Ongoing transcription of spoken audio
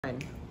Well,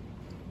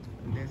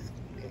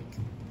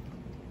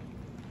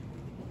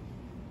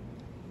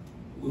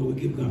 we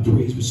give God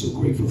praise. We're so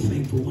grateful,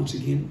 thankful once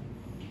again.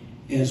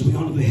 As we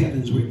honor the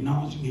heavens, we're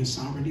acknowledging His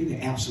sovereignty,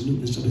 the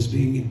absoluteness of His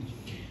being. And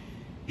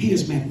He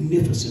is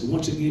magnificent.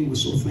 Once again, we're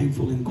so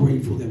thankful and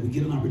grateful that we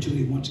get an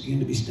opportunity once again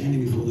to be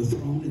standing before the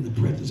throne in the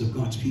presence of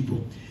God's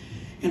people.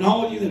 And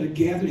all of you that are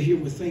gathered here,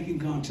 we're thanking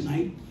God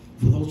tonight.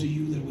 For those of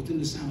you that are within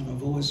the sound of our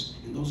voice,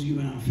 and those of you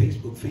in our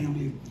Facebook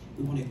family,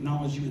 we want to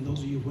acknowledge you. And those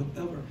of you,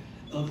 whatever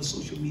other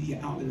social media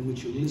outlet in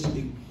which you're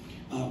listening,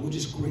 we're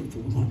just grateful.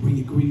 We want to bring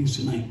you greetings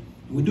tonight.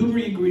 And we do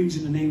bring you greetings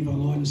in the name of our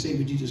Lord and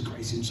Savior Jesus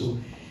Christ. And so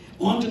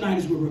on tonight,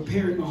 as we're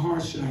preparing our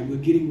hearts tonight, we're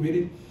getting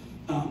ready.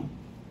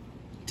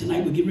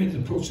 Tonight, we're getting ready to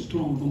approach the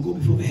throne. We're going to go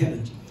before the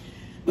heavens.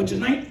 But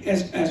tonight,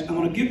 as I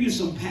want to give you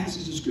some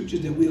passages of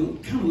scriptures that we're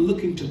kind of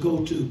looking to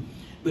go to.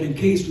 But in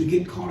case we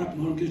get caught up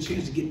and don't get a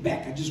chance to get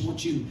back, I just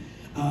want you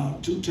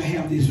to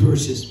have these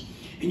verses.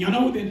 And y'all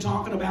know we've been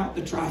talking about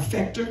the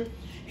trifecta,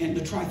 and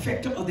the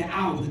trifecta of the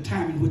hour, the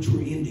time in which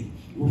we're ending,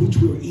 or which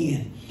we're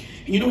in.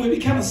 And you know, we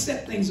kind of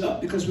set things up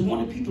because we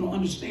wanted people to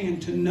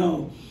understand, to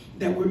know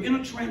that we're in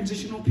a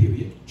transitional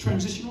period,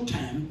 transitional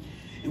time.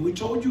 And we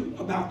told you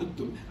about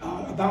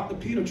the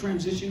period of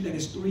transition that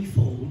is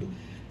threefold.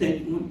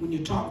 That when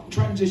you talk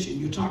transition,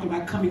 you're talking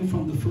about coming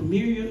from the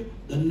familiar,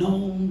 the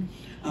known,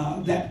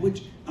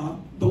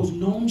 those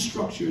known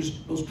structures,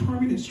 those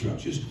permanent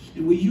structures.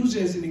 And we use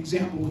it as an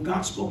example when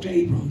God spoke to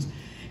Abram.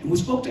 And we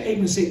spoke to Abram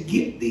and said,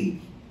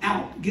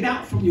 get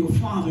out from your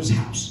father's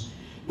house.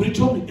 But he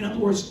told me, in other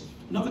words,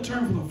 another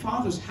term for the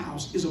father's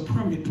house is a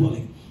permanent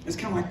dwelling. It's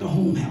kind of like the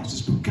home house.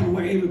 It's kind of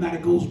where everybody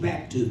goes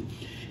back to.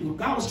 And what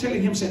God was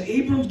telling him, said,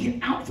 Abram,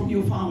 get out from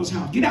your father's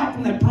house. Get out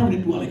from that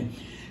permanent dwelling.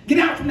 Get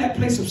out from that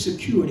place of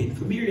security,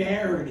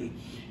 familiarity,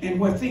 and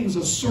where things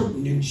are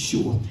certain and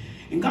sure.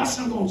 And God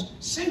said, I'm going to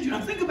send you.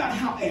 Now think about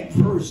how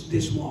adverse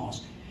this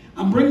was.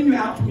 I'm bringing you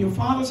out from your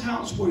father's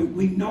house where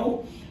we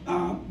know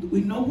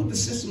what the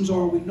systems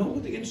are. We know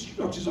what the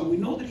instructions are. We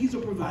know that He's a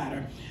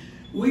provider.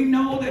 We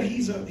know that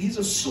He's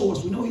a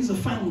source. We know He's a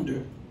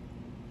founder.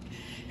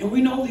 And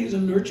we know that He's a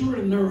nurturer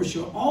and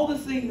nourisher. All the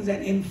things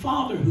that in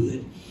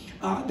fatherhood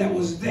that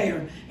was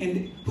there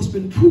and was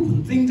been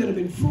proven, things that have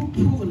been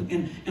proven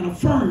and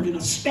affirmed and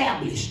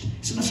established.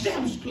 It's an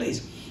established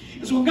place.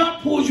 And so when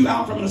God pulls you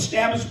out from an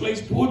established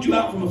place, pulled you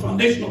out from a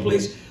foundational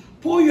place,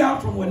 pull you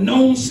out from where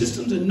known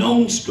systems and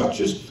known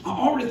structures are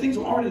already, things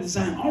are already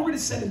designed, already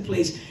set in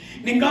place.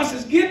 And then God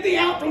says, get thee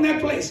out from that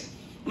place.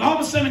 And all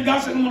of a sudden God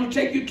said, I'm going to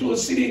take you to a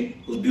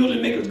city whose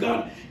building makers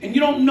God, and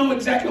you don't know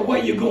exactly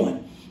where you're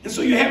going. And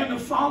so you're having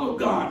to follow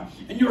God,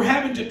 and you're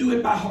having to do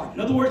it by heart. In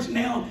other words,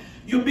 now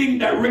you're being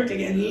directed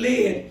and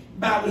led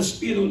by the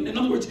Spirit. In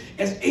other words,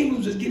 as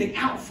Abram is getting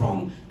out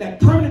from that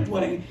permanent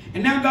dwelling,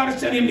 and now God is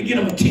telling him to get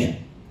him a tent.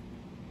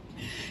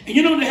 And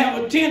you know, to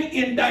have a tent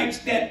indicates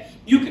that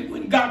you can,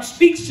 when God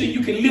speaks to you,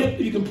 you can lift,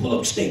 you can pull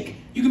up stake.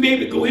 You can be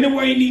able to go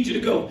anywhere He needs you to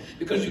go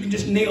because you can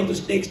just nail the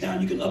stakes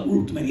down. You can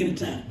uproot them at any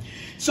time.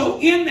 So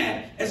in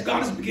that, as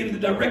God is beginning to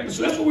direct us,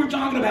 so that's what we're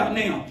talking about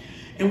now.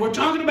 And we're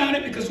talking about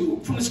it because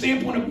from the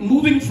standpoint of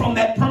moving from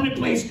that permanent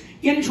place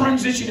in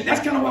transition, and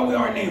that's kind of where we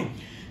are now.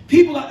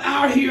 People are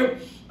out here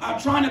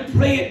trying to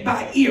play it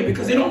by ear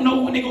because they don't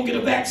know when they're going to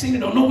get a vaccine. They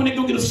don't know when they're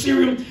going to get a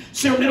serum.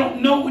 They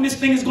don't know when this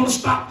thing is going to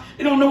stop.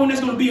 They don't know when there's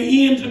going to be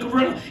an end to the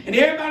corona. And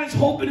everybody's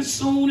hoping it's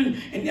soon.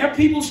 And there are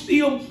people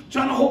still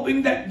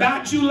hoping that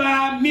by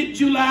July,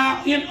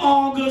 mid-July, in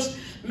August,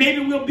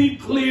 maybe we'll be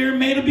clear.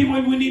 Maybe be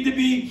where we need to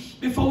be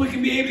before we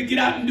can be able to get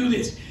out and do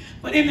this.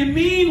 But in the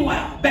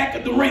meanwhile, back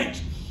at the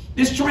ranch,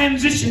 this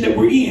transition that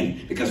we're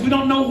in, because we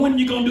don't know when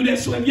you're going to do that.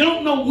 So if you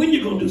don't know when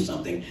you're going to do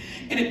something,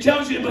 and it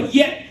tells you, but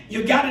yet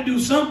you got to do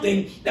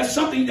something, that's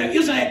something, there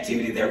is an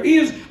activity, there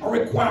is a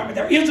requirement,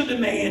 there is a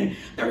demand,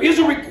 there is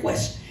a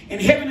request.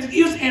 And heaven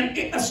is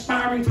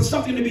aspiring for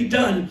something to be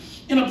done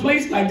in a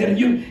place like that. And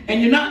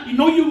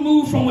you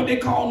move from what they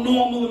call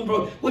normal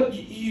and what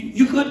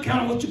you could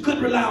count on, what you could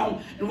rely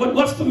on, and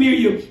what's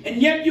familiar,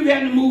 and yet you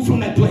had to move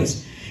from that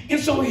place. And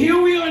so here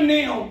we are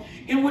now,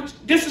 in which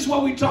this is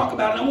what we talk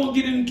about, and I won't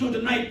get into it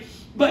tonight,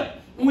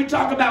 but when we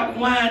talk about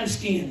wine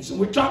skins,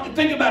 and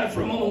think about it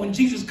for a moment when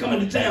Jesus is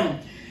coming to town,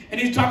 and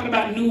He's talking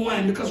about new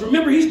wine, because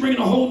remember, He's bringing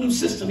a whole new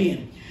system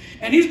in,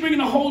 and He's bringing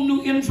a whole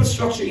new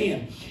infrastructure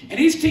in, and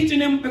He's teaching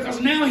them,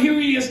 because now here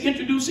He is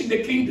introducing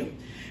the kingdom,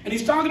 and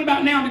He's talking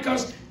about now,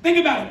 because think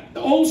about it,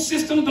 the old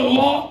system, the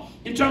law,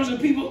 in terms of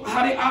people,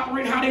 how they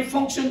operate, how they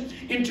function,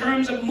 in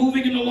terms of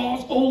moving in the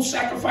laws, old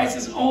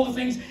sacrifices and all the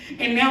things.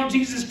 And now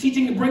Jesus is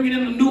teaching and bringing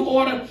in a new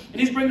order, and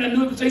He's bringing a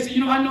new invitation.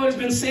 You know, I know it's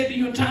been said to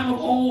you in time of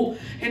old,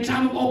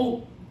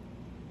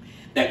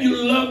 that you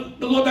love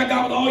the Lord thy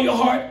God with all your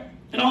heart,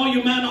 and all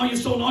your mind, all your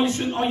soul, and all your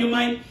strength, all your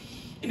might,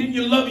 and then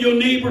you love your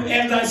neighbor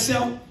as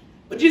thyself.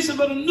 But Jesus said,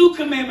 but a new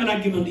commandment I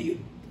give unto you,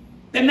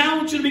 that now I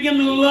want you to begin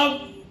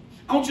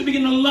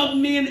to love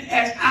men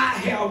as I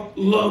have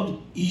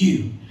loved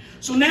you.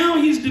 So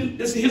now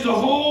here's a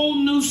whole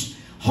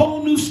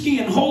whole new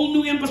skin, whole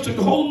new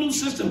infrastructure, whole new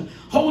system,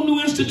 whole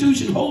new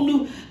institution, whole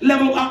new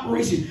level of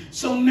operation.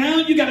 So now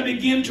you got to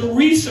begin to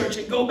research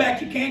and go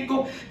back. You can't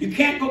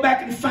go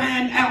back and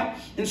find out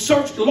and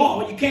search the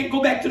law. You can't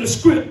go back to the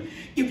script.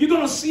 If you're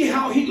going to see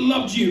how he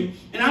loved you,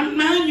 and I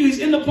remind you, he's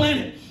in the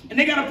planet, and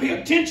they got to pay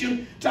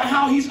attention to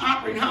how he's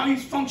operating, how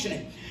he's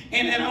functioning.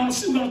 And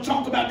we're going to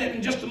talk about that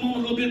in just a moment,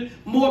 a little bit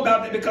more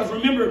about that, because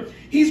remember,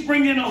 he's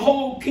bringing a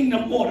whole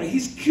kingdom order.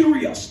 He's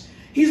curious.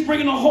 He's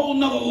bringing a whole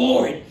nother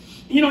Lord.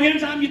 You know,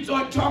 anytime you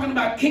start talking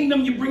about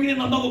kingdom, you're bringing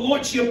in another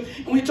lordship.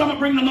 And when you're talking about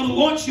bringing another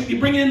lordship, you're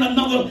bringing in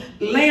another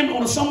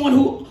landowner, someone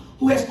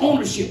who has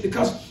ownership.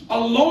 Because a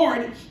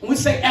Lord, when we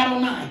say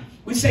Adonai,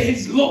 we say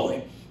he's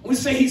Lord. When we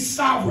say he's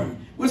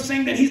sovereign, we're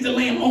saying that he's the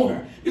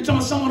landowner. You're talking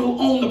about someone who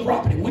owns the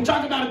property. When we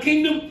talk about a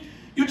kingdom,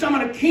 you're talking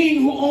about a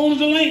king who owns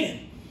the land.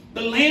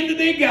 The land that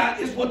they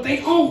got is what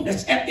they own.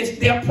 It's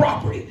their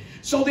property.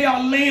 So they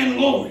are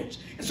landlords.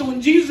 And so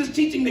when Jesus is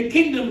teaching the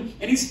kingdom,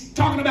 and he's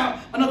talking about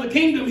another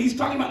kingdom, he's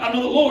talking about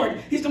another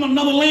Lord, he's talking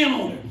about another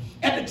landowner.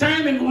 At the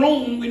time in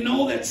Rome, we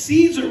know that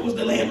Caesar was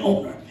the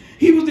landowner.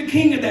 He was the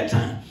king at that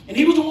time. And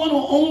he was the one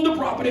who owned the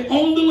property,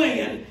 owned the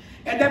land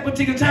at that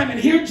particular time. And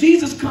here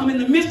Jesus come in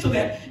the midst of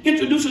that,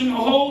 introducing a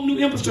whole new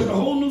infrastructure, a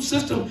whole new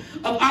system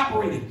of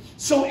operating.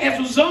 So as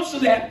a result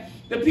of that,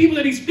 the people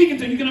that he's speaking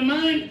to, you're going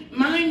to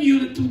mind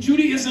you through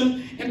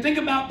Judaism and think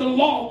about the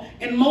law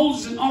and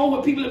Moses and all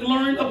what people have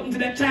learned up until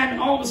that time, and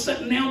all of a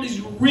sudden now this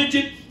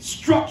rigid,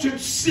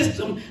 structured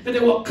system that they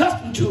were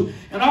accustomed to,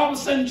 and all of a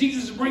sudden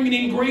Jesus is bringing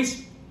in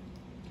grace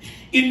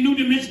in new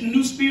dimensions,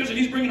 new spheres, and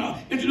he's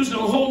introducing a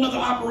whole nother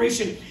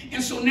operation.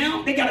 And so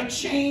now they got to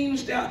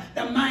change their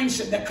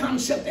mindset, their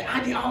concept, their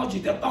ideology,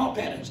 their thought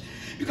patterns.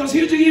 Because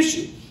here's the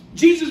issue.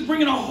 Jesus is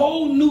bringing a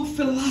whole new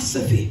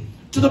philosophy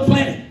to the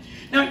planet.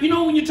 Now, you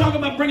know, when you talk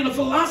about bringing a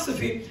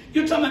philosophy,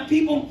 you're talking about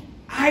people,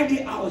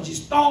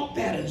 ideologies, thought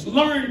patterns,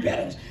 learned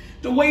patterns,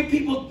 the way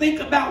people think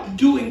about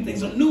doing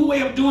things, a new way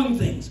of doing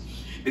things.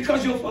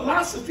 Because your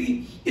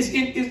philosophy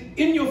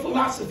in your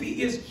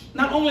philosophy is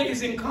not only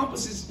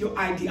encompasses your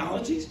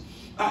ideologies,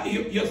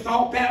 your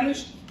thought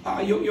patterns,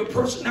 your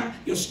personality,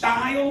 your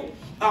style,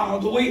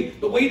 the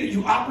way that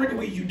you operate, the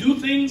way you do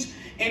things,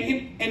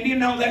 and then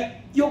now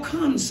that your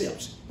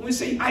concepts. When we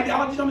say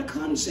ideologies, on the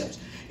concepts,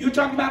 you're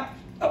talking about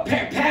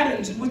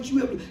patterns in which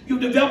you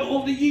develop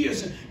over the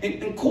years,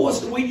 and of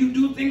course the way you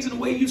do things and the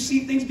way you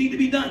see things need to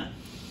be done.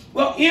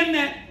 Well,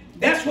 in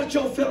that's what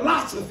your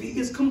philosophy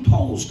is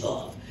composed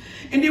of.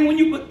 And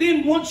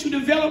then once you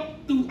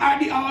develop through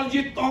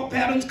ideology, thought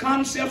patterns,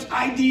 concepts,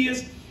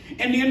 ideas,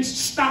 and then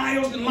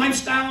styles and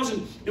lifestyles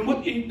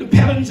and the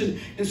patterns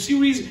and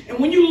series, and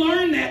when you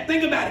learn that,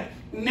 think about it.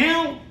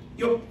 Now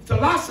your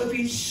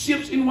philosophy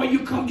shifts in where you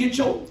come get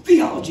your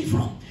theology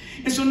from.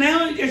 And so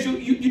now as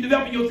you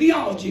develop your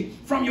theology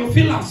from your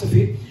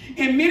philosophy,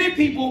 and many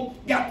people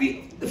got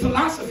the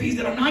philosophies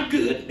that are not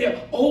good.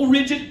 They're old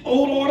rigid,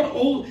 old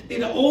order, they're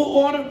the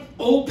old order,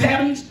 old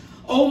patterns,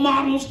 old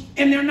models,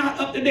 and they're not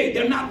up to date.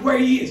 They're not where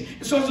he is.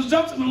 And so as a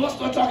result, when let's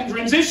start talking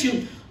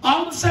transition,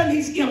 all of a sudden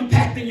he's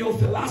impacting your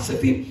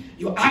philosophy,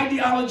 your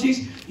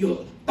ideologies,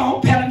 your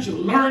thought patterns, your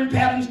learned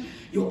patterns,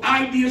 your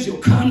ideas, your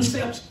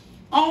concepts.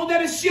 All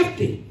that is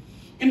shifting.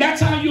 And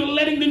that's how you're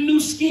letting the new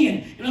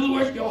skin, in other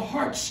words, your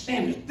heart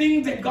standards,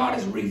 things that God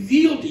has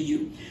revealed to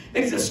you,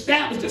 that He's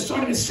established, that's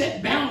starting to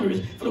set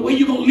boundaries for the way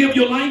you're going to live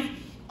your life.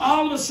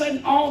 All of a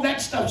sudden, all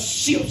that stuff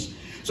shifts.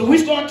 So we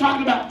start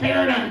talking about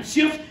paradigm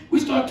shifts.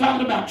 We start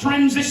talking about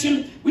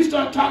transition. We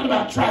start talking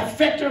about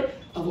trifecta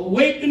of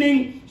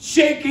awakening,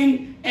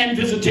 shaking, and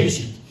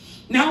visitation.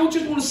 Now, I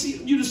just want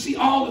you to see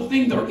all the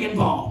things that are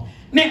involved.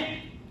 Now,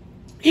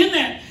 in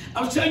that,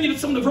 I was telling you that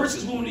some of the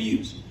verses we're going to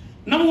use.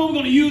 Number one, we're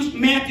going to use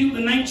Matthew,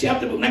 the 9th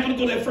chapter. We're not going to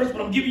go there first,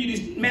 but I'm giving you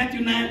this Matthew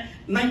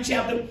 9th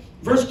chapter,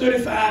 verse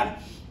 35.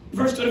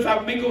 Verse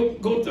 35, we may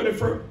go to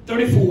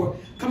 34,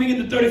 coming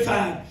into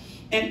 35.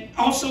 And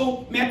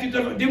also Matthew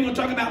 35. Then we're going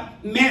to talk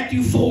about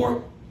Matthew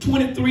 4,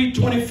 23,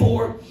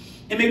 24,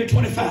 and maybe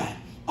 25.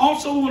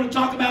 Also, we want to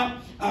talk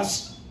about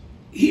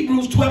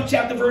Hebrews 12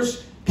 chapter,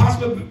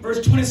 possibly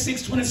verse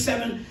 26,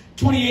 27,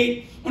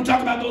 28. We're going to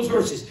talk about those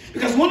verses.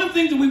 Because one of the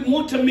things that we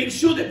want to make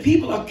sure that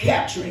people are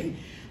capturing,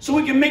 so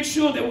we can make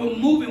sure that we're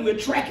moving, we're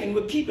tracking,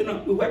 we're keeping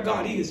up with where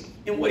God is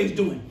and what He's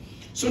doing.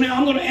 So now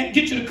I'm going to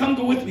get you to come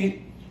go with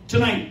me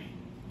tonight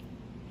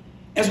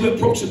as we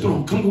approach the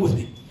throne. Come go with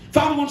me.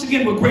 Father, once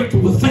again, we're grateful,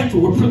 we're thankful,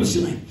 we're privileged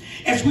tonight.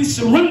 As we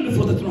surrender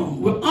before the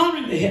throne, we're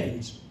honoring the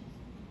heavens.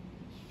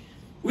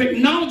 We're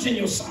acknowledging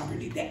your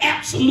sovereignty, the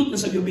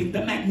absoluteness of your being,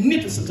 the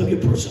magnificence of your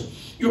person.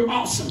 You're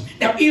awesome.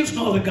 There is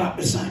no other God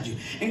beside you.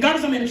 And God,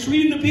 as I'm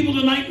entreating the people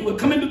tonight, and we're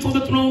coming before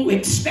the throne, we're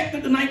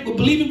expecting tonight, we're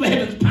believing for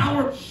heaven's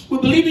power,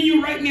 we're believing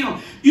you right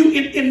now. You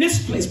in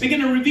this place,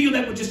 begin to reveal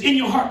that which is in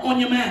your heart, on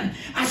your mind.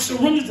 I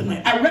surrender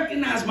tonight. I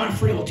recognize my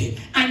frailty.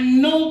 I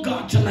know,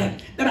 God,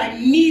 tonight, that I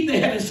need the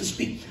heavens to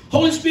speak.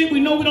 Holy Spirit, we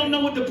know we don't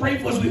know what to pray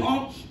for as we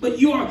ought, but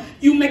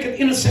you make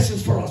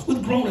intercessions for us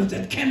with groanings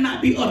that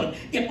cannot be uttered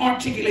in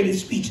articulated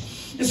speech.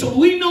 And so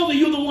we know that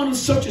you're the one who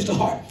searches the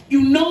heart.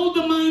 You know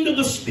the mind of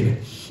the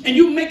Spirit. And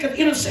you make an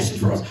intercession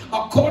for us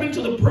according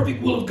to the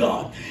perfect will of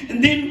God.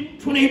 And then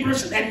 28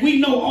 verses, and we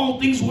know all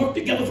things work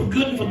together for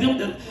good and for them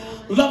that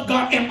love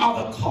God and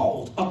are the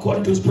called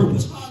according to his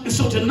purpose. And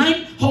so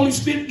tonight, Holy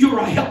Spirit,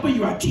 you're our helper,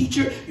 you're our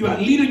teacher, you're our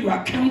leader, you're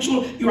our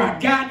counselor, you're our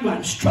guide, you're our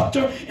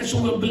instructor. And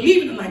so we're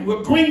believing tonight,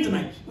 we're agreeing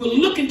tonight, we're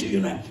looking to you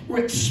tonight,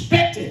 we're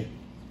expecting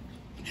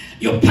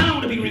your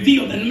power to be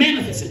revealed and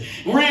manifested.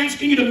 And we're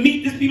asking you to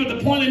meet these people at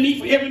the point of need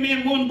for every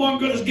man, woman, boy, and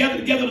girl that's gathered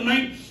together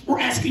tonight. We're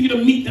asking you to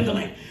meet them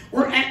tonight.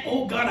 We're at,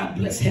 oh God, I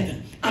bless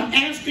heaven. I'm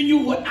asking you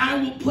what I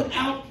will put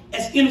out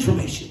as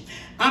information.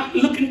 I'm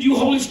looking to you,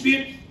 Holy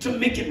Spirit, to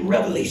make it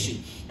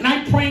revelation. And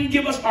I pray and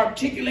give us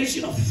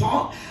articulation of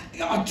thought.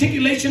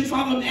 Articulation,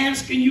 Father, I'm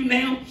asking you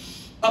now,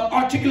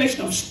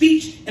 articulation of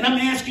speech, and I'm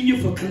asking you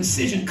for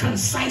concision,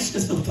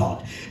 conciseness of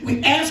thought.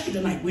 We ask you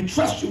tonight, we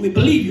trust you, we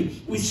believe you,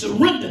 we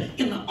surrender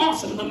in the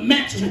awesome and the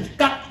matchless name.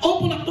 God,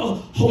 open up the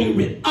Holy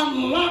Writ,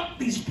 unlock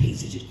these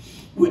passages.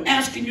 We're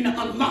asking you to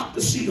unlock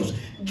the seals.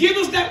 Give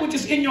us that which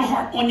is in your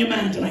heart, on your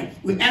mind tonight.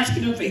 We're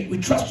asking in faith. We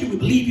trust you. We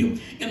believe you.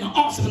 In the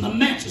awesome and the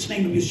matchless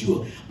name of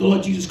Yeshua, the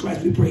Lord Jesus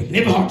Christ, we pray. And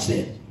every heart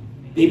said,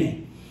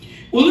 amen.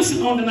 Well,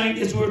 listen on tonight,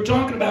 as we were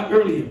talking about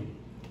earlier.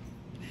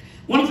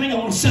 One thing I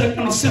want to set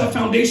a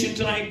foundation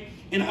tonight,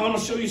 and I want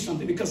to show you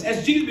something. Because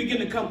as Jesus began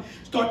to come,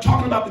 start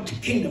talking about the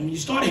kingdom, when you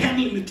start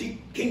handling the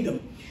kingdom,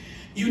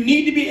 you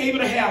need to be able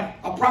to have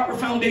a proper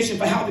foundation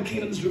for how the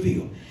kingdom is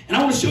revealed. And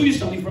I want to show you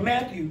something from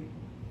Matthew.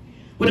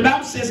 What the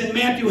Bible says in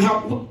Matthew,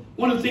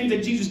 one of the things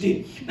that Jesus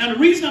did. Now, the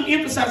reason I'm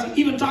emphasizing,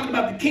 even talking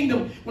about the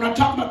kingdom, when I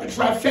talk about the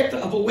trifecta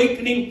of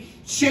awakening,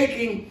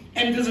 shaking,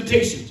 and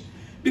visitations.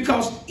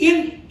 Because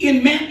in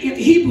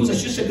Hebrews, I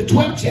should say, the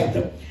 12th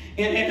chapter,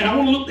 and I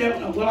want to look there,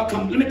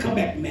 let me come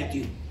back to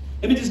Matthew.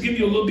 Let me just give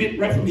you a little bit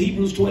right from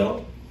Hebrews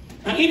 12.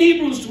 Now, in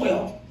Hebrews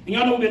 12, and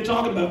y'all know we've been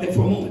talking about that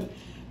for a moment.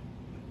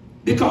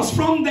 Because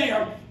from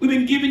there, we've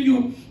been giving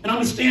you an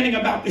understanding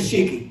about the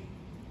shaking.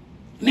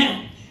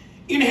 Now,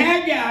 in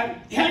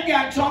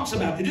Haggai talks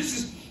about it.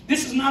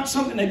 This is not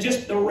something that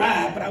just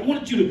arrived, but I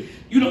wanted you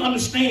to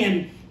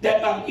understand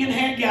that in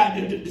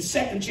Haggai, the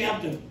second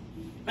chapter.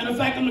 Matter of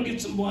fact, I'm gonna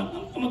get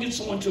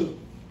someone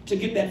to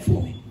get that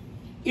for me.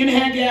 In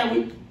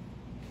Haggai,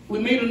 we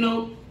made a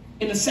note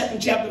in the second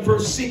chapter,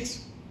 verse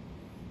 6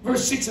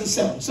 and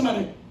 7.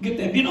 Somebody get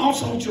that. Then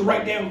also I want you to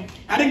write down.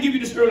 I didn't give you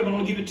this earlier, but I'm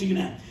gonna give it to you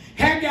now.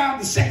 Haggai,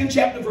 the second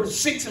chapter, verse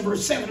 6 and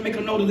verse 7. To make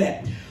a note of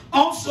that.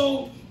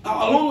 Also,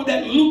 along with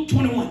that, Luke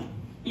 21.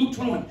 Luke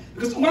 21.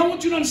 Because what I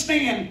want you to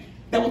understand,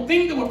 that were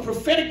things that were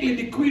prophetically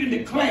decreed and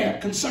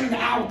declared concerning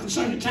the hour,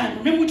 concerning the time.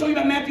 Remember we told you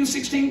about Matthew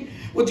 16?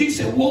 Where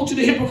Jesus said, woe to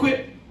the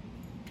hypocrite.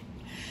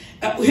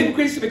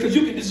 Hypocrites, because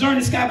you can discern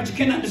the sky, but you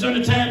cannot discern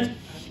the times.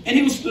 And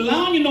he was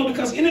allowing you to know,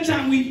 because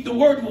anytime the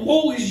word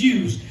woe is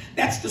used,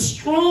 that's the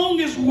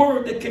strongest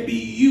word that can be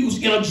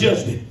used in a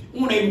judgment,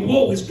 when a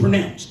woe is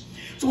pronounced.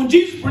 So when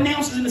Jesus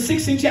pronounces in the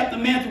 16th chapter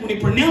of Matthew, when he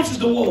pronounces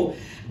the woe,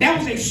 that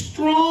was a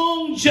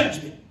strong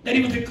judgment that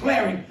he was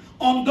declaring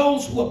on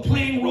those who are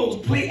playing roles,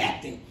 play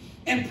acting,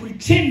 and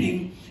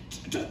pretending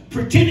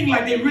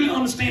like they really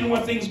understand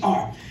what things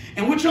are.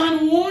 And we're trying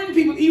to warn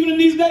people, even in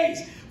these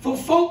days, for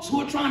folks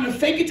who are trying to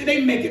fake it till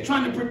they make it,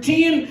 trying to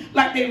pretend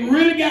like they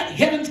really got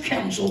heaven's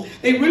counsel,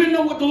 they really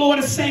know what the Lord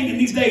is saying in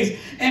these days.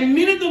 And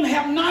many of them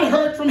have not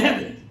heard from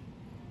heaven.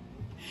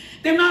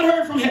 They've not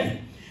heard from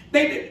heaven.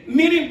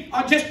 Many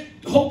are just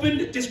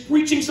hoping, just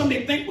preaching something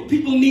they think what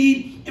people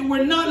need, and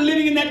we're not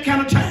living in that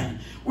kind of time.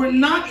 We're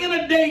not in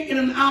a day, in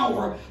an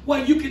hour,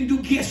 where you can do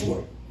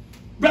guesswork.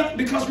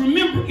 Because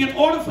remember, in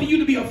order for you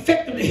to be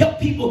effective to help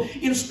people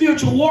in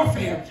spiritual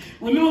warfare,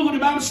 remember what the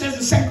Bible says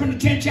in 2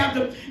 Corinthians 10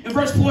 chapter, and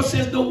verse 4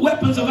 says, the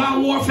weapons of our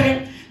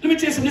warfare. Let me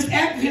tell you something, this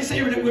active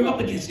area that we're up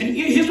against. And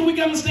here's what we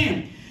got to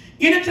understand.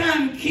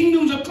 Anytime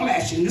kingdoms are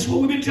clashing, this is what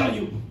we've been telling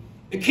you,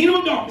 the kingdom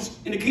of darkness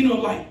and the kingdom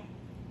of light,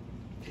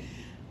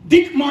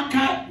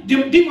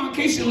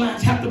 demarcation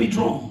lines have to be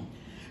drawn.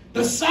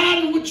 The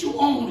side in which you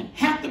own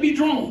have to be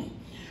drawn.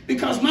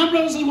 Because my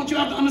brothers and what you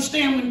have to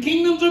understand, when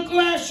kingdoms are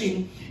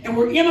clashing and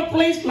we're in a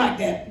place like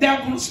that,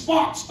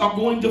 sparks are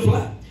going to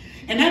fly.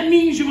 And that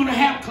means you're going to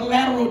have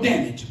collateral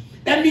damage.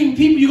 That means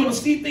you're going to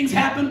see things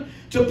happen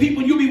to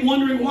people. You'll be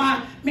wondering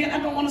why. Man, I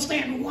don't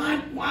understand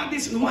why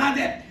this and why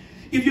that.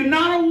 If you're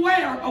not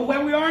aware of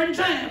where we are in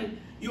time,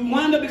 you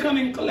wind up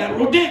becoming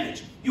collateral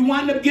damage. You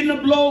wind up getting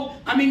a blow,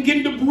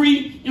 getting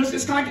debris. You know,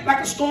 it's kind of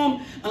like a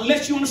storm,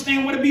 unless you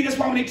understand what it be. That's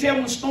why when they tell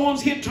when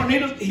storms hit,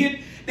 tornadoes hit,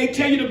 they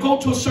tell you to go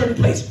to a certain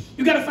place.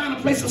 You got to find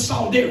a place of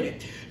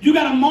solidarity. You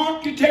got to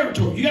mark your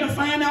territory. You got to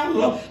find out,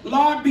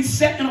 Lord, be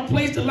set in a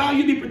place to allow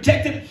you to be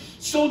protected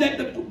so that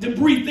the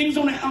debris, things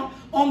on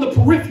the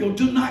peripheral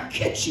do not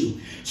catch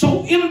you.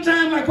 So in a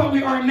time like what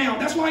we are now,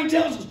 that's why he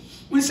tells us,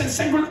 when he says,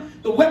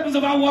 the weapons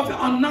of our warfare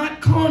are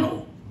not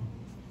carnal.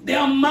 They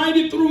are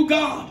mighty through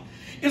God.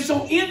 And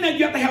so in that,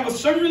 you have to have a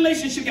certain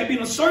relationship, you have to be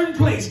in a certain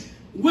place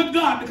with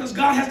God, because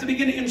God has to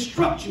begin to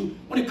instruct you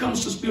when it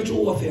comes to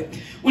spiritual warfare.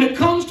 When it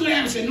comes to the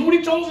adversary, know what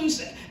he told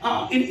us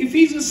in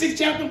Ephesians 6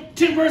 chapter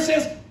 10 verse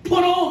says,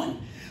 put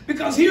on.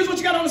 Because here's what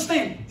you got to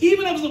understand.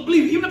 Even as a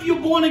believer, even if you're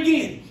born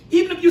again,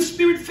 even if you're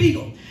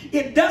spirit-filled,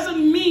 it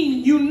doesn't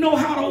mean you know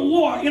how to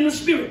war in the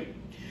spirit.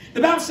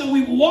 The Bible says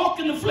we walk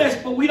in the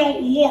flesh, but we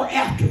don't war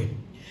after it.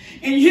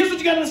 And here's what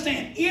you got to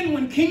understand.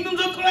 When kingdoms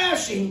are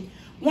clashing,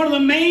 one of the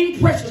main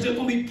pressures that's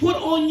going to be put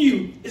on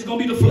you is going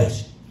to be the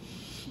flesh.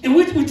 And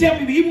we tell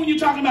people, even when you're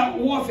talking about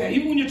warfare,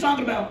 even when you're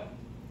talking about,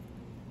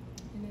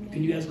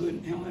 can you guys go ahead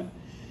and handle that?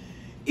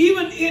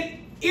 Even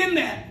in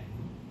that,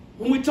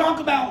 when we talk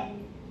about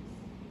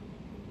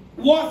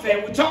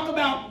warfare, we talk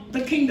about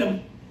the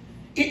kingdom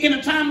in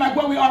a time like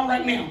where we are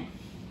right now.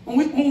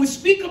 When we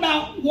speak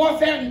about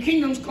warfare and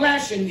kingdoms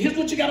clashing, here's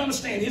what you got to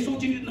understand. Here's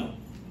what you need to know.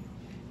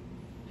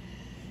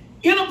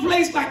 In a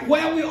place like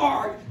where we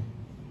are,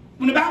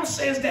 when the Bible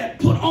says that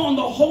put on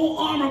the whole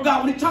armor of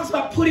God, when it talks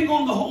about putting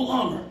on the whole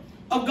armor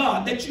of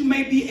God, that you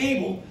may be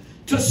able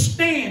to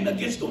stand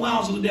against the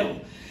wiles of the devil.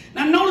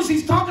 Now notice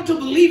he's talking to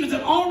believers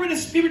that are already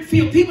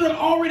spirit-filled, people that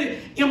are already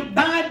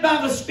imbibed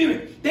by the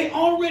Spirit. They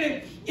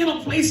already in a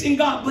place in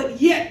God.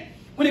 But yet,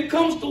 when it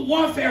comes to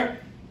warfare,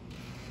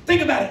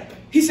 think about it.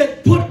 He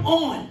said, put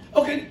on.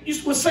 Okay, you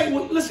would say,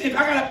 well, listen, if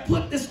I got to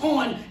put this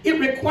on, it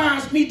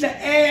requires me to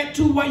add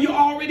to where you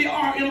already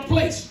are in a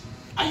place.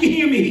 Are you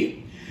hearing me here?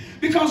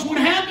 Because what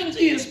happens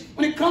is,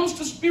 when it comes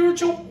to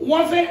spiritual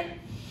warfare,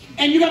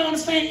 and you got to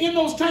understand, in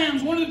those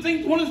times, one of the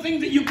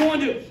things that you're going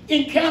to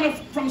encounter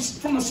from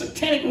a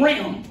satanic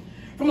realm,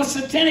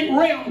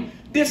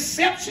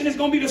 deception is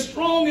going to be the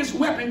strongest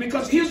weapon.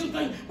 Because here's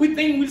the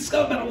thing we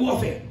discover about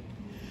warfare.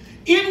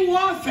 In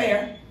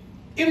warfare,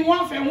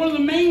 one of the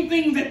main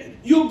things that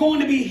you're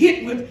going to be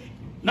hit with,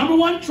 number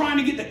one, trying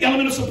to get the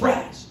element of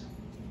surprise.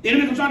 The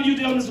enemy is trying to use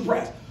the element of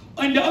surprise.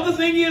 And the other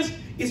thing is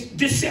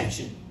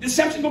deception.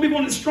 Deception is going to be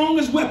one of the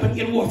strongest weapons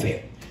in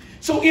warfare.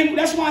 So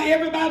that's why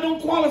everybody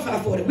don't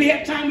qualify for it. We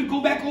had time to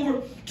go back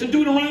over to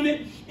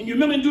Deuteronomy, and you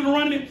remember in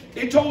Deuteronomy,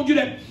 they told you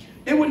that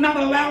they would not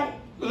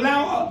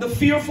allow the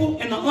fearful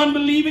and the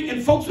unbelieving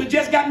and folks who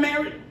just got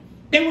married.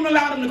 They wouldn't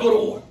allow them to go to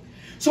war.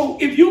 So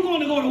if you're going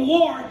to go to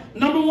war,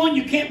 number one,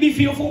 you can't be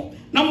fearful.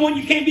 Number one,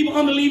 you can't be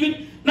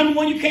unbelieving. Number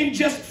one, you can't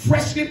just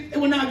freshly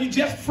covenant,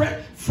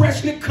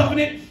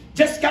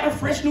 just got a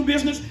fresh new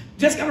business,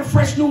 just got a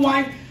fresh new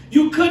wife.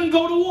 You couldn't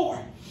go to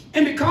war.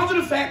 And because of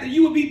the fact that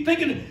you would be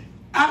thinking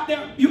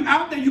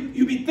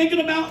you be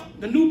thinking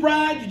about the new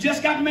bride, you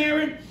just got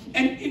married,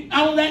 and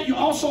out of that, you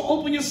also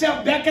open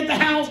yourself back at the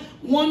house,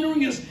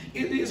 wondering, is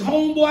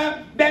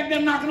homeboy back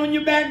there knocking on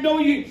your back door?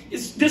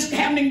 Is this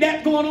happening,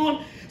 that going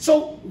on?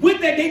 So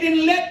with that, they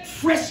didn't let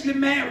freshly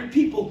married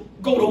people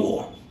go to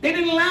war. They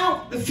didn't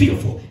allow the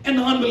fearful and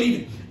the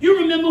unbelieving. You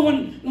remember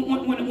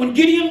when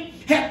Gideon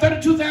had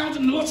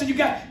 32,000, and the Lord said, you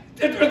got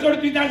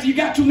 33,000, you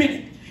got too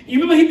many. And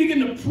you remember he began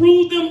to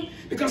prove them,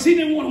 because he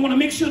didn't want to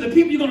make sure the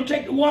people you're going to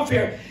take to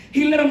warfare,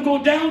 he let them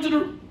go down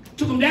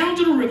took them down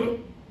to the river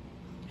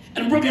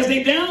and the brook as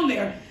they down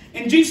there.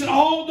 And Jesus said,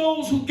 all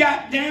those who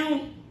got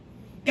down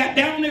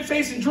on their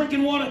face and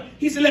drinking water,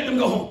 he said, let them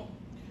go home.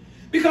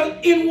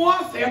 Because in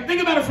warfare, think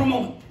about it for a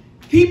moment.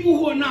 People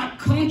who are not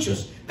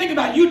conscious, think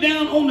about it, you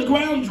down on the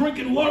ground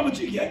drinking water, but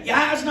your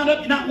eyes not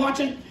up, you're not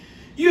watching.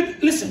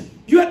 Listen,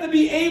 you have to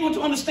be able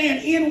to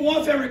understand in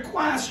warfare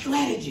requires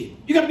strategy.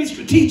 You got to be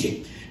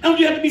strategic. Not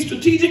only you have to be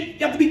strategic,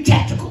 you have to be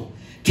tactical.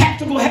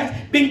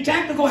 Being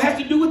tactical has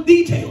to do with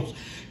details.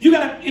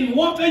 In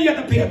warfare, you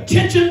have to pay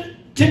attention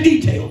to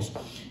details.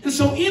 And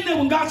so in there,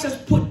 when God says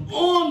put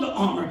on the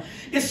armor,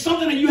 it's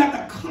something that you have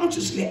to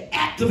consciously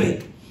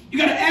activate. You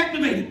got to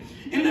activate it.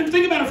 And then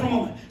think about it for a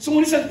moment. So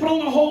when he says put on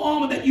the whole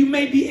armor that you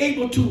may be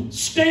able to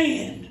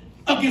stand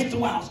against the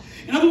wiles.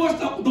 In other words,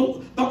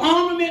 the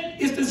armament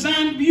is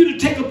designed for you to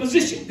take a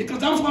position, because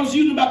that was what I was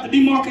using about the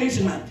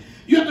demarcation line.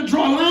 You have to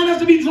draw a line, has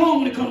to be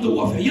drawn when it comes to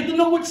warfare. You have to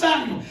know which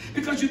side you're on,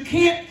 because you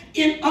can't,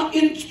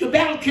 your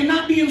battle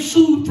cannot be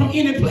ensued from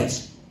any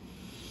place.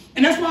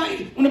 And that's why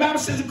when the Bible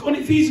says in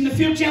Ephesians,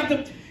 the 5th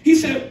chapter, he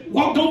said,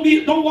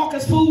 don't walk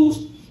as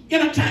fools.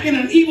 In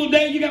an evil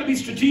day, you got to be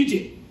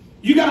strategic.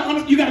 You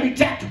got to be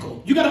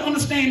tactical. You got to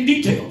understand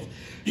details.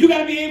 You got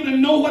to be able to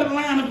know what a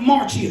line of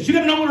march is. You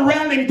got to know what a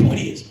rallying point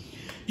is.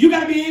 You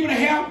got to be able to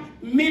have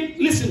men.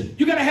 Listen,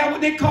 you got to have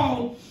what they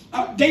call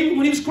David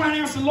when he was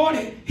crying out to the Lord,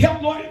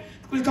 help, Lord.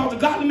 It's called the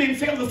godly men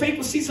fail, the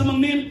faithful cease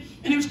among men.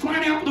 And he was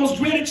crying out for those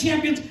dreaded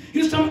champions.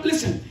 He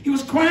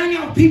was crying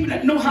out for people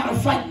that know how to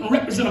fight and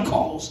represent a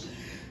cause.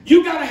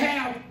 You got to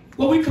have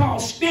what we call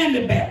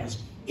standard bearers.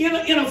 In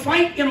a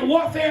fight, in a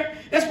warfare,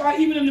 that's why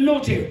even in the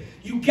military,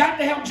 you got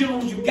to have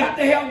generals, you got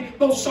to have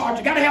those sergeants,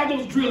 you got to have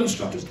those drill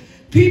instructors.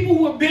 People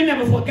who have been there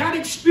before, got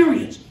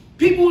experience.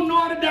 People who know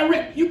how to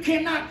direct. You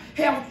cannot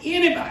have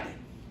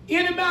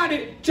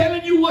anybody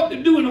telling you what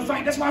to do in a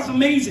fight. That's why it's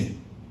amazing.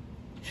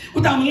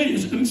 With our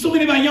millennials, so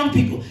many of our young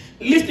people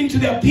listening to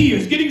their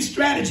peers, getting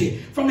strategy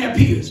from their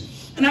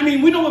peers. And I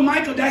mean, we know what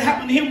Michael, that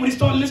happened to him when he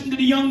started listening to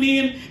the young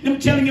men, them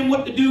telling him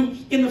what to do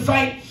in the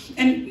fight,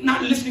 and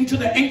not listening to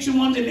the ancient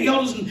ones and the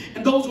elders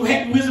and those who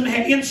had wisdom and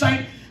had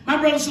insight. My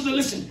brother and sister,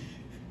 listen,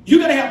 you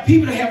got to have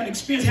people that have an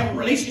experience, have a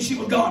relationship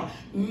with God,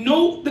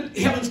 know the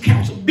heaven's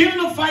counsel, been in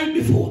a fight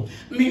before,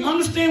 I mean,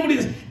 understand what it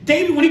is.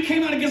 David, when he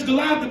came out against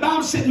Goliath, the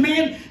Bible said,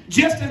 man,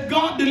 just as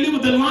God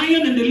delivered the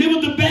lion and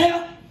delivered the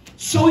bear,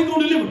 so he's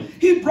going to deliver.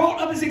 He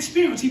brought up his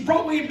experience. He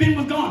brought where he had been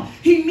with God.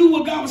 He knew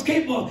what God was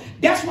capable of.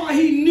 That's why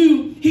he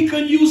knew he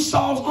couldn't use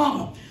Saul's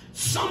armor.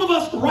 Some of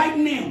us right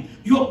now,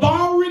 you're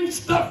borrowing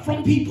stuff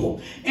from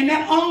people. And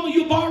that armor,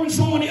 you're borrowing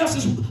someone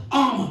else's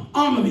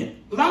armament.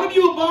 A lot of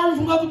you are borrowing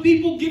from other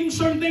people, getting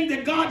certain things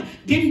that God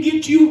didn't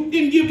give to you,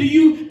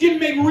 didn't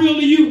make real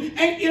to you.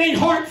 It ain't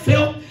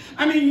heartfelt.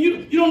 I mean,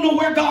 you don't know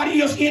where God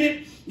is in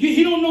it.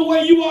 You don't know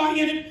where you are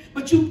in it.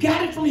 But you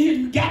got it from here.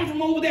 You got it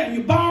from over there. And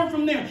you borrowed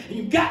from there. And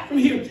you got it from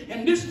here.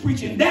 And this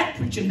preaching, that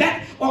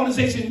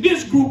organization,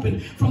 this group,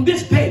 and from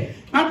this pay.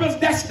 My brothers,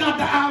 that's not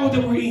the hour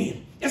that we're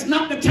in. It's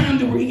not the time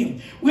that we're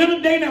in. We're in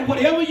a day that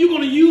whatever you're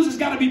going to use has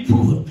got to be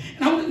proven.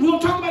 And we're going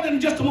to talk about that in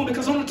just a moment,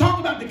 because I want to talk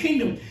about the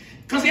kingdom.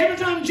 Because every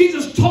time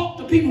Jesus talked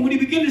to people, when he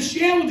began to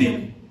share with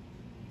them,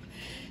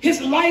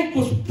 his life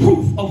was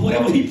proof of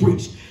whatever he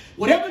preached.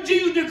 Whatever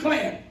Jesus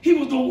declared,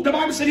 the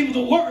Bible said he was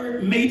the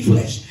Word made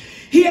flesh.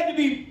 He had to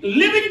be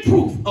living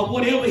proof of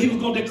whatever he was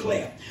going to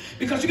declare.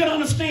 Because you got to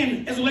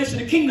understand, as it relates to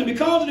the kingdom,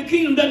 because the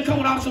kingdom doesn't come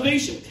with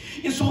observation.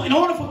 And so in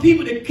order for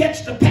people to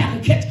catch the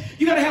pattern,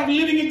 you got to have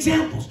living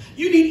examples.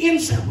 You need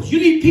examples. You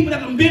need people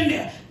that have been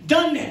there,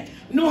 done that,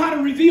 know how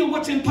to reveal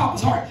what's in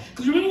Papa's heart.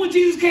 Because remember what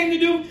Jesus came to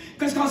do?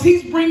 Because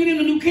he's bringing in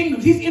a new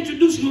kingdom. He's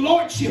introducing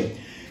lordship.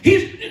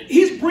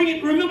 He's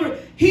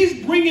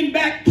bringing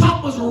back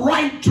Papa's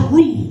right to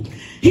rule.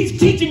 He's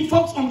teaching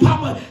folks on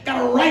Papa got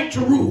a right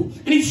to rule.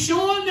 And he's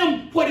showing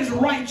them what his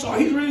rights are.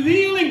 He's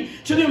revealing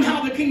to them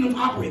how the kingdom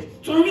operates.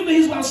 So remember,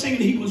 here's what I was saying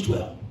in Hebrews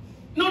 12.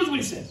 Notice what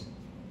he says.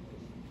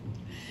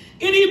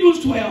 In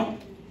Hebrews 12,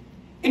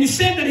 and he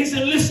said,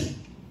 listen.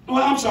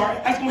 Well, I'm sorry.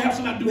 That's going to have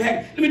something to do with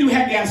Haggai. Let me do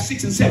Haggai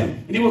 6 and 7.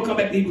 And then we'll come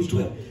back to Hebrews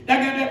 12. I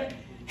got that?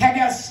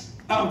 Haggai,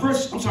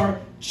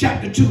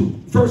 chapter 2,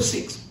 verse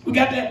 6. We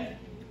got that?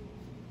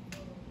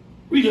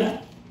 Read it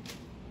out.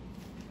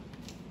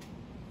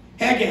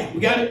 Haggai, we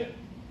got it?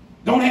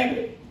 Don't have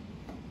it?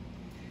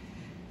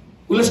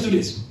 Well, let's do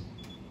this.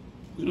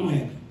 We don't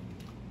have it.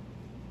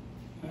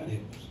 All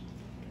right,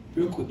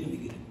 real quick, let me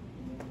get it.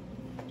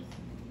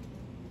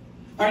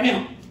 All right,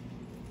 now,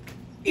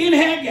 in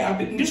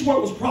Haggai, this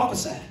word was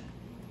prophesied.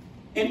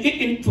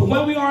 And for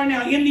where we are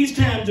now, in these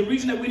times, the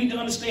reason that we need to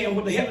understand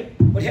what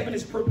heaven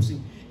is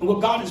purposing and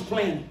what God is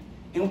planning,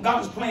 and what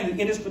God is planning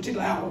in this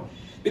particular hour,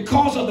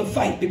 because of the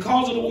fight,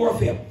 because of the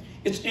warfare,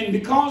 and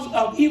because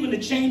of even the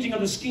changing of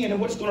the skin and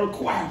what it's going to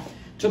require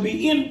to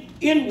be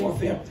in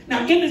warfare.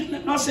 Now,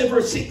 I said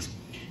verse 6.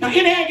 Now,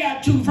 in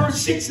Haggai 2, verse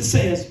 6, it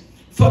says,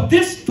 for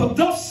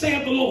thus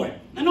saith the Lord.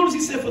 Now, notice he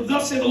said, for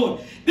thus saith the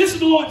Lord. This is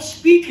the Lord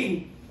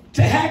speaking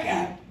to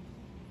Haggai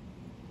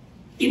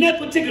in that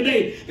particular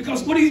day,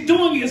 because what he's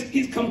doing is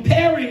he's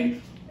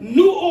comparing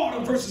new order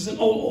versus an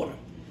old order.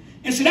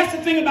 And so that's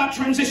the thing about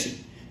transition.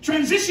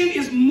 Transition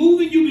is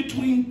moving you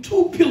between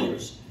two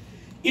pillars.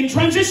 In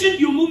transition,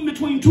 you're moving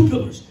between two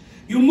pillars.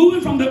 You're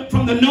moving from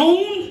the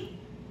known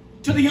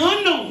to the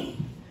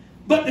unknown.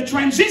 But the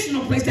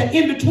transitional place, that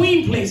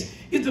in-between place,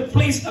 is the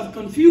place of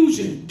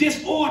confusion,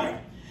 disorder.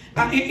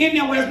 In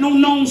there where there's no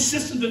known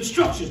systems and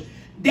structures.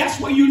 That's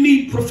where you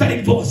need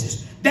prophetic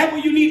voices. That's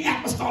where you need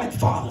apostolic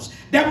fathers.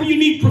 That's where you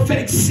need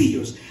prophetic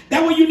seers.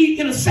 That's where you need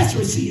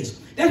intercessory seers.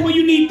 That's where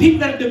you need people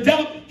that have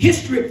developed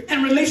history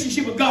and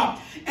relationship with God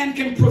and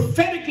can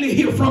prophetically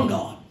hear from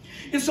God.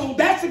 And so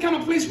that's the kind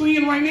of place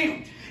we're in right now.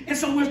 And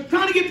so we're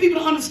trying to get people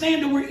to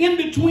understand that we're in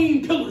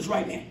between pillars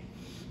right now.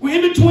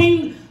 We're in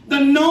between the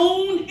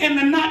known and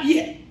the not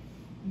yet.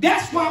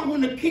 That's why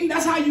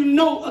that's how you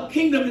know a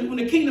kingdom when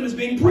the kingdom is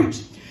being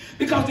preached.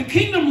 Because the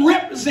kingdom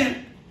represents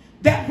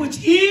that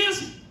which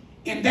is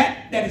and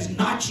that is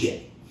not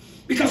yet.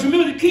 Because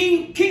remember, the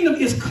kingdom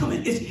is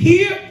coming. It's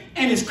here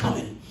and it's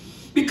coming.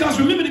 Because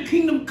remember, the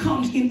kingdom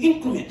comes in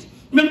increments.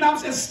 Remember, the Bible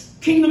says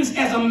kingdom is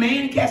as a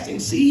man casting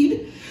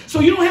seed. So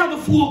you don't have the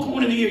full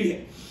corn in the ear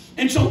yet.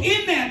 And so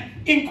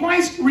in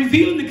Christ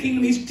revealing the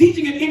kingdom, he's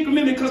teaching it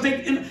incrementally because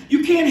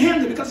you can't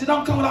handle it because it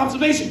don't come with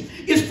observation.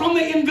 It's from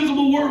the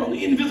invisible world,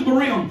 the invisible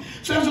realm.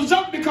 So as a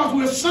result, because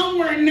we're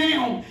somewhere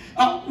now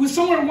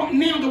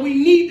that we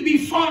need to be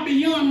far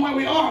beyond where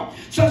we are.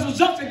 So as a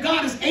result, that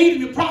God is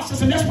aiding the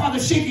process, and that's why the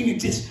shaking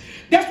exists.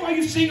 That's why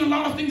you're seeing a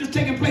lot of things that's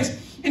taking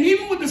place. And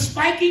even with the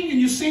spiking, and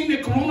you're seeing the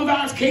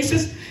coronavirus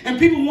cases, and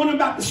people wonder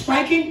about the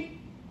spiking,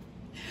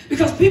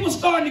 because people are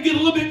starting to get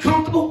a little bit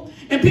comfortable,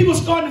 and people are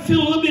starting to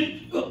feel a little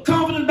bit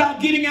confident about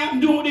getting out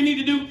and doing what they need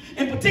to do.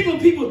 And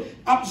particularly people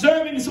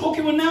observing and say,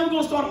 okay, well, now we're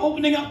going to start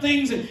opening up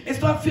things and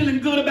start feeling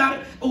good about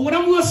it. But what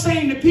I'm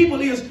saying to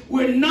people is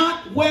we're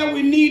not where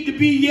we need to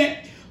be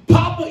yet.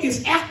 Papa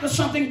is after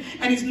something,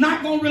 and he's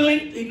not going to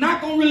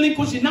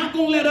relinquish. He's not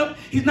going to let up.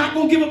 He's not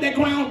going to give up that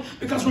ground.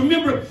 Because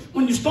remember,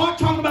 when you start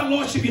talking about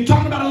lordship, you're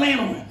talking about a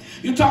landowner.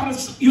 You're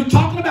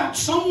talking about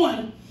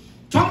someone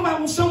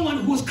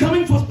who is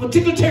coming for a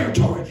particular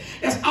territory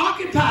that's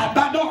occupied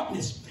by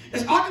darkness.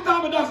 That's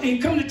occupied by darkness, and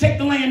he's coming to take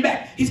the land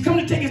back. He's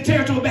coming to take his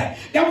territory back.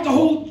 That was the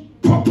whole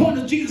point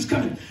of Jesus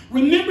coming.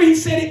 Remember, he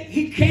said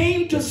he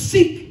came to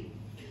seek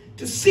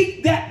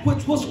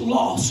was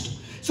lost.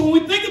 So when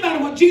we think about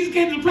it, when Jesus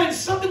came to the planet,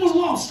 something was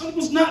lost. Something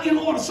was not in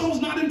order. Something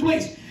was not in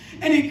place.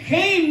 And he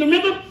came,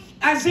 remember,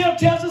 Isaiah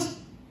tells us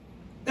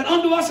that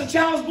unto us a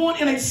child is born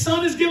and a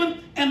son is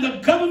given, and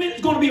the government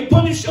is going to be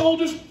upon his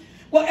shoulders.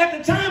 Well, at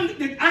the time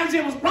that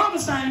Isaiah was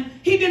prophesying,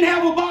 he didn't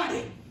have a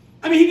body.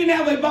 I mean, he didn't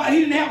have a body.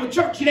 He didn't have a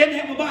church. He didn't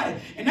have a body.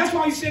 And that's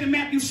why he said in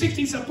Matthew 16,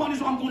 he said, upon this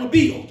rock I'm going to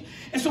build.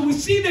 And so we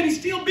see that he's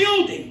still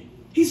building.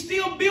 He's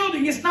still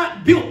building. It's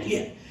not built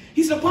yet.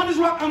 He said, upon this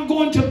rock I'm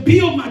going to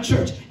build my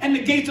church, and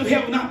the gates of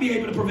hell will not be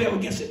able to prevail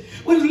against it.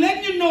 Well, he's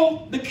letting you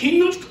know the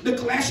kingdoms, the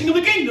clashing of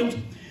the kingdoms.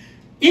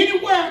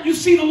 Anywhere you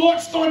see the Lord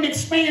starting to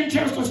expand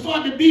territory,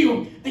 starting to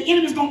build, the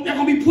enemy's they're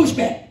going to be pushed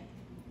back.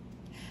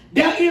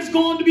 There is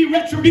going to be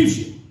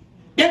retribution.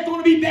 There's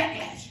going to be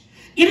backlash.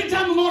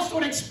 Anytime the Lord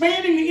starts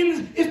expanding, the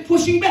enemy is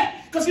pushing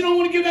back because he don't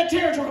want to give that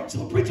territory up.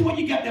 So, preacher, where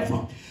you got that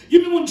from? You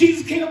remember when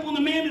Jesus came up on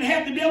the man that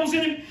had the devils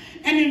in him,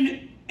 and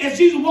then as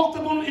Jesus walked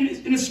up on him,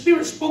 and the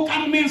Spirit spoke out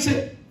of the man and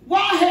said,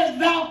 why hast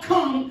thou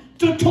come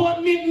to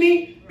torment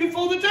me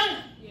before the time?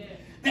 Yeah.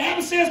 The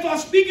adversary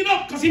starts speaking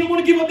up because he don't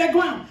want to give up that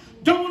ground.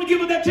 Don't want to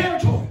give up that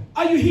territory.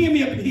 Are you hearing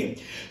me up in here?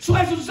 So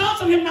as a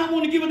result of him not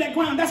wanting to give up that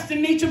ground, that's the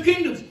nature of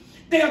kingdoms.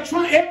 They are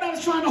trying,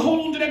 everybody's trying to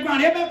hold on to that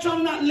ground. Everybody's trying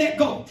to not let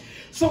go.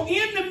 So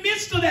in the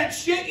midst of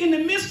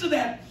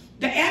that,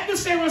 the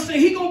adversary will say,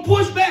 he's going to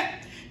push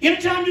back.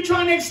 Anytime you're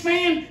trying to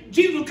expand,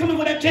 Jesus will come in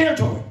with that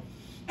territory.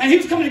 And he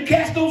was coming to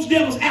cast those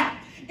devils out.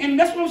 And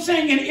that's what I'm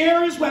saying. In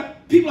areas where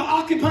people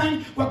are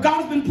occupying, where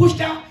God has been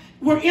pushed out,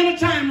 we're in a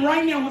time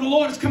right now where the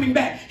Lord is coming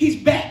back. He's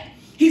back.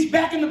 He's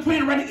back in the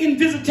planet right in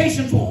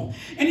visitation form.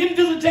 And in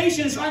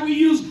visitation, it's like we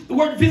use the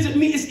word visit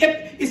me. It's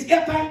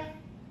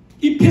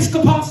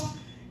episkopos.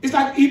 It's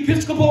like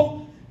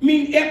episcopal.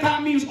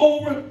 Epi means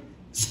over.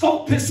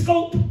 Scope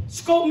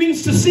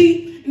means to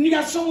see. And you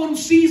got someone who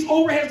sees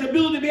over, has the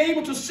ability to be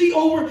able to see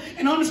over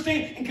and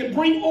understand and can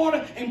bring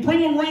order and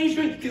bring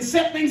arrangement, can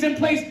set things in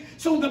place.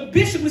 So the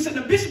bishop, we said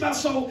the bishop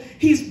also,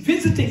 he's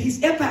visiting. He's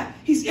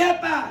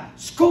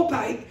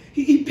scopi,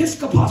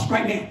 episkopos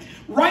right now.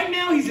 Right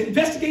now, he's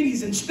investigating,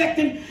 he's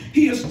inspecting,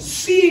 he is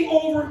seeing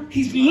over,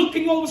 he's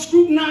looking over,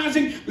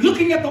 scrutinizing,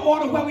 looking at the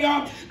order where we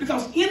are.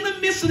 Because in the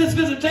midst of this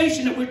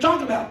visitation that we're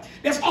talking about,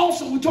 there's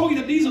also, we told you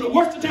that these are the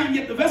worst of time,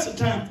 yet the best of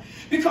time.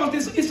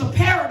 Because it's a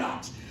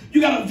paradox. You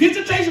got a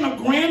visitation of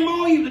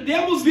grandma, the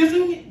devil's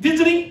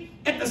visiting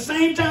at the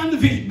same time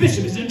the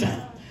bishop is in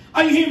town.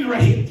 Are you hearing me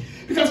right here?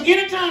 Because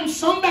anytime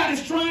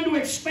somebody's trying to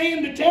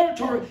expand the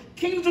territory,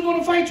 kingdoms are going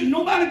to fight you.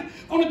 Nobody's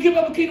going to give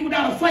up a kingdom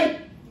without a fight.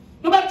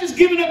 Nobody just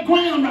giving up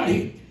ground right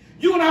here.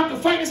 You're going to have to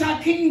fight. That's how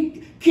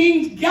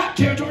kings got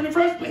territory in the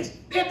first place.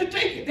 They had to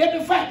take it. They had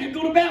to fight. They had to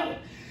go to battle.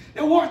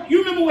 They war. You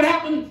remember what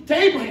happened to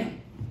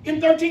Abraham in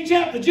 13th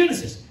chapter,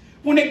 Genesis,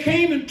 when they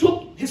came and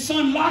took his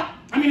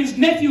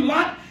nephew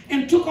Lot,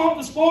 and took all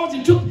the spoils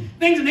and took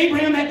things, and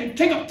Abraham had to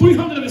take up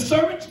 300 of his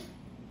servants.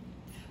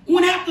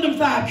 Went after them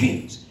 5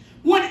 kings.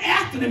 Went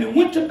after them and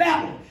went to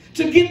battle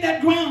to get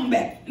that ground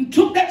back and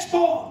took that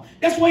spoil.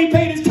 That's where he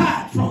paid his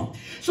tithe from.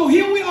 So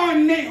here we are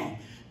now.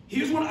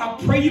 Here's what I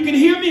pray you can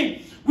hear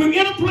me. We're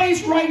in a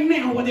place right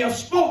now where there are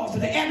spoils,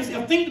 that the adversary,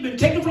 there are things that have been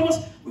taken from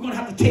us, we're going to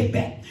have to take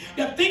back.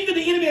 There are things that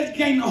the enemy has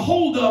gained a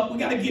hold of, we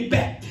got to get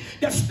back.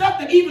 There's stuff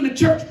that even the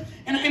church,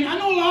 and I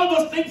know a lot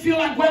of us feel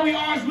like where we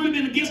are has really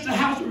been against the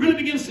house, really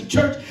been against the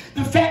church.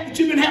 The fact that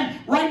you've been having,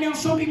 right now,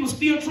 some people are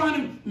still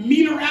trying to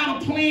meter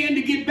out a plan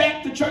to get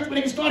back to church where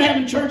they can start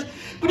having church,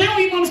 but they don't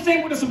even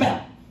understand what it's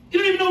about. You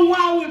don't even know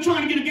why we're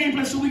trying to get a game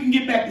plan so we can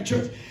get back to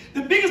church.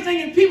 The biggest thing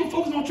is people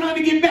focus on trying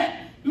to get back.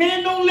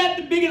 Man, don't let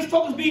the biggest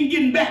focus be in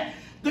getting back.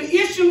 The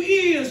issue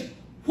is,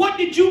 what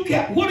did you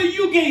get? What are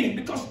you gaining?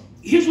 Because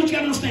here's what you got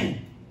to understand.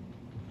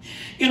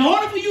 In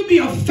order for you to be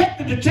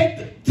effective to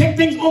take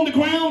things on the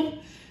ground,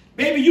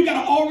 baby, you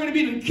got to already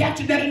be able to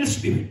capture that in the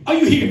spirit. Are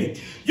you hearing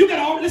me? You got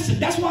to already, listen,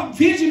 that's why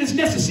vision is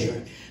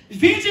necessary.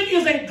 Vision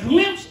is a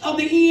glimpse of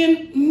the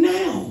end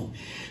now.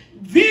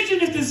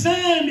 Vision is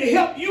designed to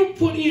help you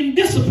put in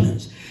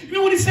disciplines. You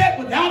know what he said?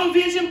 Without a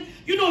vision,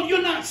 you know, if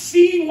you're not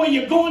seeing where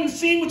you're going and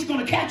seeing what you're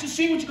going to catch and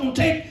seeing what you're going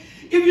to take,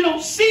 if you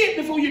don't see it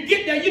before you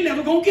get there, you're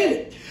never going to get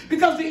it.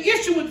 Because the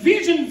issue with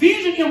vision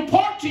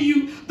imparts to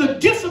you the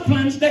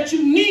disciplines that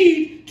you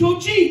need to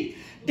achieve.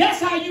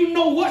 That's how you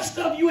know what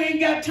stuff you ain't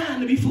got time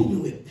to be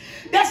fooling with.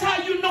 That's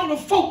how you know the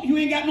folk you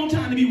ain't got no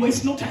time to be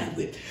wasting no time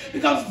with.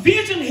 Because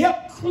vision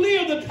helps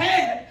clear the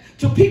path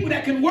to people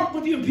that can work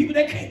with you and people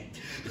that can't.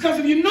 Because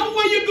if you know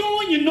where you're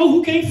going, you know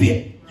who can't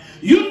fit.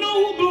 You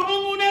know who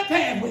belong on that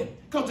pathway.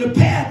 Because the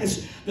path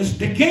is,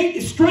 the gate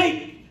is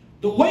straight.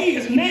 The way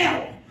is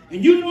narrow.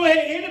 And you know,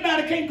 hey,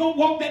 anybody can't go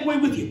walk that way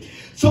with you.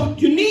 So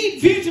you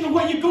need vision of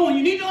where you're going.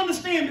 You need to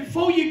understand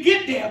before you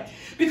get there,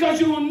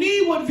 because you will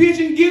need what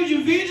vision gives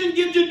you. Vision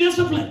gives you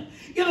discipline.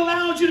 It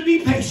allows you to be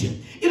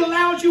patient. It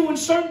allows you when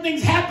certain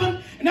things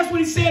happen. And that's what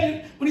he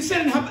said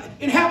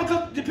in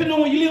Habakkuk, depending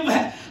on where you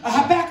live,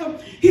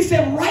 Habakkuk, he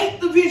said,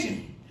 write the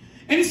vision.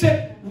 And he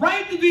said,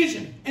 write the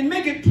vision and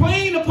make it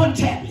plain upon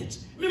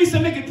tablets. Maybe he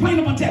said, make it plain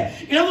upon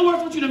tablets. In other words,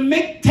 I want you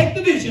to take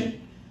the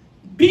vision,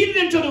 beat it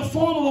into the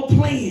form of a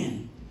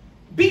plan.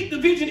 beat the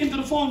vision into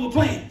the form of a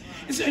plan.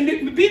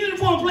 And beat it in the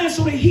form of a plan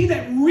so that he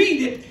that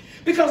read it,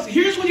 because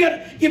here's what you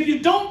got, if you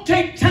don't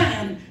take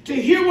time to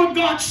hear what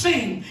God's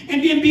saying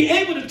and then be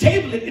able to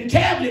table it and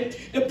tablet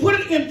and put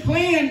it in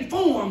plan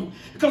form,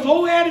 because the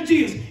old adage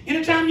is,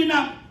 anytime you're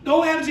not, the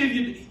old adage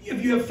is,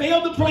 if you have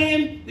failed to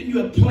plan, then you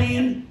have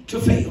planned to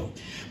fail.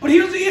 But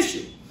here's the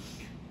issue.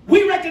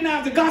 We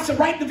recognize that God said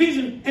write the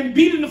vision and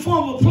beat it in the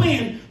form of a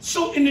plan.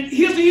 So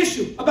here's the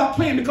issue about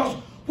plan, because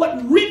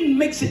what written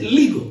makes it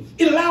legal.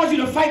 It allows you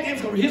to fight the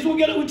adversary. Here's what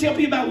we tell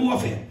people about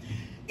warfare.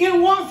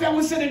 In warfare,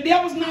 we say the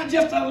devil's not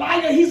just a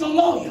liar, he's a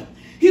lawyer.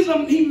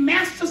 He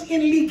masters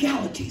in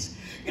legalities.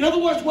 In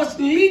other words, what's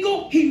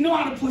legal, he knows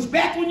how to push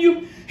back on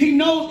you. He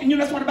knows, and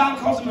that's why the Bible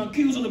calls him an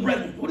accuser of the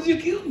brethren. What is he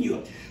accusing you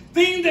of?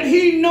 Things that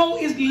he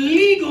knows is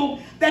legal,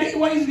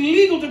 it's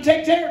legal to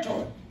take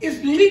territory.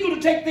 It's legal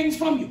to take things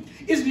from you.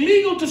 It's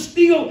legal to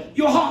steal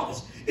your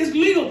harvest. It's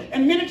legal,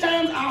 and many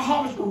times our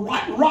harvest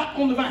rot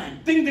on the vine.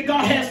 Things that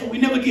God has, but we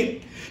never get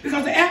it.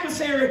 Because the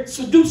adversary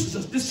seduces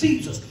us,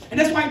 deceives us. And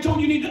that's why I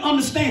told you need to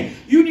understand.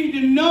 You need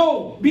to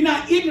know, be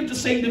not ignorant to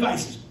Satan's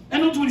devices. Now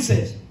notice what he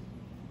says.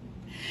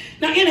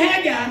 Now in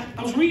Haggai,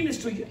 I was reading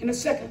this to you in the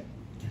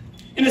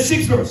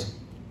 6th verse.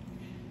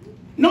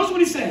 Notice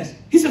what he says.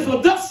 He said,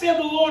 for thus saith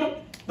the Lord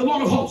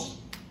of hosts,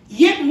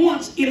 yet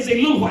once it is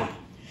a little while,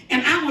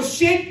 and I will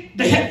shake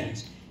the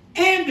heavens,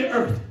 and the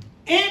earth,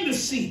 and the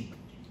sea,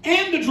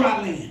 and the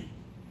dry land.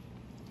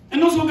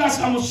 And notice what God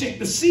said, I will shake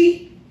the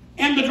sea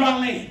and the dry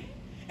land.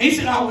 And he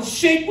said, I will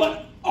shake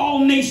what? All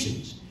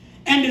nations.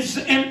 And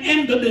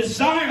the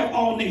desire of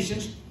all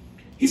nations,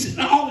 he said,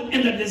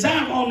 and the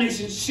desire of all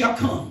nations shall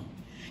come.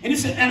 And he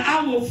said, and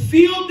I will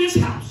fill this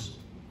house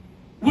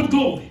with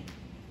glory,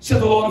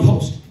 said the Lord of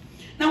hosts.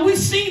 Now we've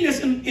seen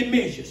this in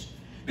measures.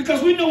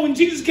 Because we know when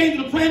Jesus came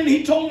to the planet,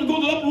 he told him to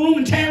go to the upper room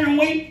and tarry and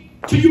wait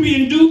till you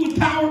be endued with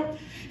power.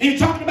 And he's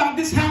talking about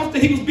this house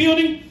that he was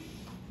building.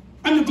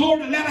 And the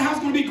glory of the latter house is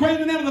going to be greater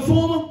than that of the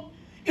former.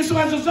 And so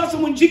as a result,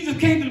 when Jesus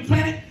came to the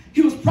planet,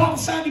 he was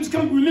prophesying, he was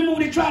coming. Remember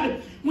when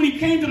he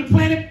came to the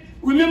planet,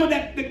 remember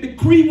that the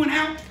decree went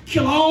out,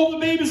 kill all the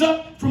babies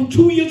up from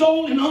 2 years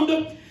old and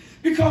under,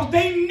 because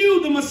they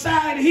knew the Messiah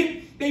had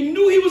hit. They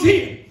knew he was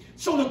here.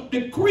 So the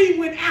decree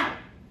went out.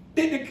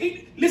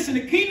 Listen,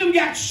 the kingdom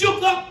got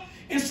shook up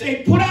and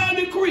said, put out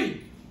a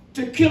decree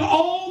to kill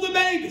all the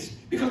babies,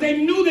 because they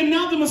knew that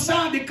now the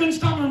Messiah, they couldn't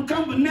stop him from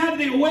coming, but now that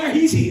they're aware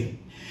he's here.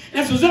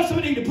 And so that's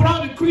what they put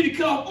out a decree to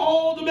kill off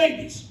all the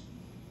babies.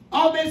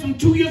 All babies from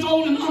 2 years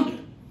old and under.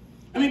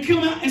 I mean,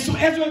 kill them out. And so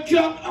Ezra kill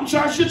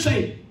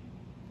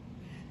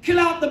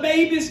out the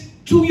babies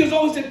 2 years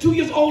old, said 2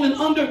 years old and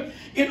under,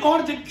 in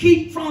order to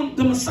keep from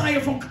the Messiah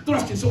from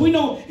thrusting. So we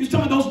know he's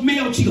talking about those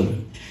male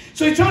children.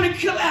 So he's trying to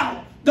kill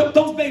out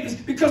those babies,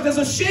 because there's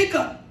a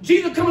shakeup.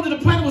 Jesus coming to the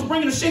planet was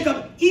bringing a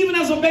shakeup. Even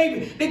as a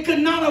baby, they could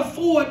not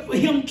afford for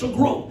him to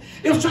grow.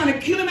 They was trying to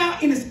kill him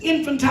out in his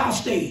infantile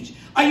stage.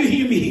 Are you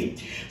hearing me here?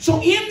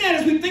 So in that,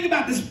 as we think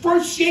about this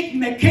first shaking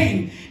that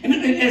came, and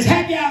as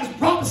Haggai is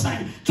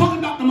prophesying, talking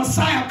about the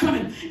Messiah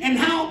coming, and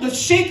how the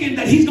shaking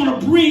that he's going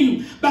to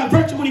bring by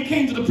virtue when he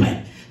came to the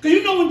planet. Because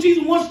you know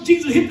once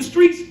Jesus hit the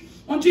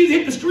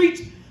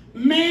streets,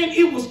 man,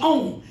 it was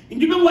on.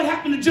 And you remember what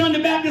happened to John the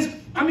Baptist?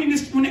 I mean,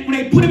 when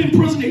they put him in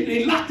prison,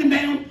 they locked him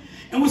down.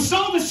 And we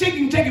saw the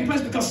shaking taking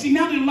place, because see,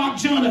 now they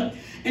locked John up.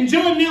 And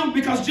John now,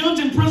 because John's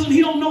in prison,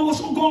 he don't know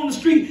what's going on in the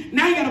street.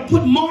 Now you got to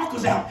put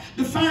markers out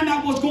to find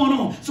out what's going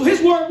on. So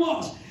his word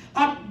was,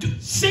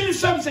 send his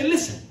servant and say,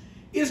 listen,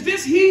 is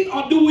this he,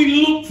 or do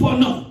we look for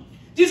another?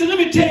 Jesus, let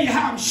me tell you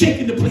how I'm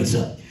shaking the place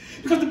up.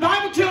 Because the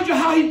Bible tells you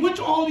how he went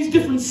to all these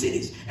different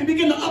cities and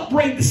began to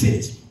upbraid the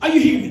cities. Are you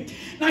hearing me?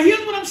 Now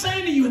here's what I'm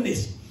saying to you in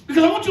this.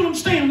 Because I want you to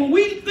understand, when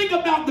we think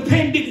about the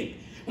pandemic,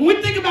 when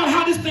we think about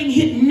how this thing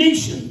hit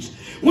nations,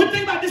 when we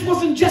think about this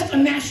wasn't just a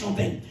national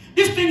thing.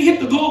 This thing hit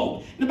the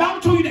globe. The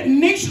Bible told you that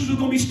nations were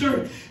going to be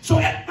stirred. So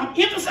I'm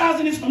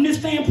emphasizing this from this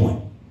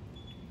standpoint.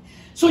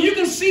 So you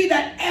can see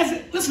that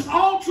listen,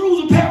 all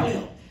truths are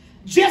parallel.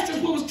 Just as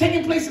what was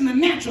taking place in the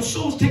natural,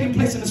 so was taking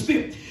place in the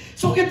spirit.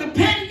 So if the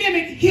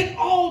pandemic hit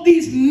all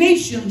these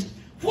nations,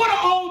 what are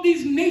all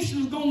these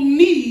nations going to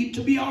need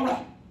to be all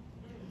right?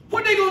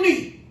 What are they going to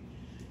need?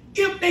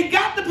 If they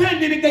got the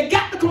pandemic, they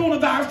got the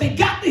coronavirus, they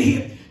got the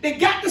hip, they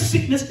got the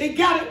sickness, they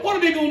got it, what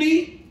are they going to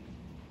need?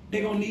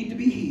 They're going to need to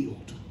be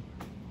healed.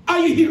 Are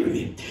you hearing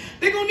me?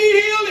 They're going to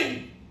need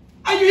healing.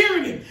 Are you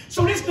hearing me?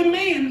 So this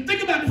demand,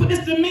 think about it,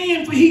 this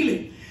demand for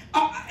healing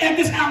at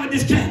this hour, at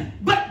this time.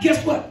 But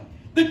guess what?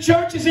 The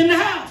church is in the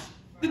house.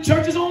 The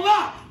church is on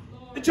lock.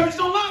 The church is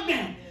on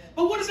lockdown.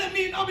 But what does that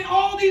mean? I mean,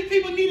 all these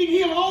people needing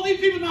healing, all these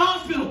people in the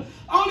hospital,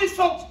 all these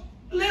folks,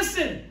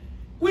 listen,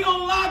 we're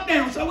on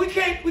lockdown, so we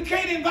can't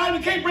invite them,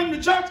 we can't bring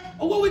them to church.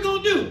 Or what are we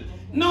going to do?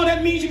 No,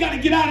 that means you got to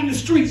get out in the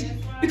streets.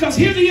 Because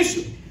here's the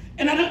issue.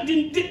 And I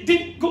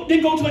didn't go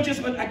to it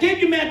just, but I gave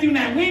you Matthew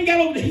 9. We ain't got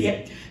over there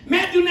yet.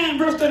 Matthew 9,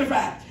 verse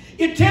 35.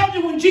 It tells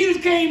you when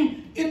Jesus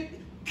came, it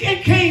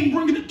came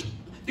bringing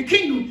the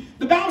kingdom.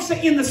 The Bible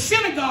says in the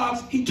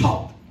synagogues, he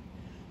taught.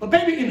 But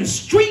baby, in the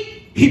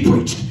street, he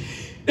preached.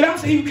 The Bible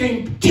says he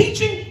came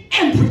teaching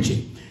and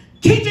preaching.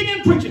 Teaching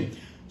and preaching.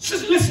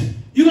 Sister, listen,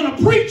 you're going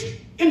to preach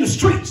in the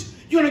streets.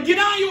 You're going to get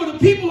out here where the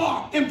people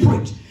are and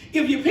preach.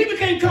 If your people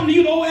can't come to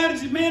you, the old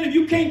adage is, man, if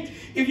you can't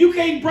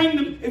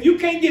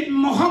get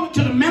Muhammad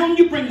to the mountain,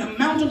 you bring the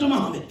mountain to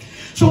Muhammad.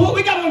 So what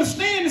we got to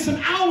understand is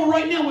an hour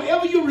right now,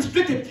 wherever you're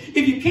restricted,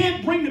 if you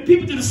can't bring the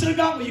people to the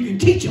synagogue where you can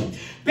teach them,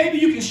 baby,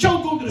 you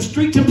can go to the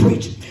streets and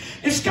preach.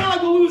 It's kind of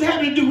like what we was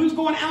having to do. We was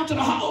going out to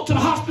the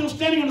hospital,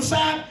 standing on the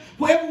side,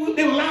 wherever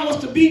they would allow us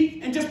to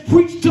be, and just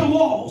preach to the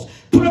walls.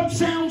 Put up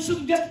sound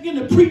system, just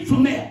begin to preach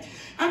from there.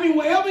 I mean,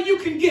 wherever you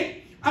can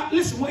get,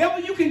 wherever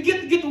you can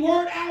get the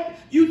word out,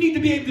 you need to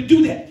be able to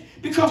do that.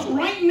 Because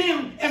right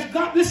now, as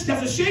God, listen,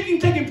 there's a shaking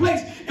taking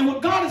place, and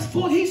what God is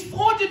for, He's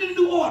forged it in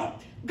new order.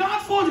 God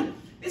forged it.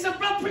 He said,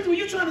 brother preacher, were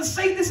you trying to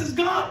say this is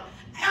God?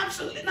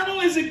 Absolutely. Not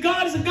only is it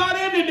God, it's a God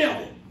and the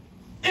devil.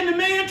 And the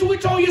man, too, we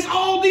told you, it's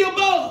all the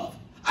above.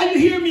 Are you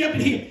hearing me up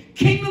in here?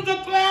 Kingdoms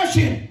are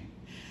clashing.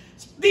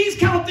 These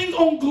kind of things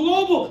on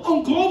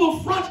global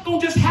fronts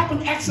don't just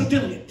happen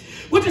accidentally.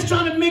 We're just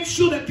trying to make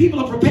sure that people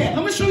are prepared.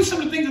 Let me show you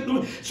some of the things that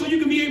going, so you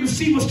can be able to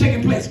see what's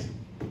taking place.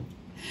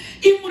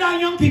 Even with our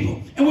young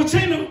people, and we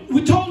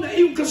told them that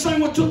even concerning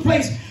what took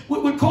place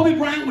with Kobe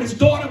Bryant, with his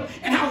daughter,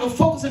 and how the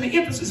focus and the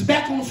emphasis is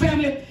back on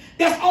family,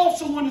 that's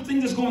also one of the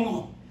things that's going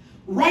on.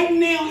 Right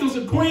now, it was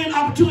a grand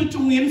opportunity to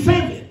win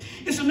family.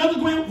 It's another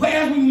grand,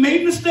 whereas we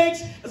made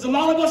mistakes, there's a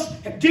lot of us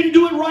that didn't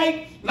do it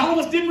right. A lot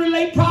of us didn't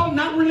relate properly,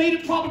 not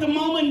related properly to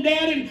mama and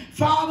dad and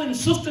father and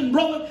sister and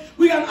brother.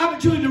 We got an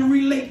opportunity to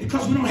relate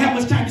because we don't have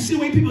much time. You see the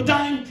way people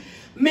dying?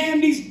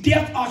 Man, these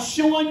deaths are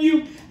showing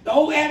you. The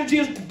old adage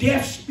is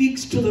death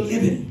speaks to the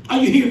living. Are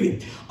you hearing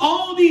me?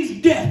 All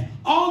these deaths,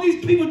 all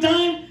these people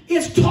dying,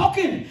 it's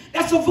talking.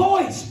 That's a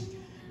voice.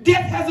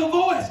 Death has a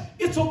voice.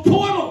 It's a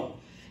portal.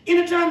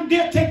 Anytime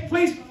death takes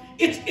place,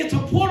 it's a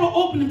portal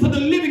opening for the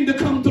living to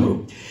come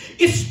through.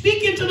 It's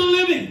speaking to the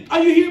living.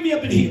 Are you hearing me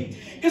up in here?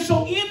 And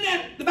so in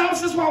that, the Bible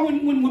says why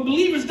when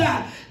believers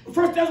die,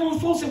 1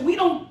 Thessalonians 4 said we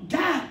don't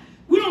die.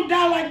 We don't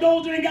die like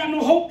those that ain't got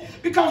no hope,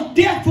 because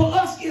death for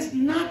us is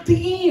not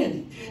the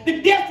end.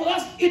 The death for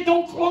us, it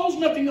don't close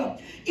nothing up.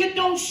 It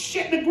don't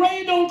shut, the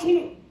grave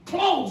don't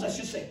close, I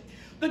should say.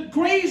 The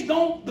grave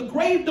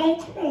don't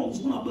close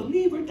when a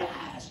believer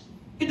dies.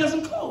 It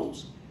doesn't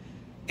close.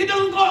 It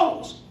doesn't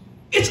close.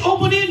 It's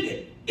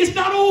open-ended. It's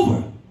not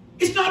over.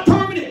 It's not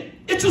permanent.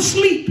 It's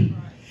asleep.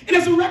 And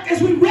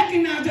as we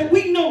recognize that,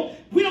 we know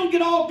we don't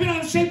get all bent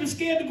out of shape and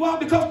scared to go out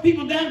because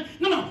people die.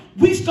 No.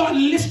 We start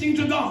listening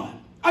to God.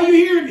 Are you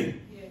hearing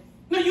me? Yes.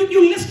 No,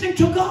 you're listening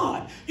to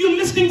God. You're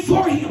listening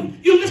for Him.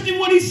 You're listening to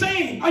what He's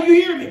saying. Are you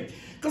hearing me?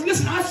 Because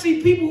listen, I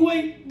see people who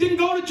didn't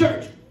go to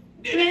church.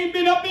 They ain't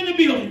been up in the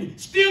building.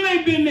 Still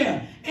ain't been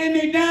there. And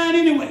they dying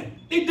anyway.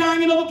 They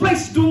dying in other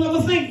places, doing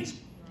other things.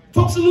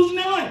 Folks are losing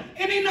their life.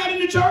 And they not in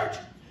the church.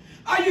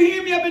 Are you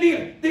hearing me up in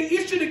here? The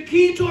issue, the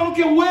key to, I don't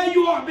care where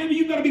you are, baby,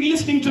 you got to be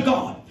listening to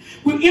God.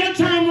 We're in a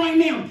time right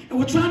now, and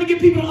we're trying to get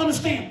people to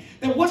understand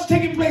that what's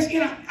taking place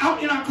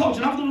out in our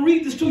culture. And I'm going to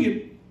read this to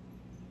you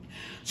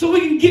so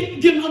we can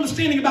get an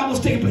understanding about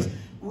what's taking place.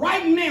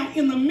 Right now,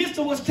 in the midst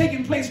of what's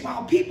taking place,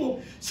 while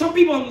some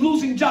people are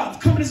losing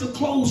jobs, companies are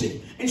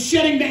closing and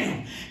shutting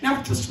down.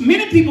 Now,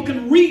 many people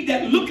can read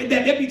that, look at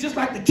that. They'd be just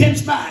like the 10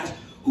 spies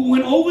who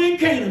went over in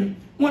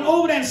Canaan, went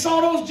over there and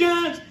saw those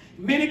giants.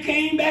 Many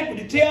came back with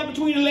the tail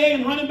between the leg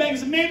and running back and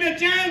said, man, there are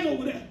giants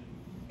over there.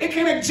 They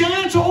came back,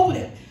 giants are over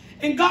there.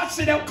 And God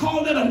said that,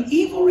 called that an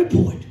evil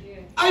report. Yeah.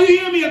 Are you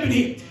hearing me up in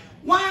here?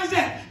 Why is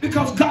that?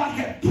 Because God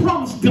had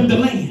promised them the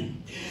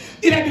land.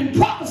 It had been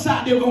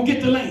prophesied they were going to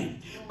get the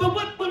land.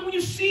 But when you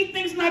see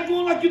things not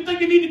going like you think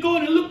they need to go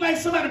and it look like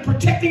somebody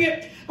protecting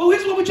it, well,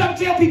 here's what we try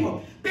to tell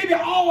people. Baby,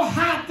 all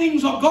high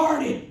things are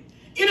guarded.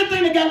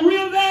 Anything that got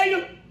real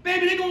value,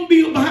 baby, they're going to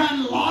be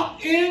behind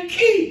lock and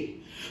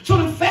key. So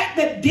the fact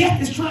that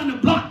death is trying to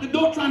block the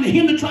door, trying to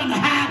hinder, trying to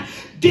hide,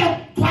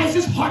 death,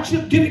 crisis,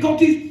 hardship,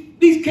 difficulties,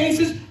 these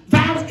cases,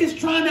 violence is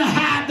trying to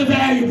hide the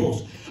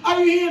valuables. Are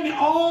you hearing me?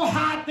 All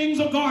high things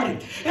are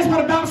guarded. That's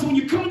why the Bible says when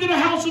you come into the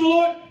house of the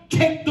Lord,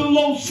 take the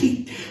low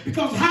seat.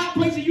 Because high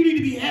places, you need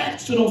to be added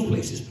to those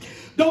places.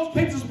 Those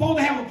places are supposed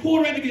to have a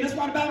porter at the gate. That's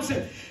why the Bible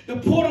says the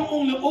porter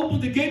only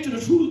opens the gate to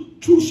the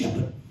true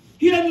shepherd.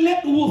 He doesn't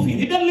let the wolf in.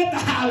 He doesn't let the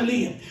howler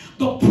in.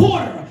 The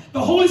porter,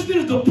 the Holy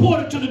Spirit is the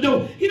porter to the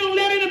door. He don't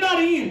let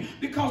anybody in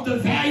because the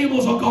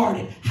valuables are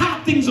guarded.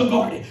 High things are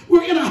guarded.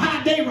 We're in a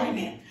high day right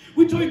now.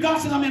 We told you, God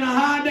says, I'm in a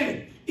high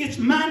day. It's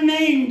my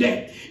name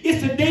day.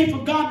 It's a day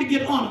for God to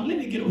get honored. Let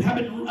me get over. I've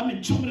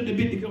been chomping at the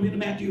bit to go here to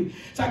Matthew.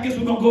 So I guess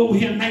we're going to go over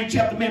here in 9th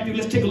chapter Matthew.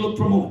 Let's take a look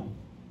for a moment.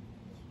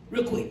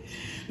 Real quick.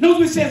 Notice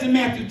what it says in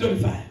Matthew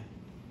 35.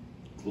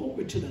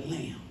 Glory to the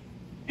Lamb.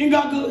 Ain't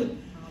God good?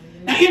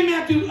 Now in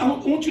Matthew, I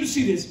want you to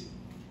see this.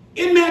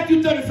 In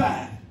Matthew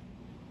 35.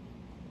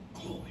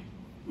 Glory.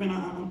 Man,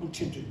 I'm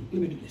tempted.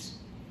 Let me do this.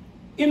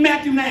 In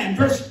Matthew 9,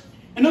 verse,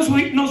 and notice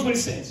what it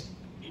says.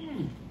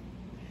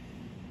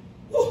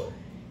 Woo.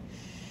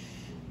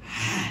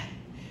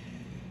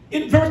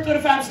 In verse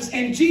 35 it says,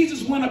 and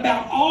Jesus went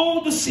about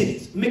all the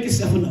cities. Make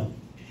yourself a note.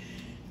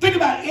 Think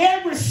about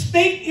every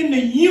state in the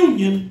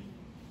union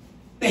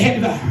they had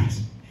the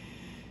virus.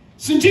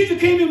 So Jesus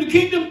came into the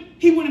kingdom,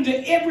 he went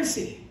into every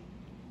city.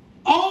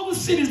 All the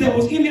cities that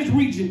was in his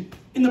region,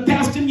 in the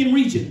Palestinian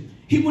region,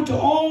 he went to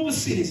all the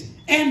cities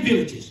and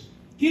villages.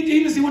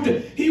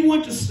 He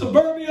went to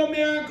suburbia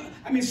America,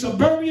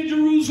 suburbia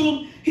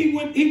Jerusalem. He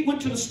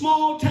went to the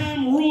small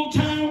town, rural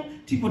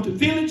town. He went to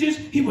villages.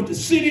 He went to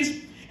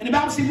cities. And the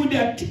Bible says he went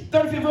there,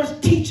 35th verse,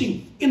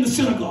 teaching in the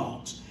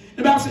synagogues.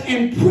 The Bible says,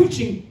 and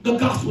preaching the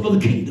gospel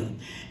of the kingdom.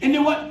 And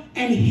then what?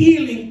 And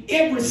healing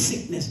every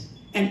sickness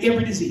and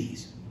every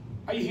disease.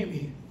 Are you hearing me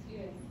here?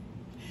 Yeah.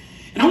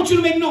 And I want you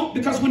to make note,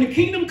 because when the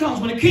kingdom comes,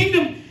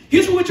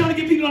 here's what we're trying to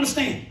get people to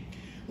understand.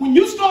 When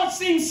you start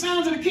seeing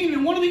signs of the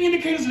kingdom, one of the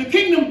indicators of the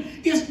kingdom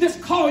is this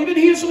call. You've been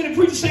hearing so many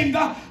preachers saying,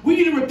 God, we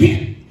need to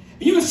repent. And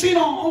you can see it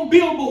on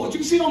billboards.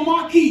 You can see it on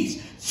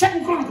marquees.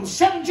 2 Chronicles,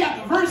 7th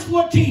chapter, verse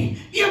 14.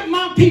 If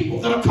my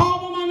people that are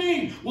called by my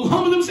name will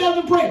humble themselves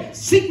and pray,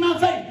 seek my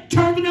face,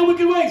 turn from their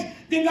wicked ways,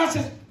 then God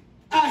says,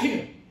 I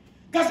hear.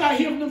 God says, I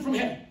hear them from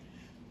heaven.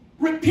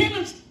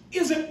 Repentance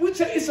is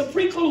a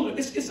prelude.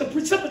 It's a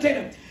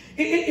precipitator.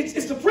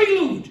 It's the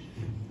prelude.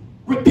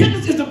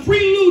 Repentance is the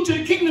prelude to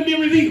the kingdom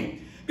being revealed.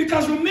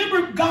 Because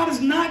remember, God is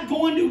not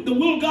going to, the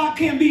will of God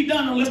can't be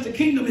done unless the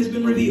kingdom has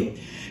been revealed.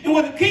 And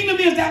what the kingdom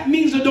is, that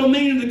means the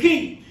domain of the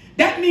king.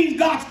 That means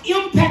God's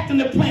impact on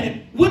the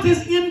planet with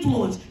his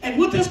influence and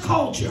with his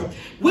culture,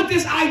 with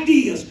his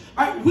ideas,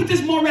 right, with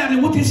his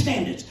morality, with his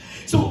standards.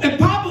 So a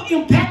powerful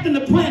impact on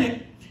the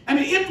planet,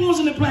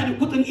 influencing the planet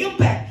with an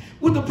impact,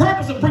 with the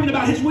purpose of bringing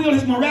about his will,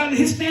 his morality,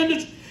 his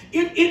standards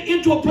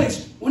into a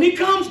place. When he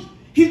comes,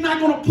 he's not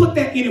going to put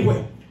that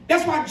anywhere.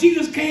 That's why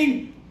Jesus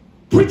came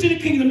preaching the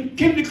kingdom,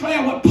 came to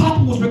declare what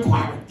Papa was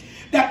requiring.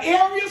 There are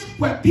areas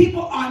where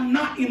people are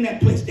not in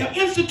that place. There are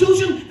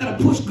institutions that have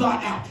pushed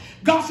God out.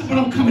 God said, but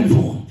I'm coming for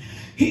him.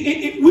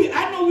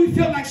 I know we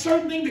feel like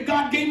certain things that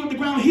God gave up the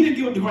ground, he didn't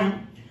give up the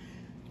ground.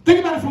 Think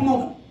about it for a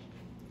moment.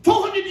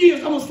 400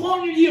 years, almost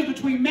 400 years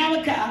between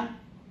Malachi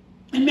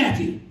and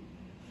Matthew.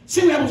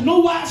 See, there was no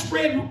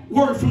widespread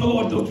word from the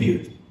Lord in those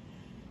periods.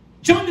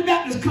 John the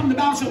Baptist come to the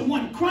Bible and said,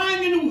 one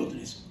crying in the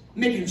wilderness,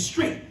 making it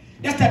straight.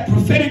 That's that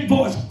prophetic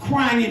voice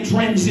crying in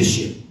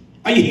transition.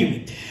 Are you hearing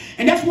me?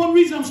 And that's one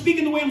reason I'm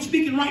speaking the way I'm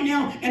speaking right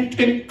now and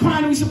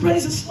crying. And we say,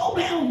 praise, slow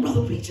down,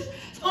 brother preacher.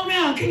 Slow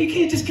down. You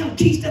can't just kind of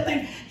teach that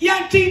thing.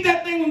 Yeah, I teach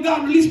that thing when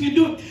God released me to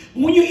do it.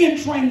 But when you're in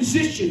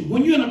transition,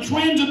 when you're in a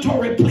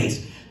transitory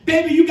place,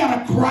 baby, you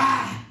got to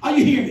cry. Are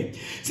you hearing me?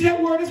 See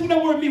that word? That's what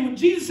that word meant. When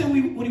Jesus said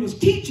when he was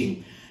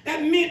teaching,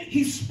 that meant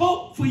he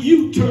spoke for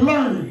you to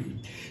learn.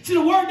 See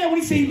the word there when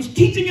he said he was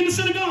teaching in the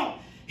synagogue,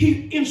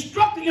 he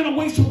instructed in a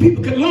way so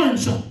people could learn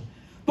something.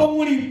 But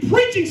when he's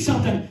preaching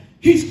something,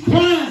 he's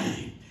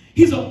crying.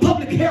 He's a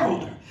public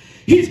heralder.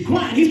 He's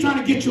crying. He's trying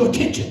to get your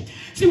attention.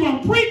 See, when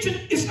I'm preaching,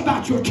 it's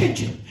about your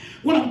attention.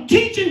 When I'm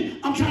teaching,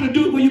 I'm trying to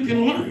do it where you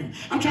can learn.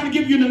 I'm trying to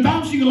give you an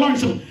environment so you can learn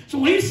something. So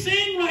when he's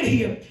saying right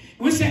here,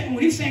 when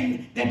he's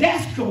saying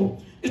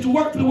didasco is the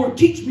word for the word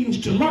teach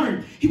means to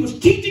learn. He was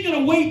teaching in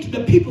a way that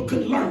the people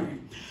could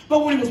learn.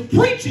 But when he was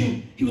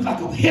preaching, he was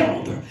like a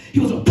heralder. He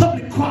was a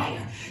public crier.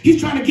 He's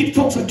trying to get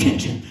folks'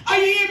 attention. Are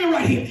you hearing me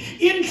right here?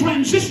 In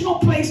transitional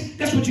place,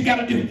 that's what you got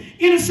to do.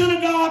 In a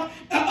synagogue,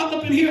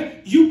 up in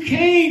here, you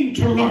came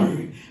to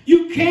learn.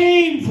 You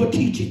came for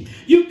teaching.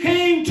 You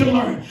came to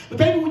learn. But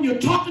baby, when you're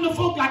talking to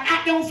folk like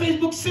out there on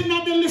Facebook, sitting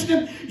out there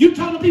listening, you're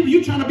talking to people,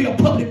 you're trying to be a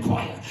public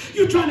crier.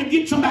 You're trying to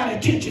get somebody's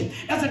attention.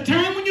 There's a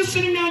time when you're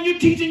sitting down, you're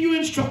teaching, you're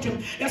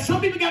instructing. There's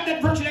some people got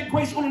that virtue, that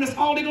grace on, and that's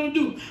all they're going to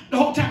do the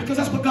whole time because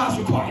that's what God's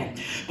requiring.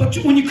 But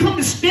when you come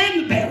to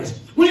standard bearers,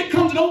 when it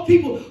comes to those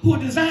people who are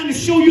designed to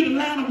show you the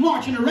line of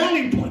march and the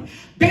rallying point,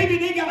 baby,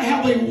 they got to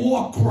have a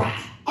war cry.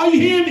 Are you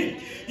hearing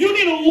me? You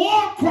need a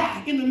war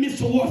cry in the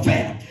midst of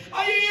warfare.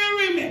 Are you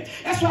hearing me?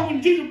 That's why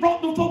when Jesus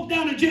brought them folks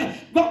down to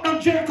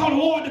Jericho to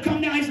war to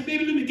come down, he said,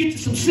 baby, let me get you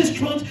some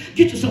cisterns,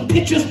 get you some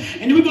pitchers,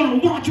 and then we're going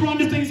to march around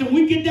this thing. So when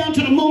we get down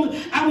to the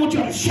moment, I want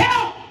y'all to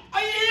shout.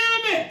 Are you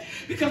hearing me?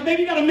 Because,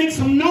 baby, you got to make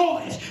some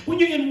noise. When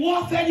you're in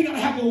warfare, you got to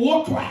have a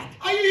war cry.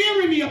 Are you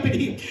hearing me up in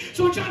here?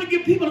 So we're trying to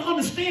give people an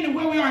understanding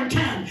where we are in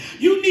time.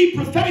 You need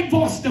prophetic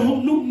voices to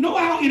know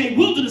how in a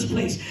wilderness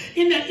place,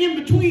 in that in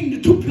between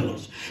the two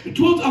pillars, the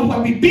tools of where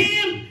we've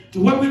been to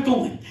where we're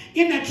going.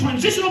 In that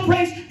transitional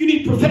place, you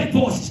need prophetic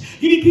voices.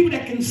 You need people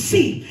that can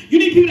see. You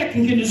need people that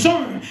can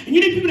discern. And you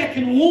need people that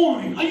can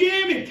warn. Are you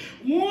hearing me?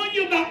 Warn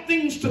you about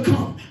things to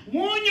come.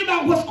 Warn you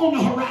about what's on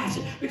the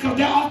horizon. Because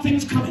there are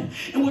things coming.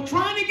 And we're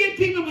trying to get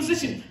people in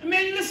position. And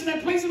man, listen,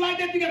 at places like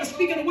that, you got to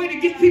speak in a way to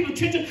get people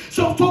attention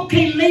so folk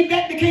can't lay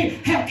back. They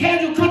can't have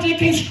casual country. They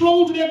can't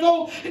stroll to their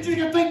goal. They just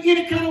can't think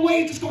any kind of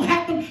way. It's just going to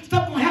happen.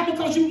 Stuff going to happen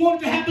because you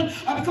want it to happen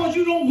or because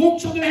you don't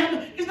want something to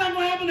happen. It's not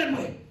going to happen that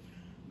way.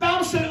 The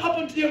Bible said up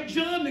until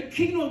John, the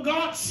kingdom of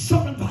God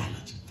suffered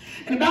violence.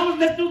 And the Bible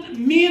lets know that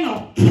men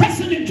are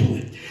pressing into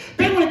it.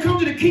 Then when it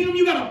comes to the kingdom,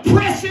 you got to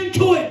press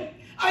into it.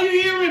 Are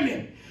you hearing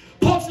me?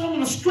 Paul said, I'm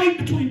on a straight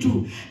between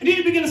two. And then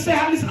he began to say,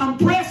 listen, I'm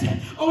pressing.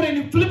 Oh, then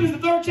in Philippians, the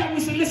 3rd chapter, he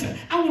said, listen,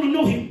 I want to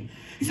know him.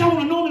 He said, I want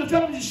to know him in the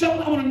fellowship of the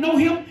shepherd. I want to know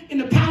him in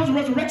the powers of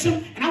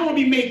resurrection. And I want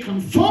to be made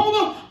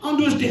conformable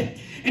unto his death.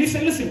 And he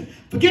said, listen,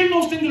 forgetting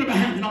those things that are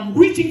behind me, and I'm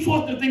reaching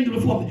forth to the things that are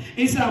before me. And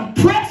he said, I'm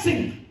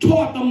pressing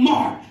toward the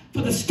mark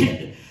for the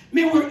standard.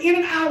 Man, we're in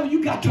an hour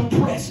you got to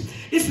press.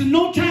 This is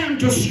no time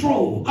to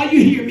stroll. Are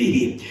you hearing me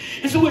here?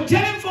 And so we're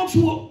telling folks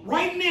who are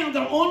right now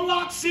that are on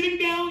lock, sitting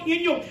down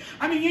in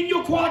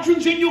your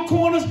quadrants, in your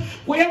corners,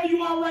 wherever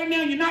you are right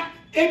now, you're not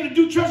able to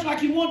do church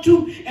like you want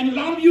to. And a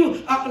lot of you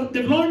have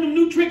learned them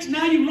new tricks.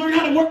 Now you learn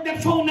how to work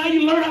that phone. Now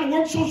you learn how to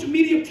work social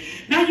media.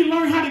 Now you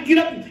learn how to get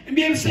up and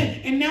be able to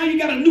say, and now you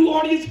got a new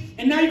audience.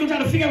 And now you're going to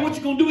try to figure out what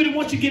you're going to do with it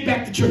once you get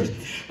back to church.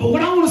 But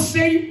what I want to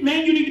say,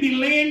 man, you need to be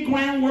laying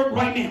groundwork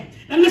right now.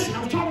 Now listen,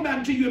 I was talking about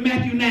it to you in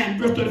Matthew 9,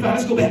 verse 35.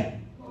 Let's go back.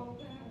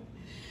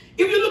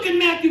 If you look at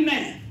Matthew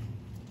 9,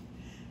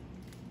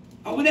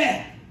 over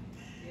there,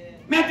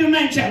 Matthew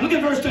 9 chapter, look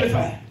at verse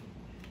 35.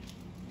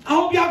 I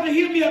hope y'all can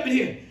hear me up in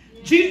here.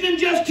 Jesus didn't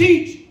just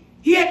teach.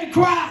 He had to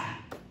cry.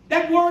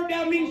 That word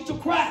there means to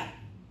cry.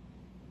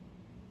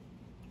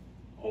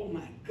 Oh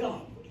my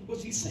God,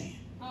 what's he saying?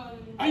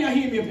 Are y'all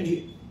hearing me up in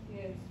here?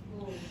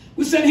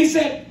 Yes. He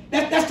said,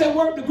 that's that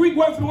word, the Greek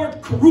word for the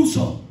word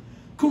caruso.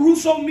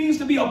 Caruso means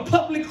to be a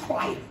public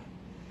crier.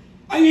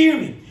 Are you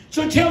hearing me?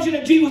 So it tells you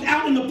that Jesus was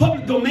out in the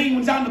public domain. When he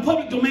was out in the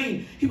public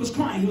domain, he was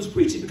crying, he was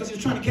preaching because he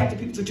was trying to capture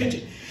people's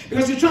attention.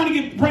 Because he was trying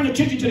to bring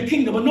attention to the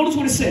kingdom. But notice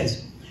what it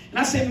says. And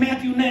I said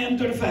Matthew 9,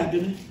 35,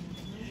 didn't I?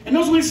 And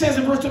notice what it says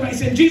in verse 35. He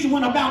said, Jesus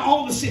went about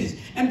all the cities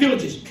and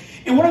villages.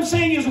 And what I'm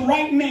saying is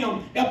right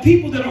now, there are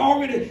people that are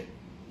already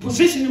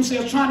positioning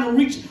themselves trying to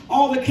reach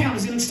all the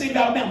counties in the state of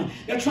Alabama.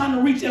 They're trying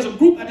to reach, as a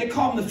group, they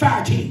call them the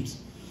fire teams.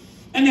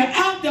 And they're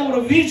out there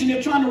with a vision.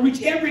 They're trying to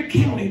reach every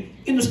county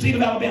in the state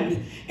of Alabama.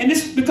 And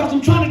this is because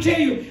I'm trying to tell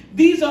you,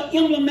 these are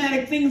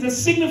emblematic things that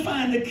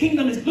signifying the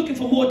kingdom is looking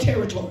for more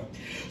territory.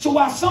 So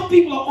while some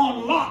people are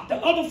on lock, the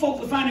other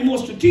folks are finding more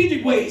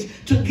strategic ways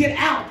to get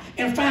out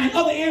and finding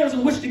other areas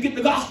in which to get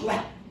the gospel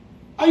out.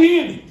 Are you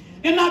hearing me?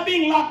 They're not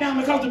being locked down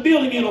because the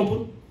building ain't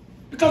open.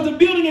 Because the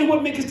building ain't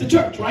what makes us the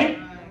church, right?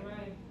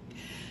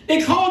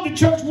 They call it the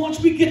church once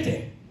we get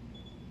there.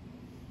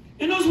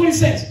 And notice what he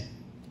says.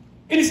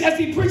 And it's as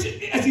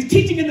he's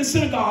teaching in the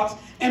synagogues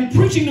and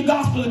preaching the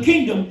gospel of the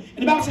kingdom,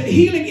 and the Bible said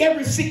healing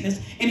every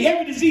sickness and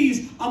every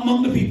disease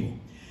among the people.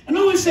 And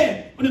notice what he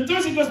said, in the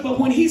 13th verse, but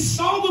when he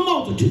saw the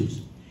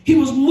multitudes, he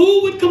was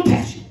moved with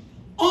compassion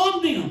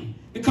on them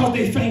because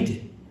they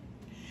fainted.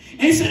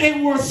 And he said,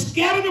 and were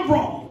scattered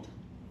abroad.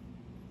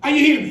 Are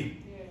you hearing me?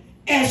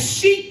 Yeah. As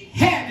sheep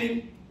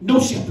having no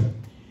shepherd.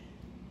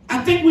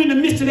 I think we're in the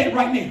midst of that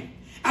right now.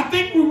 I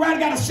think we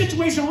got a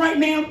situation right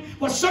now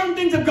where certain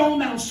things have gone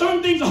down,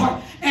 certain things are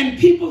hard, and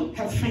people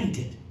have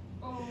fainted.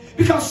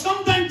 Because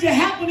some things that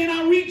happen in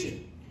our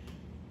region.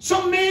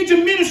 Some major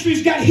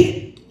ministries got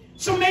hit.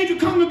 Some major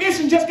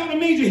congregations just got a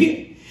major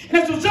hit. And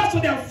as a result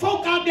of that,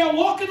 folk out there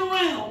walking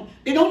around,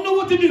 they don't know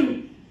what to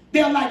do.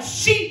 They're like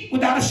sheep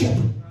without a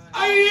shepherd.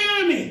 Are you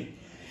hearing me?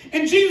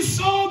 And Jesus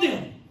saw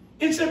them.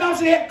 And so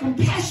they had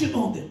compassion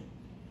on them.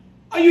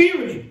 Are you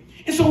hearing me?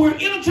 And so we're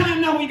in a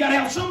time now where you got to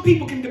have some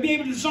people can be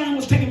able to discern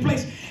what's taking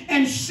place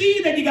and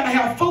see that you got to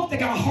have folk that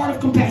got a heart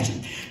of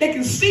compassion. They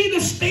can see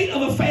the state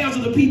of affairs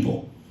of the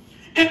people.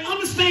 And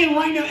understand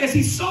right now, as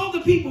he saw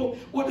the people,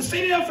 what the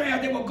state of affairs,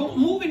 they were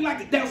moving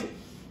like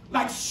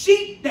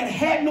sheep that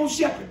had no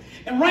shepherd.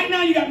 And right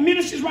now you got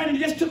ministries right now that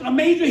just took a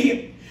major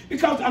hit.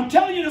 Because I'm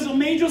telling you, there's a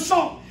major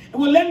assault.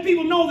 And we're letting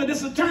people know that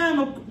this is a time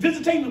of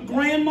visitation of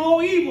grand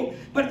mal evil,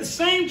 but at the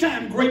same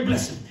time, great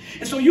blessing.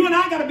 And so you and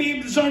I got to be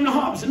able to discern the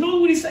harvest. And notice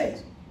what he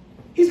says.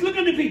 He's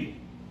looking at the people.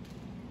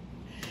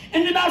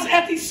 And then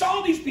after he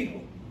saw these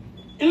people,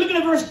 and look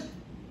at verse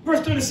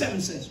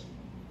 37 says,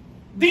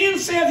 then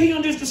said he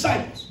unto his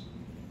disciples.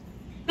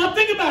 Now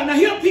think about it. Now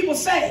here are people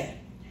sad.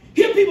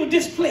 Here are people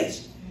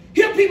displaced.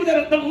 Here are people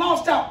that are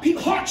lost out.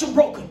 Hearts are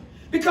broken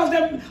because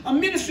a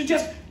ministry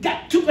just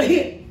took a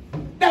hit.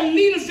 That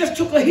leaders just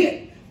took a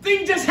hit.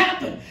 Things just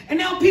happened. And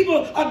now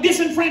people are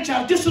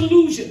disenfranchised,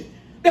 disillusioned.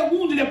 They're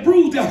wounded, they're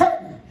bruised, they're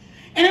hurting.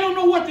 And they don't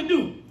know what to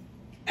do.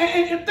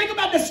 And think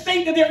about the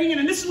state that they're in.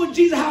 And this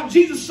is how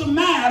Jesus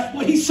surmised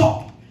what he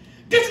saw.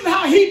 This is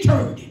how he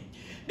turned it.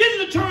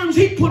 These are the terms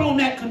he put on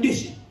that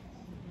condition.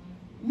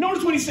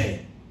 Notice what he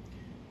said.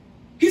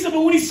 He said,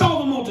 but when he saw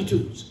the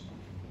multitudes,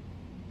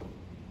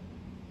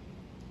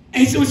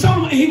 and he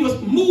said, he was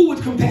moved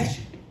with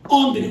compassion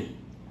on them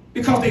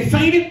because they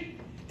fainted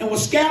and were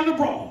scattered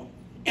abroad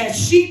as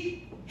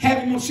sheep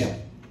having no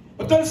shepherd.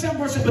 But 37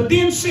 verse said, but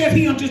then said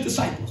he unto his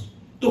disciples,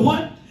 the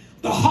what?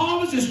 The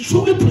harvest is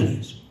truly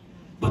plenteous,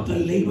 but the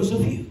labors are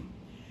few.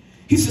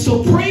 He said,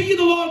 so pray ye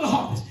the Lord of the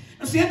harvest.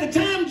 And see, at the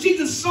time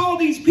Jesus saw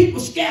these people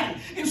scattered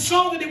and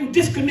saw that they were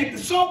disconnected,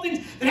 saw things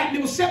that happened,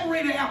 they were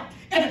separated out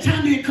at the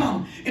time they had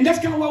come. And that's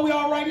kind of where we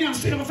are right now in the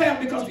state of affairs,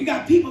 because we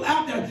got people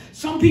out there,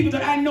 some people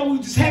that I know who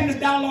just having this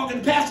dialogue in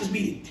the pastor's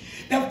meeting.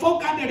 There are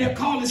folk out there that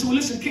call and say, well,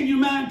 listen, can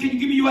you give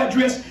me your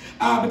address?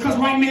 Because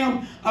right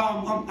now,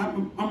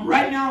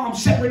 I'm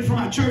separated from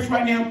my church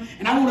right now,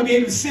 and I want to be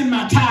able to send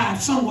my tithe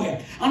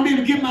somewhere. I want to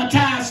be able to give my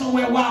tithe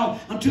somewhere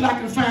until I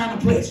can find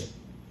a place.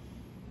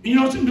 And you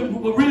know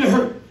what really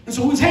hurt? And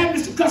so we was having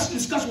this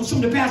discussion with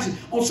some of the pastors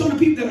on some of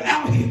the people that are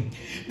out here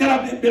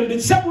that have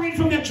been separated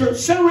from their church,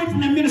 separated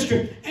from their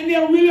ministry, and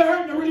they're really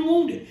hurt, they're really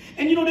wounded.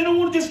 And you know, they don't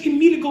want to just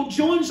immediately go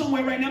join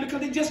somewhere right now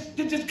because they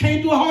just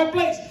came to a hard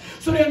place.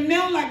 So they're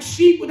now like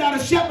sheep without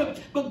a shepherd,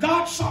 but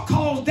God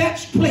calls that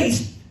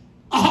place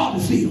a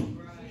harvest field.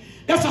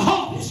 That's a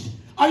harvest.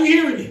 Are you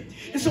hearing me?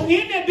 And so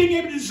in that, being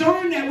able to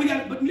discern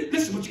that, but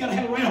listen, but you got to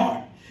have the right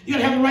heart. You got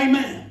to have the right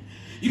mind.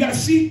 You got to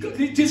see,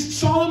 just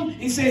saw them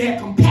and say,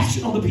 have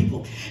compassion on the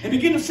people. And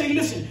begin to say,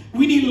 listen,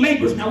 we need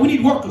laborers now. We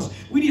need workers.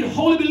 We need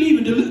holy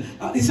believing.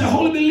 He said,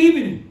 holy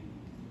believing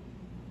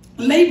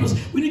laborers.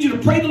 We need you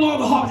to pray the Lord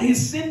of the harvest.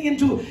 He's sent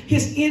into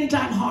his end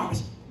time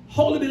harvest.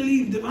 Holy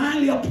believing,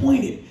 divinely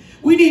appointed.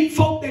 We need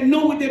folk that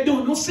know what they're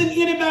doing. Don't send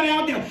anybody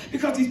out there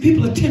because these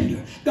people are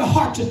tender. Their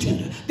hearts are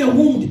tender. They're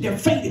wounded. They're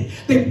fainted.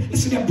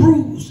 They're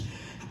bruised.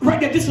 Right?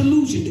 They're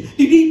disillusioned.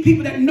 You need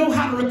people that know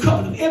how to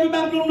recover them.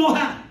 Everybody don't know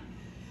how.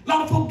 A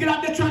lot of folk get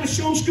out there trying to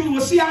show them scripture. Well,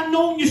 see, I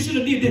know you should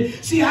have did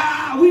that. See,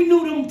 we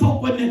knew them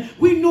folk wasn't there.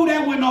 We knew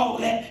that wasn't all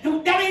that.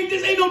 And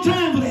this ain't no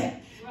time for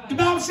that. Right. The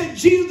Bible said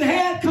Jesus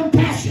had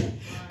compassion.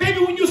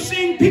 Baby, when you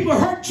sing people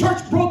hurt,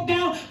 church broke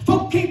down,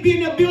 folk can't be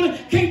in their building,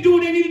 can't do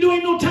what they need to do.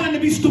 Ain't no time to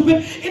be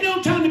stupid. Ain't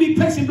no time to be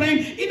placing blame.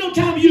 Ain't no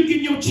time for you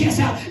getting your chest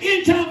out.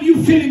 Ain't time for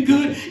you feeling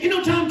good. Ain't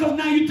no time because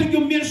now you think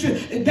your ministry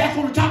is back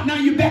on the top. Now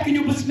you're back in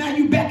your position. Now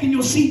you're back in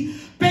your seat.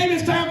 Baby,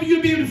 it's time for you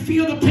to be able to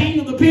feel the pain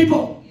of the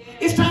people.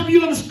 It's time for you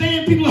to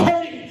understand people are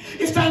hurting.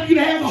 It's time for you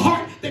to have the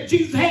heart that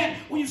Jesus had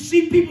when you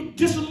see people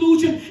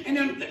disillusioned and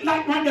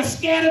they're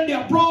scattered,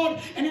 they're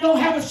abroad, and they don't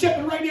have a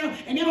shepherd right now,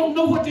 and they don't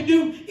know what to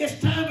do. It's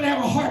time to have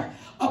a heart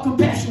of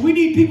compassion. We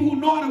need people who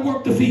know how to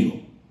work the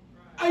field.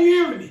 Are you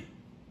hearing me?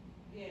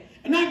 Yeah.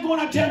 And not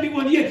going out telling people,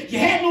 well, you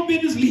had no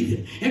business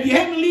leaving. If you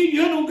haven't leaving,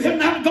 you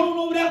haven't gone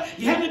over there,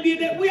 you haven't did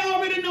that. We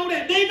already know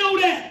that. They know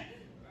that.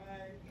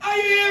 Right. Are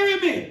you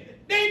hearing me?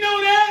 They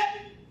know that.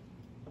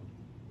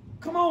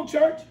 Come on,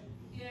 church.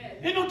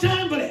 Ain't no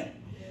time for that.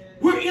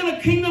 We're in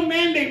a kingdom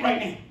mandate right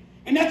now.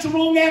 And that's the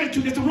wrong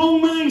attitude. That's the wrong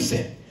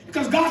mindset.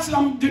 Because God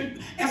said,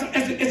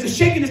 as the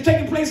shaking is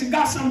taking place, and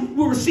God said,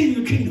 we're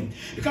receiving the kingdom.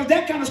 Because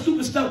that kind of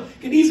stupid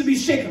stuff can easily be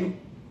shaken.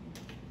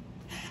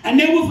 I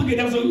never will forget,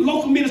 there was a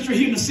local minister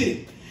here in the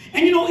city.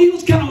 And you know, he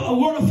was kind of a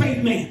word of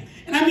faith man.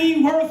 And I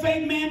mean, word of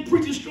faith man,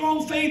 preaching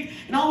strong faith.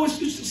 And I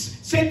always used to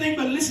say things,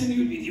 but listen,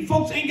 you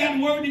folks ain't got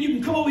the word, then you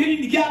can come over here, you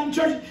can get out in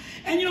church.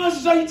 And you know,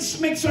 so you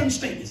just make certain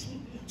statements.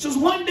 So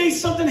one day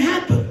something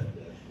happened.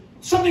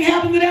 Something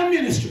happened to that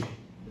ministry.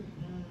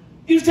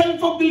 He was telling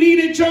folk to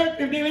leave their church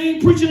if they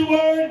ain't preaching the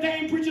word, if they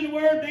ain't preaching the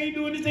word, they ain't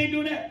doing this, they ain't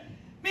doing that.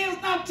 Man,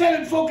 stop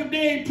telling folk if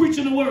they ain't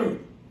preaching the word.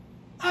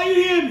 Are you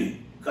hearing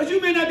me? Because you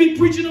may not be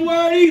preaching the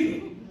word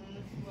either.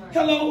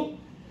 Hello?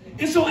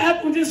 And so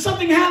then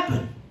something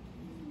happened.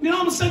 Then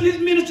all of a sudden this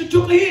minister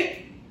took a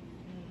hit.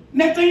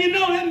 Next thing you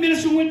know, that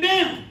minister went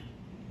down.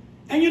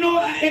 And you know,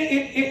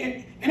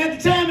 and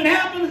at the time it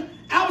happened,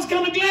 I was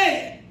kind of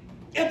glad.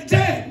 At the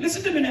time,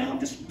 listen to me now, I'm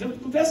just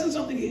confessing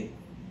something here.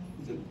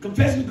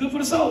 Confessing is good for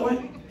the soul,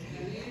 right?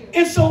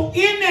 And so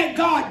in that,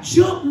 God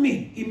jumped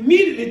me,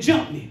 immediately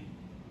jumped me.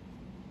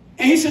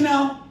 And he said,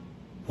 now,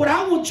 what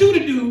I want you to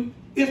do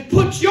is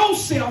put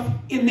yourself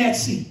in that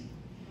seat.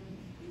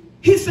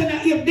 He said,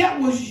 now, if that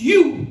was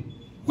you,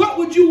 what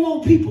would you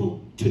want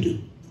people to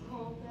do?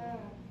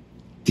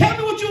 Tell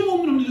me what you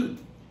want them to do,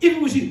 if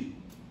it was you.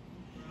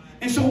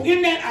 And so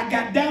in that, I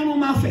got down on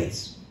my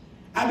face.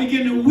 I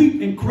began to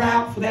weep and cry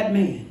out for that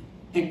man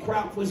and cry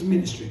out for his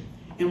ministry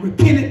and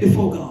repented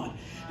before God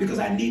because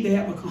I need to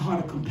have a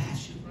heart of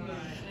compassion.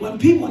 When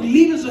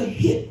leaders are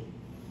hit,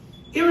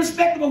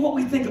 irrespective of what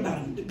we think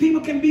about them, the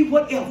people can be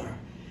whatever,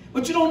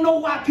 but you don't know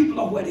why people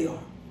are where they are.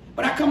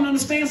 But I come to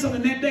understand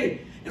something that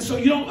day. And so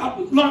I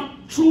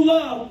learned true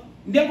love,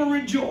 never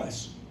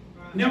rejoice.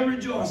 Never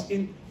rejoice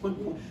in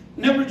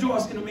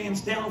a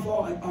man's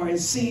downfall or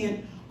his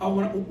sin or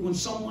when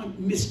someone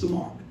missed the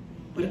mark.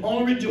 But it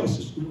only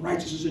rejoices when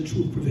righteousness and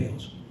truth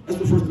prevails. That's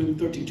what 1 Corinthians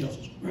 13 tells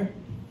us, right?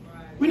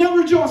 We never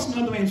rejoice in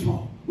another man's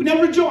fall. We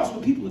never rejoice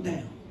when people are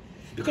down.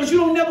 Because you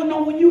don't never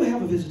know when you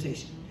have a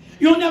visitation.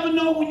 You don't never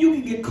know when you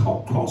can get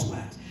caught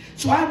crosswise.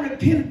 So I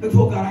repented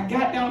before God. I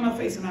got down on my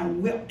face and I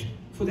wept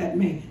for that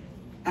man.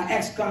 I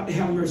asked God to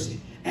have mercy.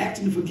 I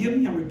asked him to forgive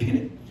me. I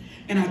repented.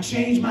 And I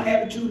changed my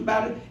attitude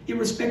about it,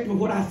 irrespective of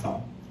what I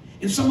thought.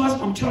 And some of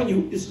us, I'm telling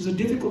you, this is a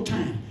difficult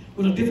time.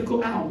 With a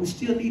difficult hour. We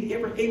still need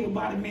every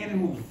able-bodied man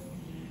and woman.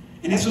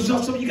 And that's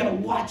also, you got to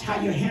watch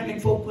how you're handling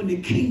folk in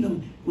the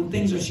kingdom when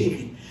things are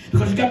shaking.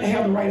 Because you got to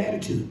have the right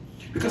attitude.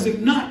 Because if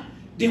not,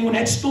 then when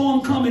that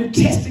storm comes and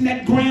testing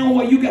that ground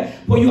where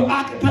you're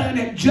occupying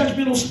that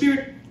judgmental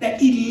spirit, that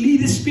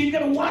elitist spirit, you got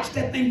to watch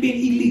that thing being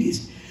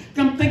elitist.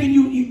 I'm thinking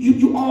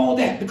you all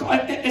that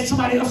because that's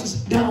somebody else's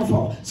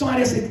downfall,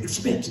 somebody else's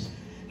expense.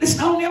 Listen,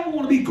 I don't ever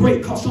want to be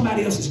great because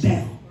somebody else is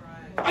down.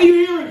 Are you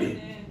hearing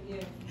me?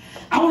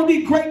 I want to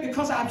be great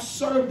because I've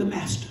served the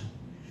master.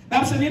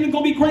 Bible said, "Then it's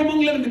going to be great among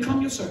you, let him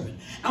become your servant."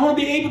 I want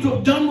to be able to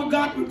have done what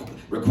God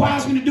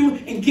requires me to do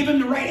and give him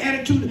the right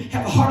attitude,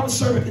 have a heart of a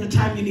servant in the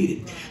time you need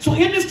it. So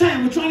in this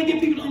time, we're trying to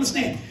get people to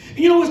understand. And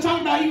you know, we're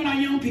talking about even our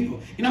young people.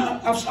 You know,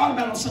 I was talking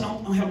about it on Sunday.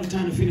 I don't have the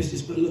time to finish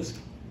this, but look.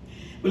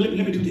 But let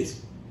me do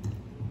this.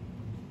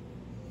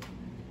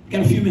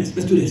 Got a few minutes.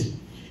 Let's do this.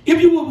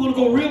 If you would, want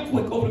to go real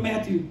quick over to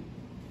Matthew.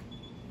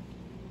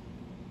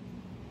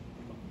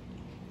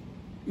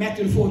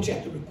 Matthew the 4th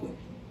chapter real quick.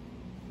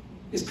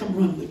 Just come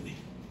run with me.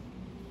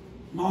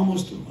 I'm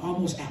almost through.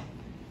 Almost out.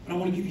 But I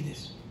want to give you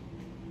this.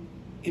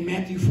 In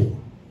Matthew 4.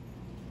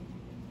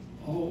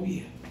 Oh,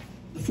 yeah.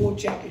 The 4th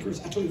chapter,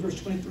 I told you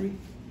verse 23.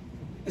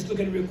 Let's look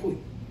at it real quick.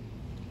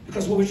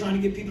 Because what we're trying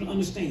to get people to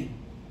understand.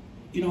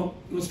 You know,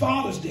 it was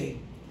Father's Day.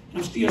 And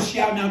I'm still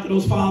shouting out to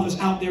those fathers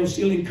out there,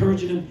 still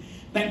encouraging them.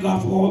 Thank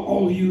God for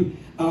all of you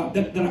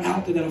that are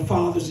out there that are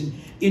fathers and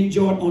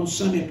enjoyed on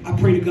Sunday. I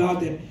pray to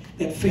God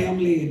that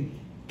family and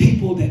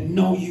people that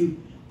know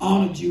you,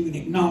 honored you, and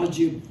acknowledge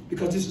you,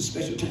 because this is a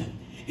special time.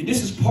 And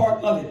this is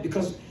part of it,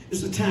 because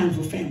it's a time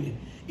for family.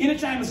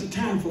 Anytime it's a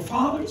time for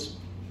fathers,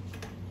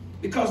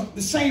 because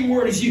the same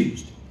word is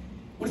used.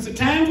 When it's a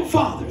time for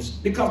fathers,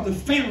 because the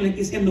family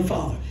is in the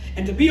father.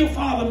 And to be a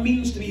father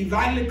means to be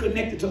vitally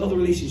connected to other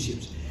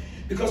relationships.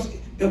 Because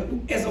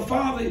as a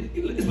father,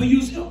 as we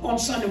use on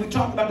Sunday, we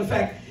talked about the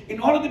fact, in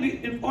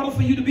order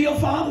for you to be a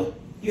father,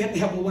 you have to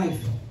have a wife.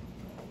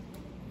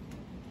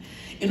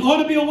 In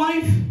order to be a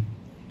wife,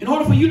 in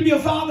order for you to be a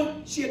father,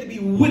 she had to be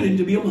willing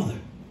to be a mother.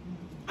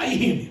 Are you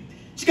hearing me?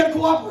 She got to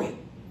cooperate.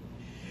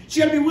 She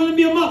got to be willing to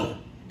be a mother.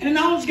 And then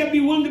now she got to be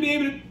willing to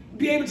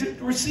be able to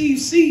receive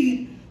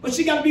seed, but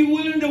she got to be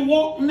willing to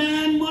walk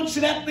 9 months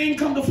till that thing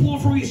come to full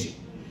fruition.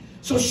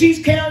 So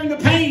she's carrying the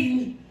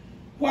pain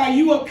while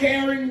you are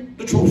carrying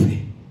the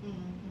trophy.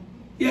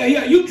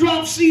 Yeah, you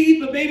drop seed,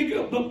 but baby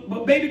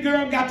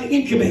girl got to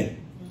incubate.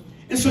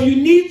 And so you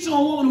need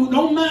someone who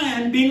don't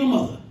mind being a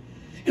mother.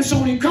 And so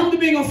when you come to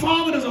being a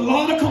father, there's a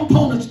lot of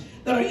components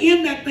that are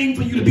in that thing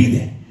for you to be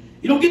that.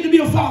 You don't get to be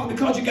a father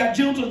because you got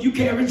genitals, you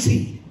carrying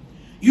seed.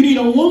 You need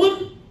a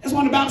woman. That's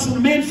why the Bible says when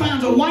a man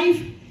finds a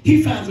wife,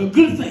 he finds a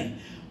good thing.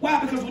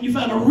 Why? Because when you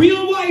find a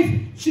real wife,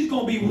 she's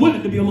going to be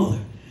willing to be a mother.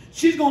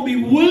 She's going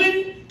to be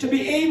willing to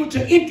be able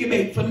to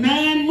incubate for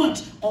 9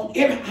 months on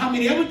how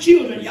many other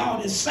children y'all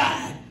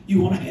decide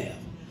you want to have.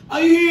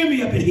 Are you hearing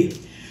me up in here?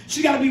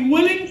 She got to be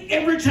willing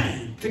every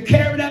time to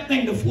carry that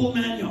thing the full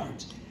 9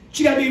 yards.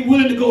 She got to be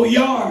willing to go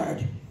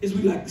yard, as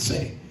we like to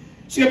say.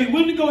 She got to be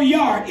willing to go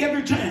yard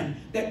every time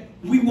that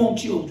we want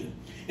children.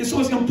 And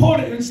so it's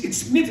important and it's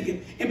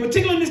significant, in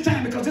particular in this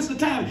time, because this is the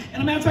time, and as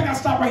a matter of fact, I'll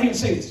stop right here and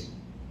say this.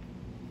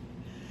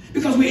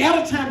 Because we're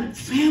at a time,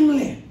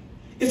 family.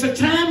 It's a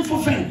time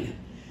for family.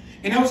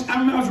 And I was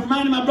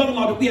reminding my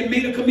brother-in-law that we had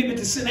made a commitment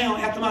to sit down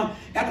after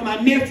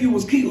my nephew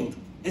was killed.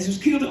 As he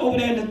was killed over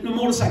there in the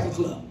motorcycle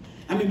club.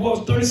 I mean, boy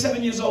was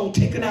 37 years old,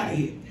 taken out of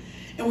here.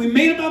 And we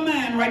made up our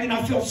mind right then.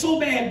 I felt so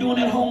bad doing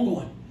that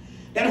homegoing.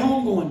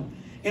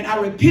 And I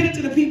repented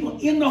to the people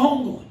in the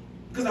homegoing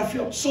because I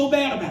felt so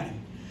bad about it.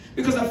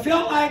 Because I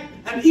felt like,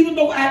 and even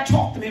though I had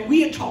talked to him,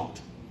 we had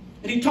talked.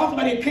 And he talked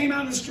about it, he came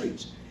out of the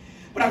streets.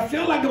 But I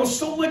felt like there was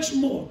so much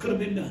more could have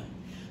been done.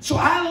 So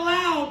I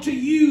allowed to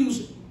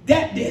use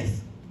that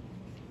death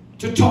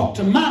to talk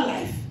to my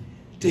life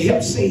to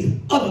help save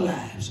other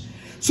lives.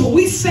 So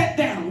we sat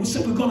down. We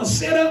said we're going to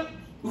set up.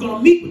 We're going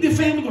to meet with the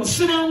family. We're going to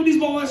sit down with these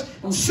boys.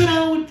 We're going to sit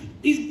down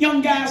with these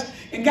young guys.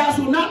 And guys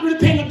who are not really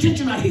paying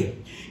attention out here.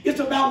 It's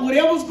about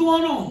whatever's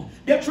going on.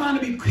 They're trying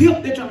to be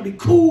hip. They're trying to be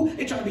cool.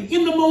 They're trying to be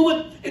in the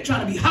moment. They're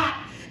trying to be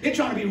hot. They're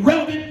trying to be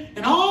relevant.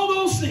 And all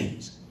those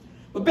things.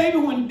 But baby,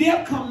 when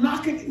death come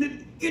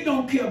knocking, it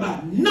don't care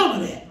about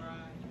none of that.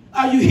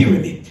 Are you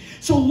hearing me?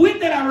 So with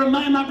that, I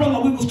remind my brother,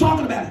 we was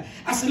talking about it.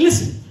 I said,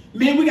 listen,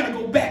 man, we got to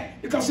go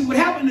back. Because see, what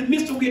happened in the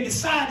midst of we had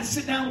decided to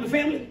sit down with the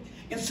family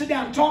and sit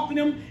down and talk to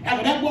them.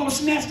 After that boy was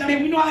snatched out of here,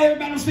 we know how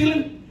everybody was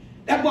feeling.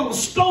 That boy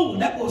was stolen.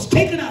 That boy was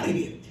taken out of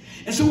here.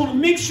 And so we want to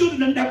make sure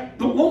that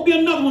there won't be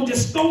another one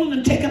just stolen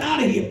and taken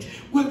out of here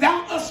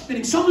without us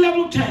spending some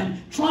level of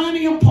time trying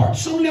to impart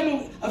some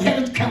level of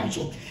heaven's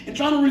counsel and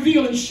trying to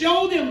reveal and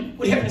show them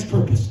what heaven's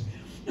purpose.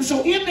 And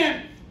so in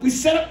that, we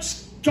try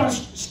to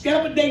set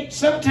up a date,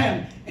 set up a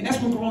time, and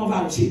that's when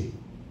coronavirus hit.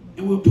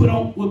 And we'll put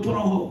on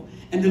hold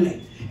and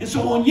delay. And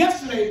so on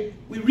yesterday,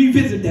 we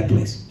revisited that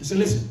place. I said,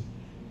 listen,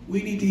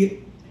 we need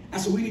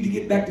to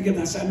get back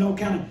together. I said, no,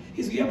 kind of.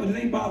 He said, yeah, but it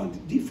ain't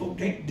bothered. These folk,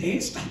 they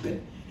ain't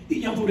stopping.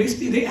 These young folks,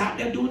 they out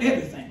there doing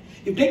everything.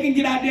 If they can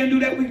get out there and do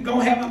that, we can go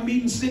have a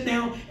meeting, sit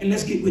down, and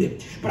let's get with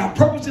it. But I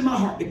purpose in my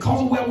heart,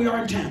 because of where we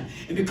are in time,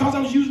 and because I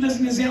was using this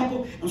as an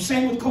example, I'm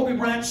saying with Kobe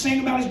Bryant,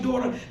 saying about his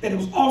daughter, that it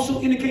was also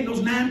indicating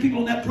those 9 people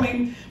on that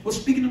plane was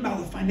speaking about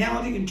the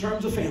finality in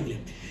terms of family.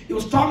 It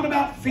was talking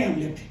about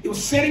family. It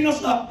was setting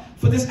us up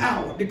for this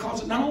hour,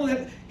 because not only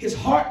that, his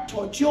heart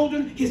toward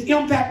children, his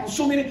impact on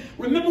so many.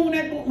 Remember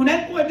when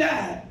that boy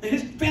died, and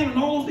his family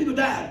and all those people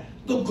died,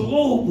 the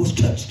globe was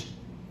touched.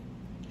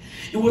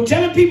 And we're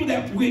telling people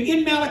that we're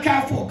in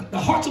Malachi 4. The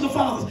hearts of the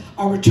fathers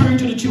are returned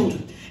to the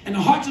children. And the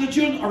hearts of the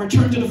children are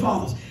returned to the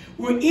fathers.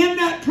 We're in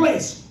that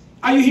place.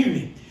 Are you hearing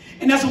me?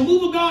 And there's a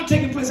move of God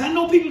taking place. I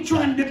know people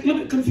trying to get a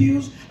little bit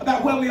confused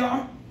about where we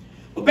are.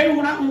 But baby,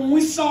 when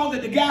we saw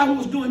that the guy who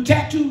was doing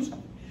tattoos,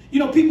 you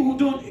know, people who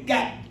doing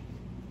got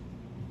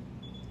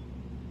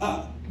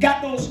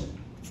those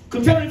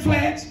Confederate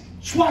flags,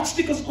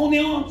 swastikas on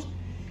their arms.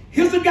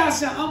 Here's the guy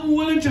saying, I'm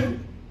willing to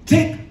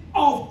take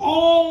off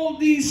all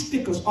these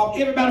stickers off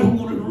everybody who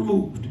wanted it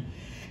removed.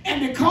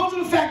 And because of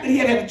the fact that he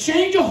had a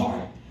change of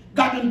heart,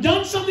 God had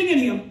done something in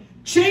him,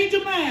 changed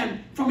a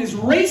man from his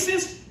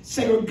racist,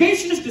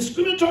 segregationist,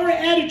 discriminatory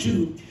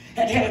attitude,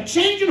 had a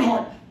change in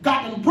heart,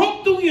 God done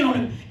broke through in on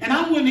him, and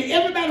I'm willing to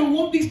everybody who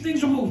want these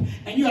things removed.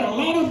 And you had a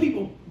lot of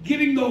people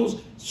getting those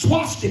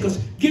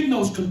swastikas, getting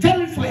those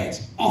Confederate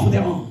flags off of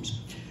their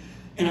arms.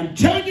 And I'm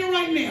telling you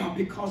right now,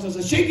 because there's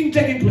a shaking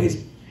taking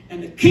place,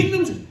 and the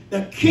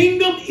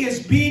kingdom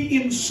is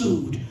being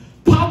ensued.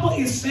 Papa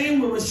is saying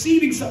we're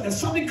receiving something. There's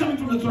something coming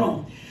from the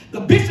throne.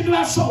 The bishop of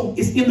our soul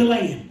is in the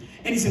land.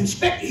 And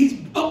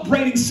he's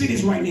upbraiding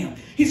cities right now.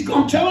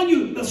 I'm telling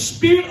you, the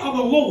Spirit of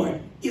the Lord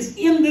is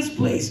in this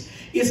place.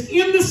 It's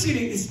in the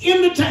city. It's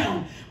in the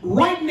town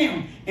right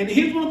now. And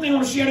here's one thing I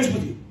want to share this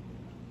with you.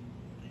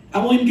 I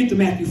won't even get to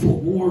Matthew 4.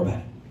 Won't worry about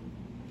it.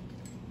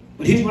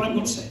 But here's what I'm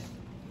going to say.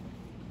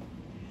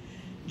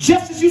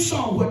 Just as you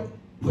saw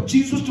what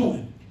Jesus was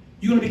doing,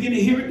 you're going to begin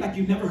to hear it like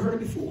you've never heard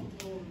it before.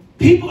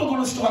 People are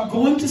going to start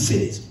going to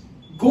cities,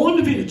 going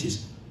to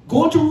villages,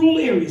 going to rural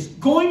areas,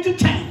 going to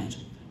towns,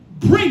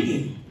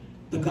 bringing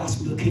the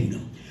gospel of the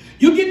kingdom.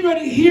 You're getting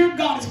ready to hear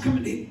God is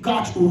coming.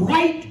 God's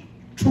right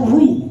to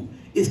rule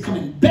is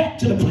coming back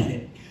to the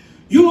planet.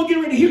 You're going to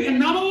get ready to hear it. And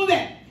not only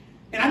that,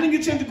 and I didn't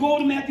get a chance to go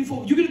over to Matthew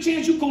 4. You get a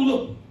chance, you go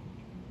look.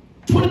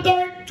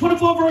 23rd,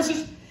 24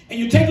 verses, and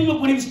you take a look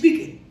when he was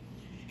speaking.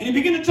 And he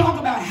began to talk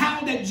about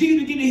how that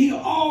Jesus began to heal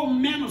all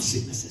manner of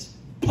sicknesses,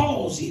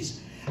 palsies.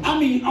 I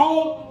mean,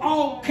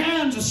 all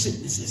kinds of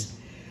sicknesses.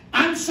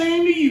 I'm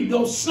saying to you,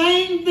 those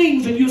same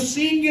things that you're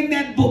seeing in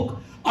that book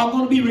are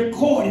going to be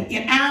recorded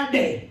in our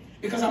day.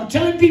 Because I'm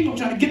telling people, I'm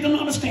trying to get them to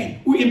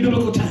understand, we're in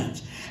biblical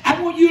times.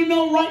 I want you to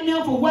know right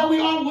now for where we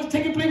are, what's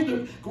taking place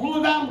with the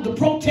coronavirus, with the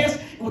protests,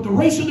 and with the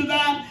racial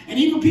divide, and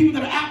even people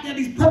that are out there,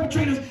 these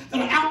perpetrators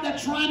that are out there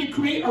trying to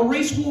create a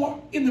race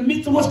war in the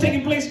midst of what's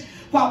taking place.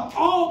 While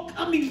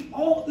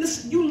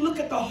listen, you look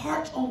at the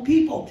hearts on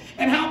people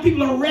and how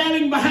people are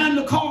rallying behind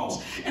the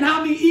cause, and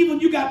how even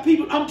you got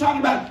people, I'm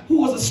talking about, who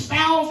was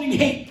espousing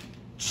hate,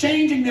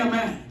 changing their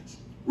minds,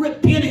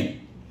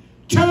 repenting,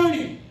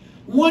 turning.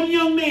 One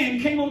young man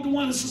came over to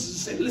one of the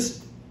sisters and said,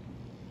 listen,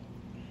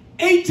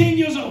 18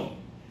 years old,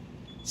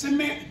 said,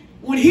 man,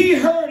 when he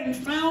heard and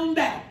found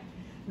out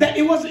that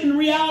it wasn't in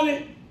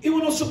reality, it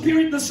was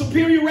the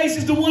superior race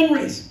is the one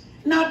race.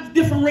 Not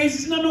different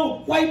races, no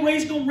white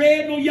race, no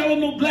red, no yellow,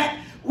 no black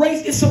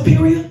race is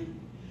superior.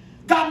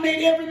 God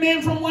made every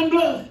man from one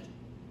blood.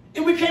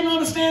 And we came to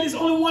understand there's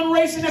only one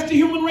race, and that's the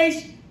human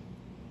race.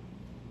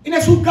 And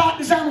that's who God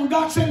designed. When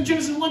God said in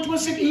Genesis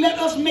 1:26, let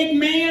us make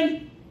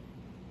man.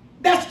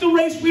 That's the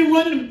race we're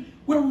running.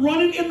 We're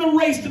running in the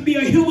race to be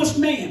a humus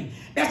man.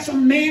 That's a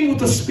man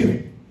with a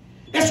spirit.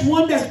 That's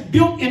one that's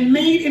built and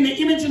made in the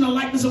image and the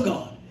likeness of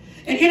God.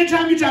 And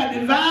anytime you try to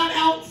divide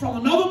out from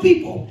another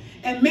people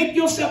and make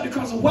yourself,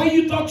 because of where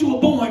you thought you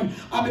were born,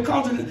 or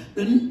because of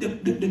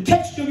the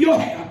texture of your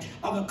hair,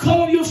 or the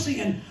color of your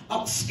skin,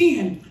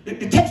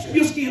 the texture of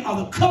your skin, or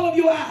the color of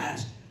your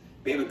eyes,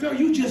 baby girl,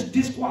 you just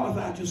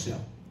disqualified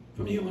yourself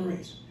from the human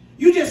race.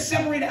 You just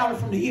separated out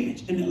from the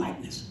image and the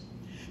likeness.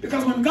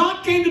 Because when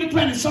God came to the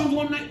planet, Psalms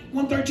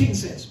 113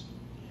 says,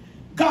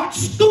 God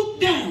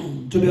stooped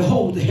down to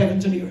behold the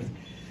heavens and the earth.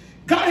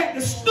 God had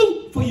to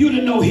stoop for you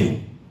to know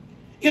him.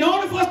 In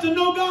order for us to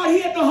know God,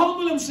 he had to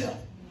humble himself.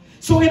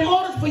 So in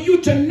order for you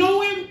to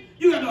know him,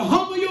 you got to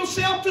humble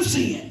yourself to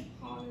see him.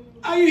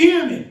 Are you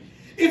hearing me?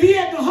 If he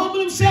had to humble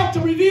himself to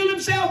reveal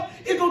himself,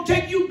 it's going to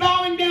take you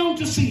bowing down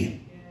to see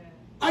him.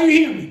 Are you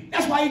hearing me?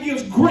 That's why he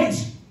gives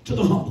grace to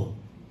the humble.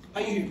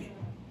 Are you hearing me?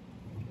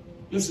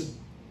 Listen.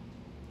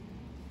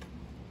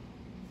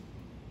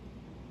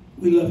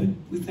 We love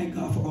him. We thank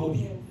God for all of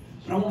you.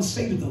 But I want to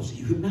say to those of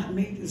you who have not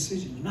made the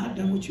decision, have not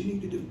done what you need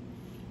to do,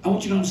 I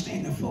want you to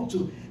understand that folks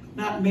who have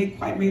not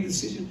quite made the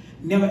decision,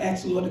 never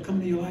asked the Lord to come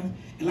into your life.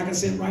 And like I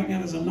said, right now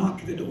there's a knock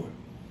at the door.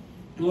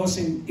 And the Lord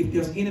saying, if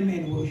there's any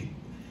man who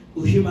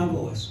will hear my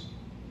voice,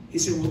 he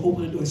said, we'll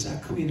open the door. He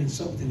said, come in and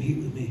sup with him, he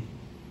with me.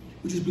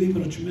 We just believe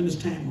in a tremendous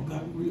time what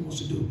God really wants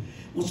to do.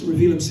 Wants to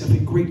reveal himself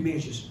in great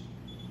measures.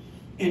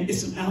 And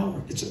it's an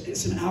hour.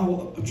 It's an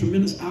hour, a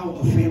tremendous hour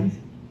of family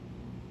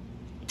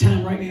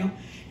time right now.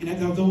 And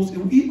there are those,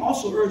 and we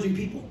also urging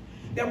people,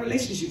 that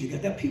relationship you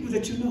got, that people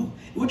that you know.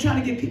 And we're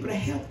trying to get people to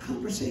have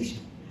conversation.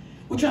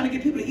 We're trying to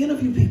get people to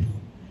interview people.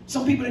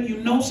 Some people that you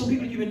know, some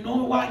people you've been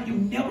knowing a while, you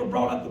never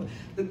brought up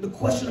the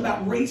question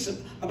about race,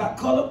 about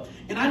color.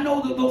 And I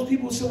know that those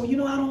people say, well, you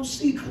know, I don't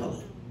see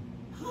color.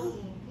 Huh?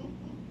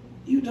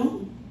 You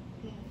don't?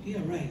 Yeah,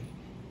 right.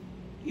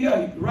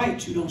 Yeah,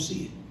 right, you don't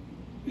see it.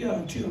 Yeah,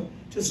 until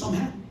something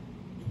happens.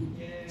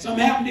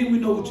 Something happens, then we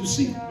know what you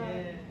see.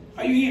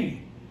 Are you hearing me?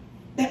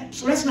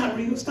 So that's not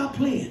real. Stop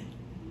playing.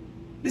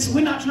 Listen,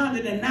 we're not trying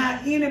to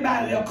deny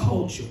anybody their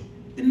culture,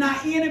 deny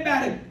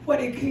anybody where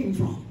they came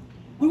from.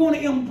 We want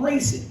to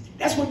embrace it.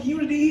 That's what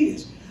unity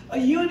is. A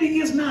unity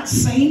is not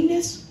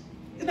sameness.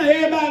 It's not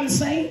everybody the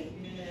same.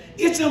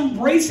 It's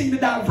embracing the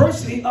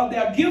diversity of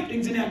their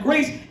giftings and their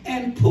grace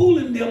and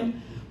pooling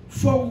them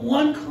for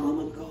one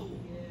common goal.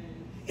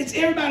 It's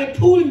everybody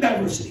pooling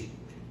diversity.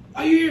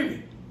 Are you hearing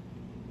me?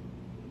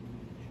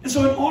 And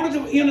so in order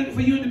for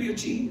unity to be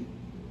achieved,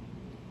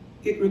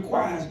 it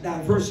requires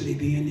diversity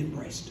being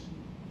embraced.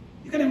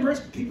 You got to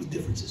embrace people's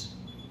differences.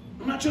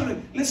 I'm not trying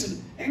to,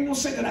 listen, I ain't going to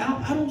say that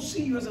I don't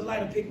see you as a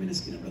lighter pigmented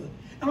skin, brother.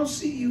 I don't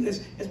see you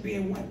as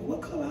being white. Well,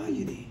 what color are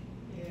you then?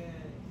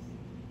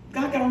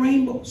 God got a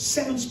rainbow,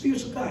 7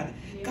 spirits of God.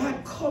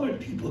 God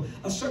colored people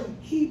a certain,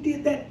 he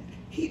did that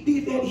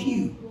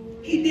hue.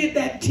 He did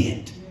that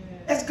tint.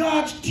 That's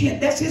God's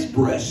tint. That's his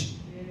brush.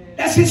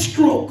 That's his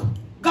stroke.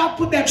 God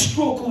put that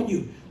stroke on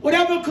you.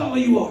 Whatever color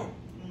you are,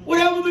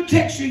 whatever the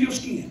texture of your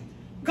skin,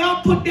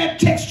 God put that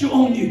texture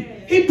on you.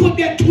 He put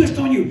that twist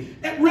on you.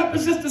 That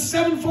represents the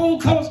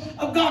 7-fold colors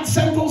of God,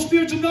 7-fold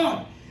spirits of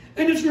God.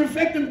 And it's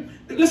reflecting,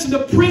 listen,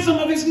 the prism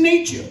of his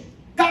nature.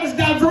 God is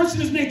diverse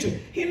in his nature.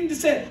 He didn't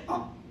just say,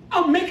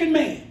 I'm making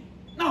man.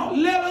 No,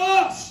 let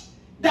us.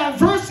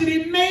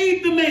 Diversity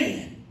made the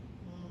man.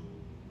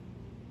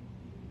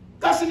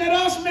 God said, let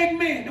us make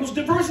man. There was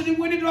diversity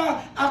went into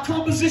our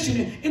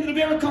composition, into the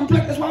very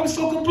complex. That's why we're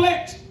so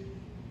complex.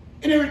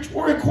 And it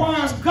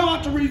requires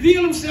God to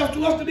reveal himself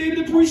to us to be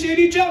able to appreciate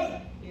each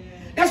other. Yeah.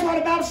 That's why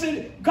the Bible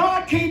said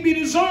God can't be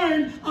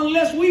discerned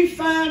unless we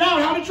find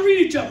out how to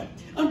treat each other.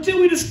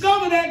 Until we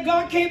discover that,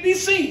 God can't be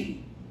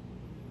seen.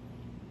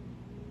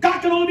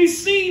 God can only be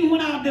seen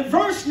when our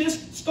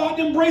diverseness starts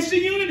to embrace the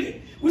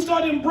unity. We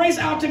start to embrace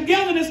our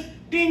togetherness,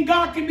 then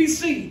God can be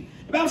seen.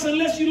 The Bible says,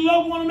 unless you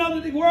love one another,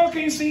 the world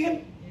can't see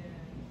him. Yeah.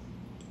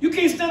 You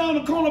can't stand on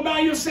the corner by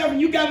yourself and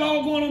you got it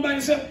all going on by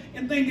yourself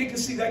and think they can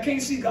see God. I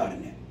can't see God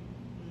in that.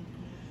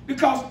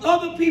 Because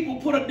other people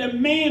put a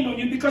demand on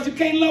you because you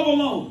can't love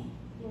alone.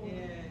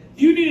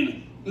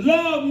 Yes.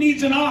 Love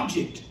needs an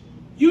object.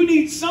 You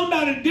need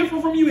somebody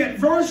different from you,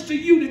 adverse to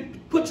you,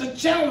 that puts a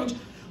challenge,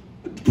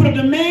 put a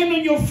demand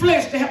on your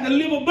flesh to have to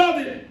live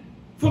above it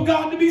for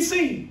God to be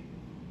seen.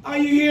 Are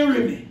you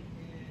hearing me?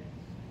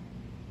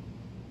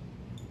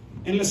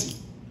 And listen,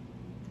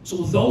 so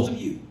those of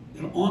you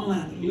that are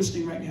online, that are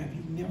listening right now, if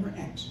you've never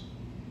asked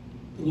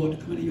the Lord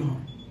to come into your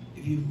heart,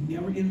 if you've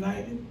never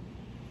invited him,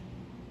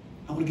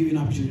 I want to give you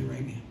an opportunity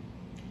right now.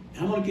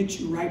 And I want to get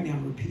you right now to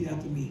repeat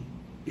after me,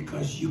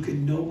 because you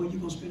can know where you're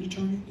going to spend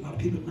eternity. A lot of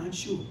people are not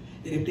sure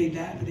that if they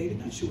die today,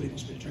 they're not sure where they're going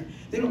to spend eternity.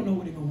 They don't know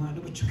where they're going to wind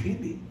up, but you can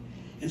be.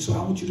 And so I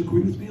want you to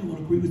agree with me. I want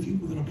to agree with you.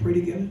 We're going to pray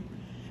together.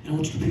 And I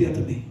want you to repeat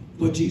after me.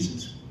 Lord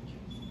Jesus,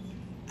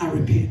 I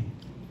repent.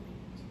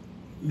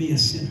 Me a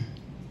sinner.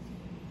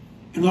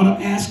 And Lord,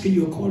 I'm asking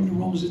you, according to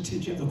Romans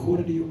 10 chapter,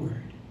 according to your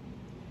word.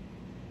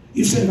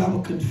 You said, if I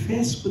will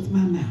confess with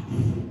my mouth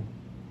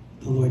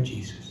the Lord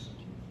Jesus,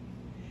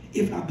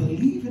 if I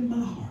believe in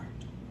my heart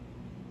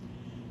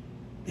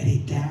that he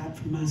died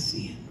for my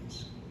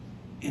sins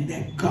and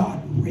that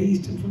God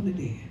raised him from the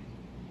dead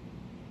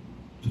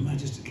for my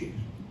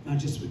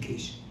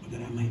justification, or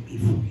that I might be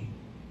free,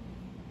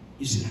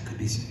 you said I could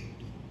be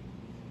saved.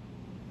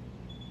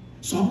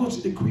 So I want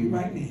to decree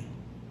right now,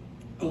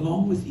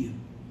 along with you,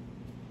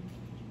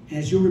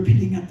 as you're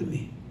repeating after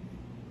me,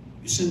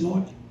 you said,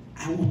 Lord,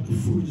 I want the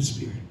fruit of the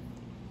Spirit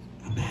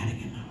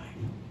abiding in my life.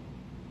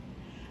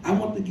 I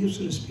want the gifts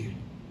of the Spirit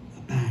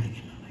abiding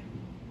in my life.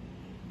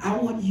 I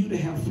want you to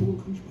have full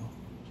control.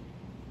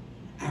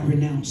 I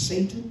renounce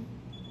Satan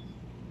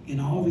in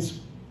all of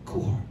his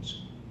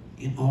cohorts,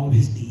 in all of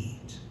his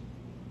deeds.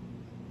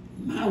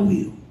 My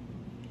will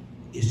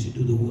is to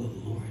do the will of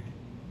the Lord,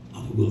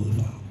 or the will of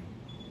the Father.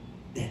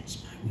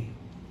 That's my will.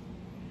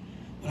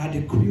 But I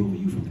decree over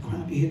you from the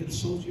crown of your head to the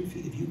soles of your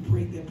feet, if you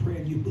prayed that prayer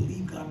and you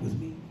believe God with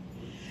me,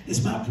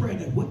 it's my prayer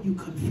that what you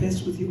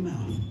confess with your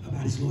mouth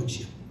about his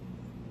lordship,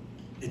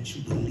 that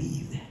you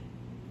believe that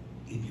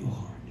in your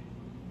heart.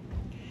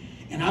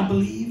 And I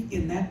believe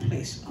in that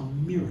place a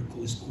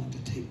miracle is going to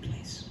take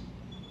place.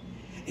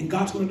 And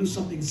God's going to do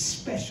something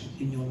special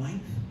in your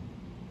life,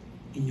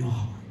 in your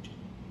heart.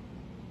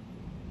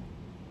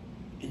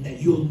 And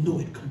that you'll know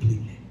it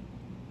completely.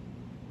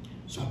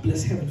 So I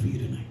bless heaven for you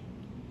tonight.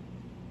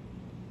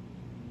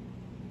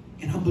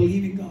 And I'm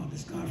believing God,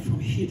 this God from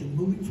here to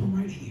moving from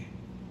right here.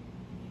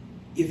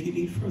 If you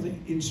need further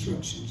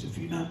instructions, if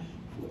you're not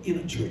in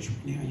a church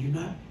right now, you're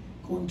not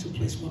going to a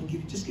place we want to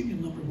give you, just give me a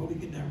number where we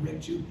can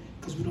direct you,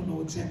 because we don't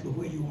know exactly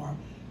where you are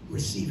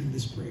receiving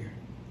this prayer.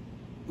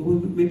 But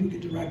maybe we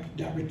can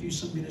direct you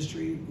some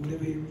ministry,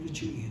 whatever area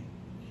that you're in.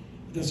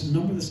 There's a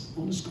number that's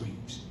on the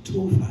screens,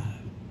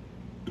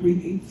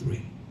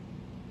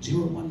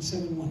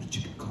 205-383-0171 that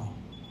you can call.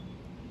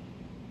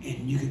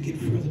 And you can get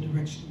further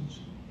directions,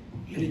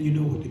 letting you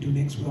know what to do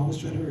next. We always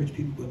try to urge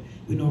people, but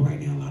we know right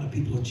now a lot of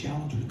people are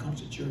challenged when it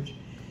comes to church,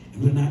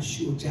 and we're not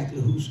sure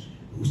exactly who's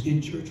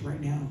in church right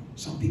now.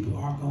 Some people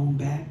are going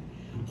back.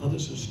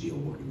 Others are still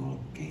working on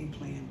a game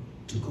plan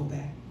to go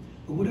back.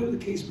 But whatever the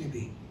case may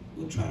be,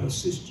 we'll try to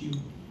assist you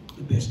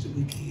the best that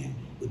we can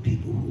with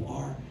people who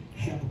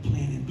have a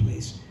plan in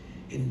place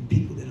and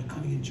people that are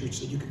coming in church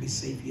so you can be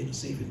safe in a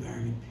safe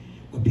environment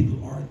where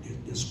people are,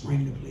 they're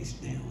spraying the place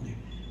down, they're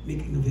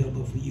making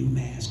available for you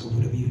masks or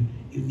whatever you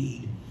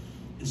need.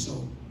 And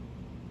so,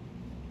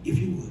 if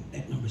you would,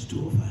 that number is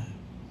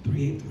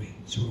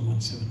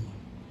 205-383-0171.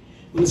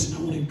 Well, listen, I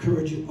want to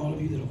encourage you, all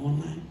of you that are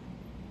online.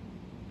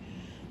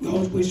 We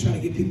always try to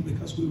get people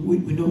because we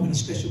know we're in a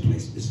special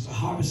place. This is a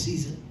harvest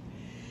season.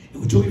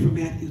 And we told you from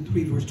Matthew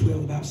 3, verse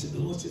 12, the Bible said, the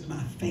Lord says,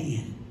 my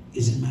fan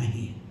is in my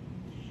hand,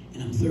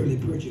 and I'm thoroughly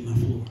purging my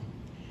floor.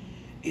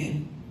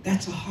 And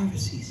that's a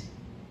harvest season.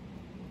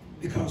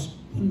 Because,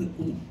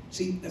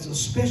 see, there's a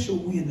special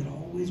wind that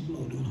always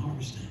blows during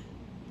harvest time.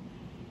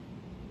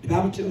 The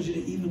Bible tells you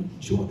that even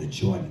Jordan,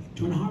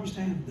 during harvest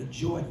time, the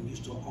Jordan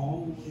used to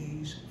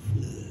always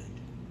flood.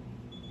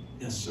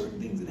 There are certain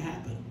things that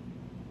happen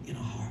in a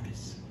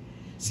harvest.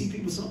 See,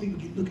 some people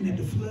get looking at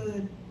the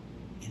flood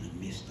in the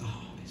midst of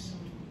harvest.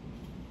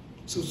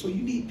 So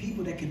you need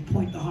people that can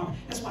point the harvest.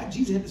 That's why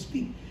Jesus had to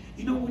speak.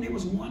 You know, when they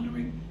was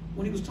wondering,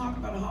 when he was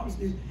talking about the harvest,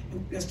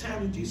 there's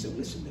times when Jesus said,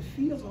 listen, the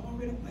fields are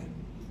already white.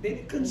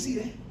 They couldn't see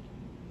that.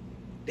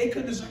 They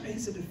couldn't discern that. He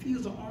said, the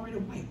fields are already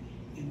white,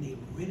 and they're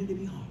ready to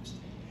be harvested.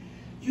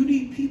 You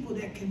need people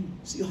that can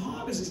see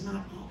harvest is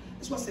not,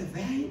 that's why I said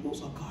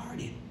valuables are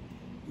guarded.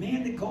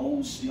 Man, the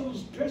gold, silver,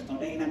 dressed on,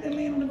 they ain't out there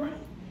laying on the ground.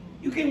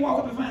 You can't walk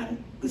up and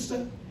find good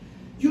stuff.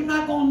 You're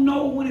not going to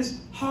know when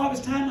it's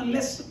harvest time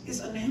unless it's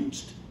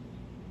announced.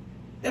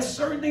 There's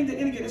certain things that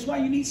indicate. That's why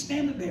you need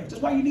standard bearers.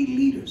 That's why you need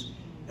leaders.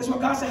 That's why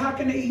God said, how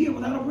can they hear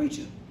without a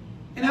preacher?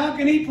 And how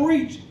can he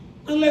preach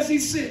unless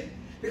he's sick?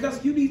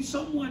 Because you need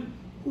someone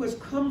who has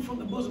come from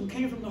the bosom,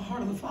 came from the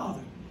heart of the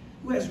Father,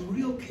 who has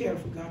real care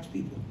for God's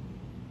people.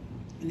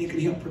 And they can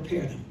help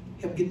prepare them,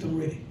 help get them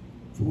ready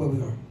for where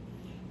we are.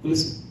 Well,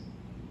 listen,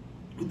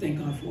 we thank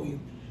God for you.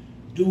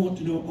 Do want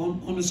to know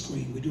on the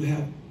screen, we do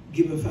have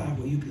Giveify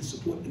where you can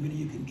support the minute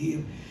you can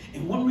give.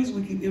 And one reason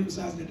we keep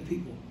emphasizing that to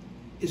people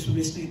is from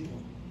this standpoint.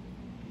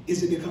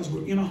 Is it because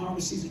we're in a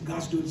harvest season,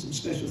 God's doing some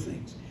special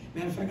things.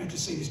 Matter of fact, I have to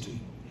say this to you.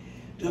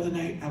 The other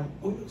night,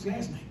 it was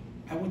last night,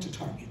 I went to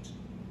Target.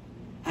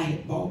 I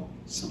had bought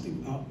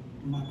something about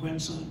my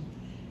grandson.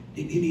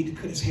 He needed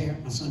to cut his hair.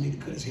 My son needed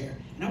to cut his hair.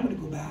 And I went to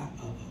go buy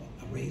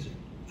a razor,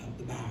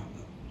 to buy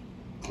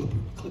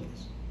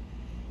clippers.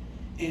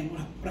 And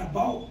what I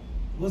bought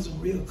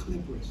wasn't real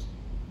clippers.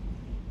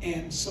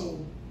 And so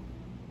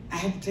I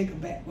had to take them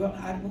back. Well,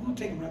 I wasn't going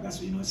to take them right back.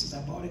 So, you know, since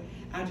I bought it,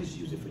 I just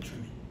used it for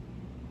trimming.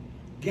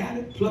 Got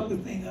it, plugged the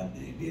thing up,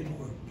 and it didn't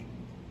work.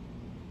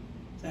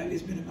 So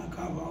it's been in my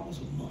car for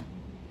almost a month.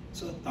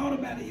 So I thought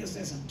about it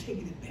yesterday, so I'm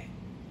taking it back.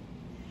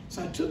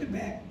 So I took it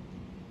back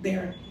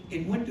there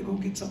and went to go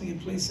get something in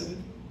place of it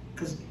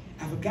because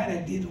I forgot I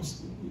did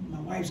my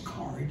wife's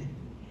card.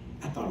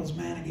 I thought it was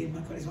mine. I gave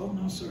my card. He said, oh,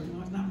 no, sir.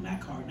 No, it's not on that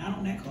card. Not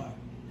on that card.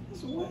 I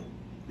said, what?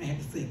 And I had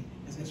to think.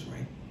 I said, that's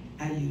right.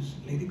 I used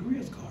Lady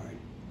Grier's card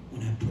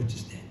when I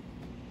purchased that.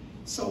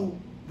 So,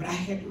 but I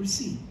had the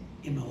receipt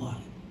in my wallet.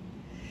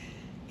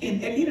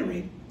 And at any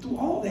rate, through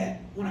all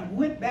that, when I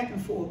went back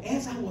and forth,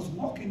 as I was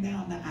walking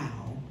down the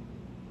aisle,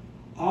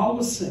 all of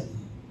a sudden,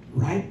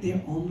 right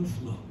there on the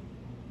floor,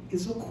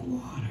 is a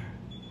quarter.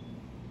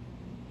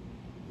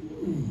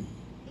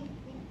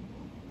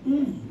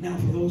 Now,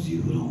 for those of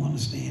you who don't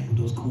understand what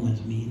those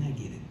coins mean, I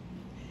get it.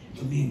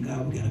 But me and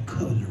God, we got a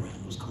covenant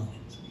around those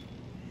coins.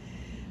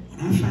 When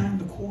I find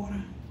the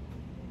quarter,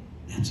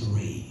 that's a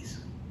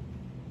raise.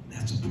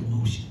 That's a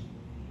promotion.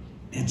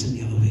 That's an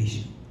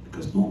elevation.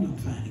 Because normally I'm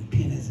finding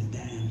pennies and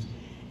dimes,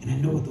 and I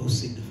know what those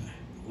signify.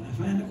 When I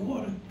find the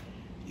quarter,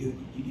 you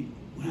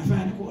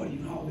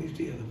can always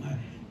tell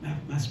that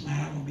my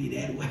smile will be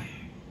that way.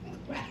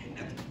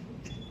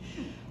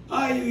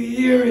 Are you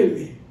hearing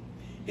me?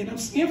 And I'm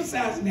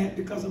emphasizing that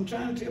because I'm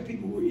trying to tell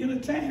people we're in a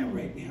time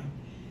right now.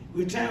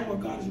 We're in a time where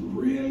God is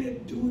really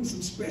doing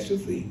some special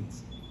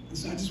things. And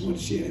so I just want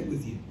to share that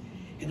with you.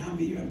 And I'm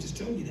here, I'm just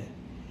telling you that.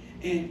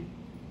 And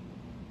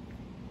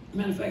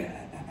matter of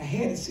fact, I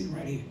had it sitting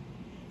right here.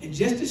 And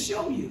just to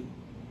show you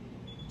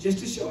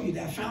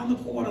that I found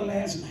the quarter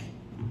last night.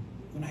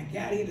 When I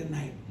got here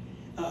tonight,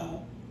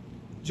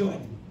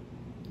 Jordan,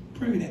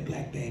 bring me that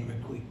black bag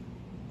right quick.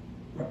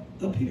 Right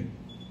up here.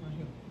 Right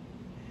here.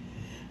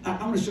 I'm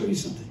going to show you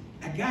something.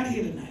 I got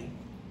here tonight.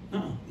 The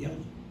other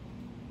one.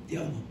 The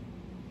other one.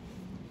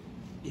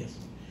 Yes.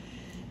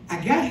 I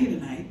got here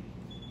tonight.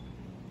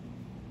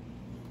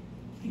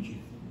 Thank you.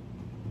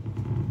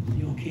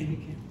 You on candy,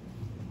 Kim?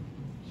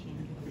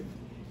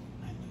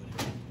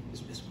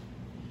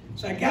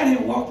 So I got here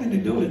and walked in the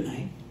door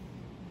tonight,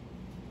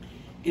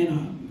 and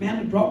a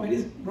man brought me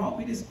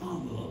this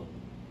envelope.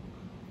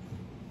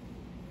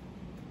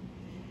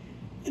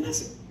 And I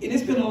said, and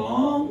it's been a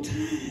long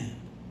time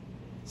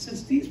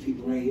since these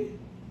people right here.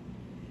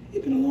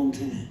 It's been a long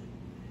time.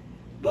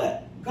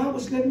 But God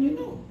was letting you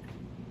know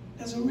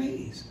there's a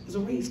raise. There's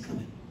a raise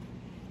coming.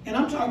 And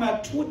I'm talking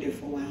about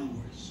 24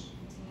 hours.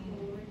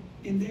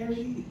 And there it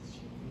is.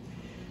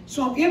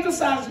 So I'm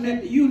emphasizing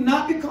that to you,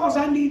 not because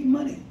I need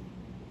money.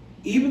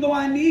 Even though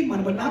I need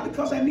money, but not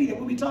because I need it.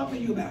 We'll be talking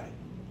to you about it.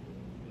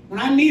 When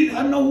I need it,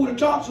 I know who to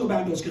talk to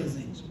about those kind of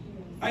things.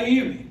 Are you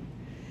hear me?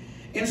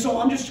 And so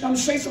I'm just going to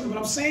say something, but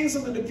I'm saying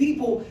something to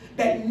people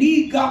that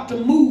need God to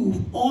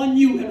move on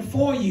you and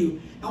for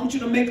you. I want you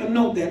to make a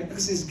note that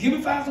because it's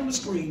Giveify's on the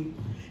screen.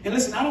 And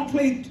listen, I don't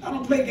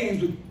play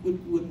games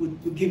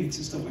with gimmicks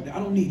and stuff like that. I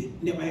don't need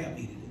it. Never have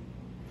needed it.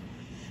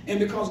 And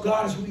because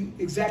God is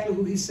exactly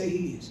who He say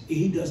He is.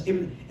 He does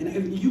everything. And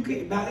if you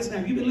can't, by this now,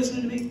 if you've been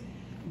listening to me,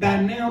 by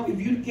now,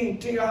 if you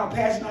can't tell how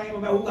passionate I am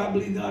about who I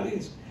believe God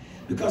is,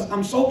 because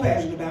I'm so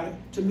passionate about it,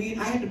 to me,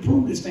 I had to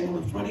prove this thing on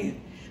the front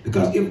end.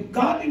 Because if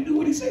God didn't do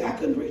what He said, I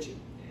couldn't preach it.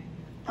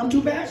 I'm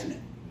too passionate.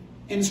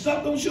 And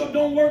stuff don't show up,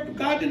 don't work. If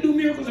God didn't do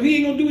miracles, if He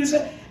ain't going to do this,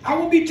 I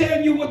won't be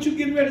telling you what you're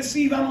getting ready to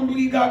see if I don't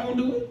believe God going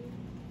to do it.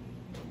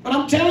 But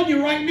I'm telling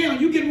you right now,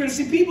 you're getting ready to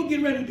see people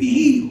getting ready to be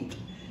healed.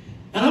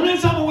 And I'm not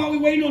talking about while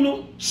we're waiting on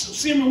no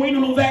serum, waiting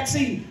on no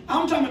vaccine.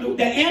 I'm talking about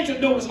the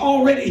antidote is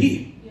already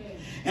here.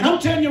 And I'm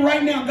telling you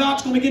right now,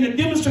 God's going to begin to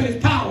demonstrate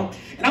His power.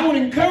 And I want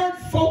to encourage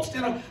folks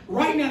that are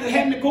right now that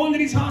having to go into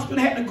these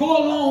hospitals, having to go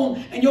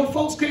alone, and your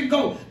folks can't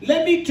go.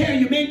 Let me tell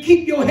you, man,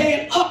 keep your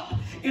head up.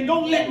 And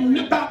don't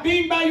let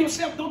being by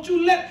yourself, don't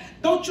you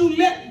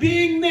let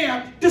being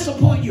there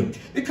disappoint you.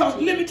 Because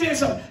let me tell you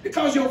something,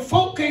 because your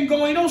folk can't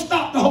go, it don't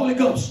stop the Holy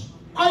Ghost.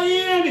 Are you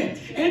hearing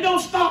me? And it don't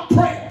stop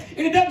prayer.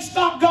 And it doesn't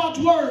stop God's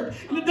word.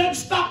 And it doesn't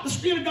stop the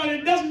Spirit of God.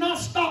 And it does not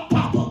stop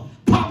Papa.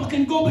 Papa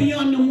can go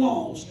beyond them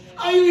walls.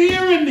 Are you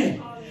hearing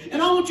me?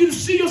 And I want you to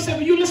see yourself.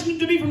 When you're listening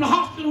to me from the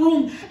hospital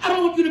room, I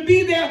don't want you to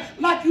be there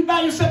like you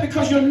by yourself,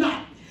 because you're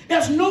not.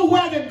 There's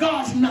nowhere that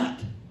God's not.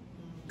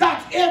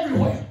 God's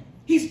everywhere.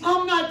 He's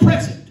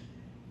omnipresent.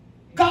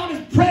 God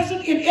is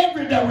present in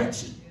every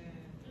direction.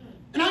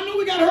 And I know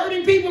we got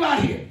hurting people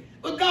out here,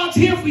 but God's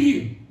here for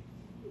you.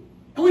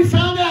 And we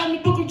found out in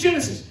the book of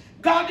Genesis,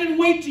 God didn't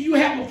wait till you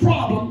have a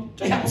problem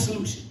to have a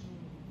solution.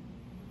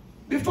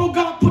 Before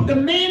God put the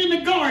man in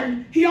the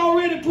garden, He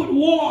already put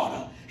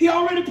water. He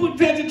already put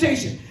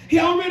vegetation. He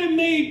already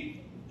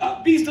made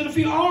beasts of the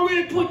field.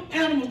 Already put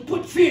animals,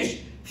 put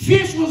fish.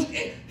 Fish was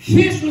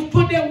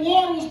put there.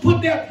 Water was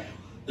put there.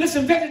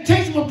 Listen,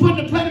 vegetation was put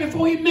in the planet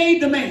before He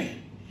made the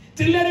man.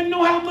 To let him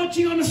know how much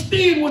He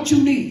understood what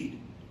you need.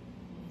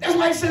 That's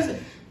why He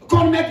says,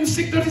 according to Matthew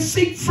 6:30,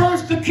 seek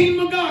first the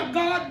kingdom of God.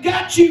 God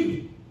got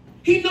you.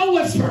 He knows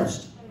what's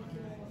first.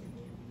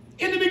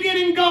 In the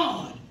beginning,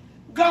 God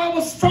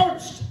was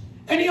first.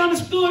 And He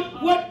understood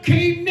what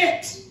came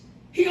next.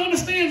 He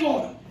understands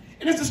order.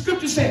 And as the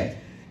scripture said,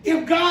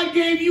 if God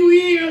gave you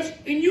ears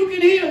and you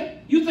can hear,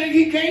 you think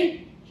He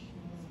can't?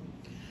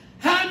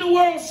 How in the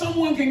world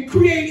someone can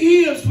create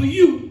ears for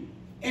you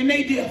and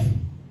they deaf?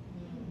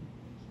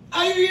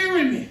 Are you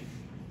hearing me?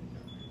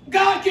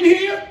 God can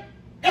hear.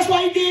 That's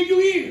why He gave you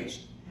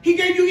ears. He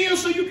gave you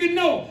ears so you can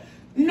know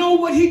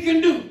what He can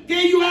do.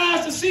 Gave you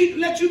eyes to see,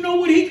 let you know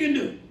what He can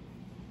do.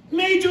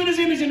 Made you in His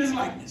image and His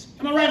likeness.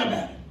 Am I right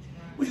about it?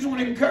 We just want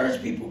to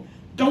encourage people.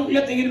 Don't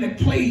let the enemy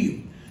play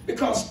you,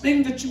 because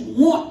things that you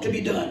want to be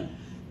done,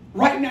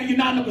 right now you're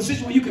not in a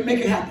position where you can make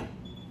it happen.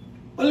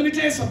 But let me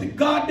tell you something.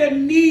 God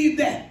doesn't need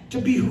that to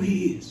be who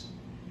He is.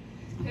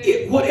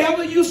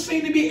 Whatever you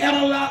seem to be at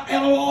a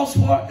loss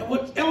for and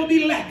whatever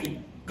be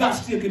lacking, God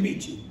still can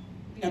meet you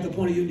at the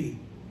point of your need.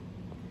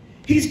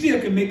 He still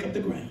can make up the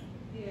ground.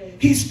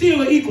 He's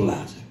still an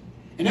equalizer.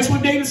 And that's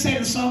what David said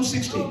in Psalm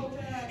 16.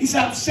 He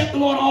said, I've set the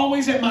Lord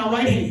always at my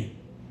right hand,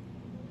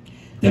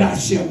 that I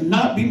shall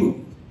not be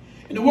moved.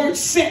 And the word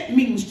set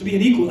means to be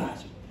an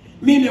equalizer.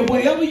 Meaning that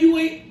wherever you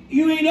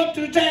ain't up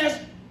to the task,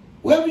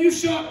 wherever you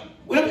short,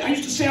 I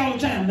used to say all the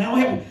time, now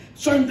I have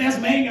certain things,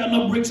 I ain't got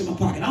enough bricks in my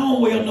pocket. I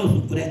don't weigh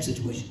enough for that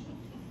situation.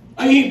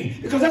 Are you hear me?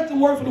 Because that's the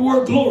word for the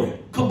word glory,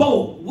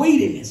 kabod,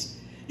 weightiness.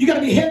 You got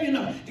to be heavy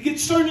enough to get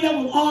certain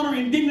level of honor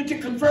and dignity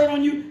conferred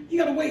on you. You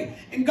got to wait.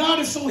 And God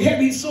is so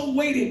heavy, He's so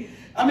weighty.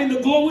 I mean,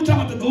 we're talking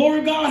about the glory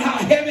of God, how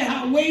heavy,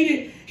 how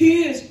weighty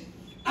He is.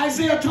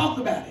 Isaiah talked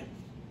about it.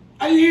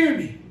 Are you hearing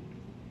me?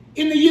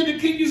 In the year that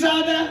King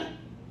Uzziah died,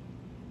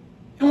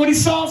 and when he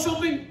saw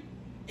something,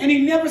 and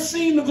he never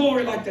seen the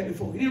glory like that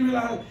before. He didn't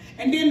realize it.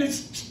 And then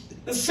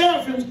the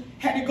seraphims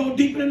had to go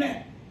deeper than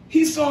that.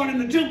 He saw it in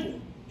the temple,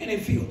 and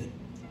it filled it.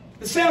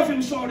 The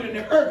seraphim saw it in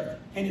the earth,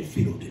 and it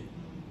filled it.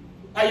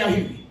 Are y'all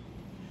hear me?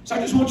 So I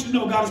just want you to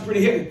know God is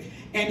pretty heavy,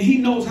 and He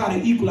knows how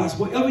to equalize.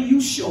 Wherever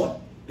you short,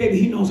 baby,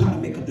 He knows how to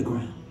make up the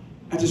ground.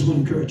 I just want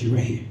to encourage you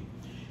right here.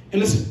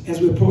 And listen, as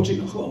we're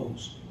approaching the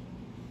close,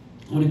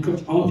 I want to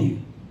encourage all of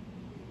you.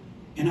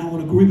 And I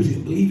want to agree with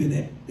you, believing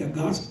that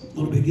God's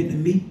going to begin to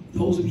meet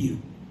those of you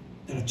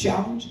that are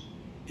challenged,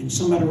 and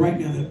somebody right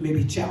now that may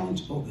be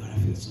challenged. Oh God, I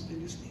feel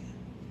something this thing.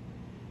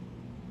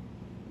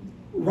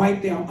 Right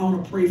there, I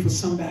want to pray for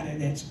somebody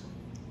that's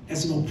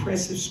an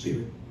oppressive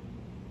spirit.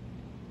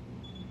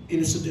 And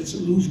it's a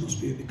disillusional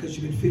spirit, because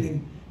you've been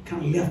feeling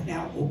kind of left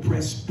out,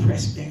 oppressed,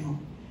 pressed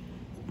down.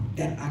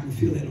 That I can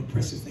feel that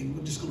oppressive thing.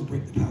 We're just going to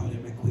break the power of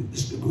that right quick.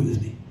 Just agree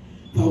with me.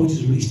 Father, we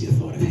just release the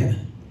authority of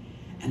heaven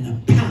and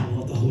the power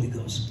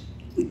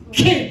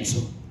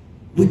cancel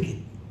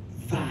wicked,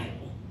 vile,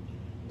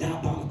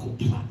 diabolical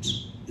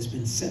plots that's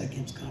been set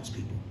against God's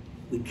people.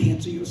 We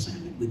cancel your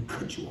assignment. We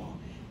cut you off.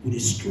 We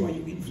destroy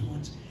your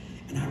influence.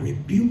 And I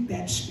rebuke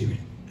that spirit.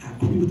 I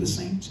agree with the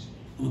saints.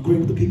 I'm agreeing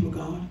with the people of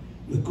God.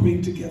 We're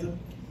agreeing together.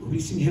 We're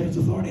releasing heaven's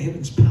authority,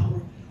 heaven's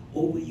power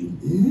over you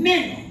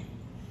now.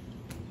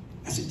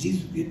 I said,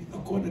 Jesus,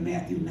 according to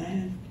Matthew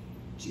 9,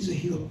 Jesus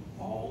healed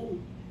all,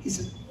 he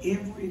said,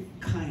 every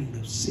kind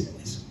of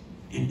sickness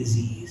and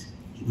disease.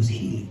 He was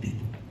healing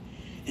people.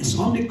 And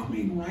so I'm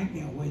decreeing right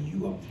now, where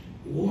you are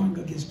warring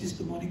against this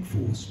demonic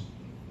force,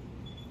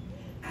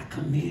 I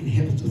command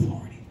heaven's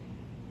authority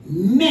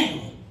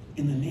now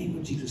in the name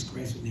of Jesus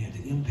Christ of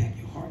Nazareth to impact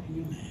your heart and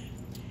your mind.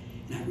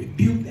 And I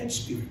rebuke that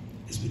spirit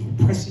that's been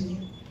oppressing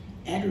you,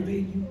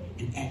 aggravating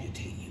you, and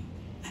agitating you.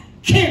 I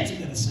cancel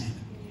that assignment.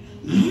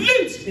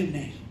 Loose them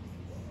now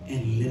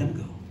and let them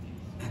go.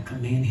 I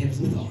command heaven's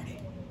authority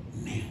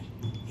now.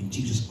 In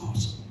Jesus'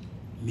 awesome,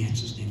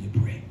 matchless name we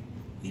pray.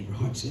 Neighbor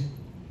heart said.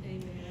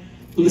 Amen.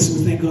 Well,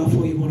 listen, we thank God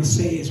for you. I want to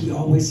say, as we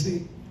always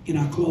say in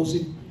our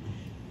closing,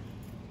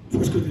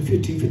 1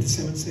 Corinthians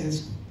 15:57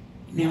 says,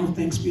 now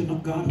thanks be unto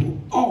God who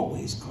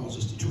always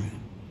causes us to triumph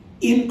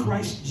in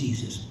Christ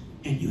Jesus.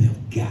 And you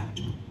have got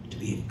to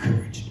be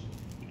encouraged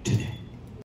today.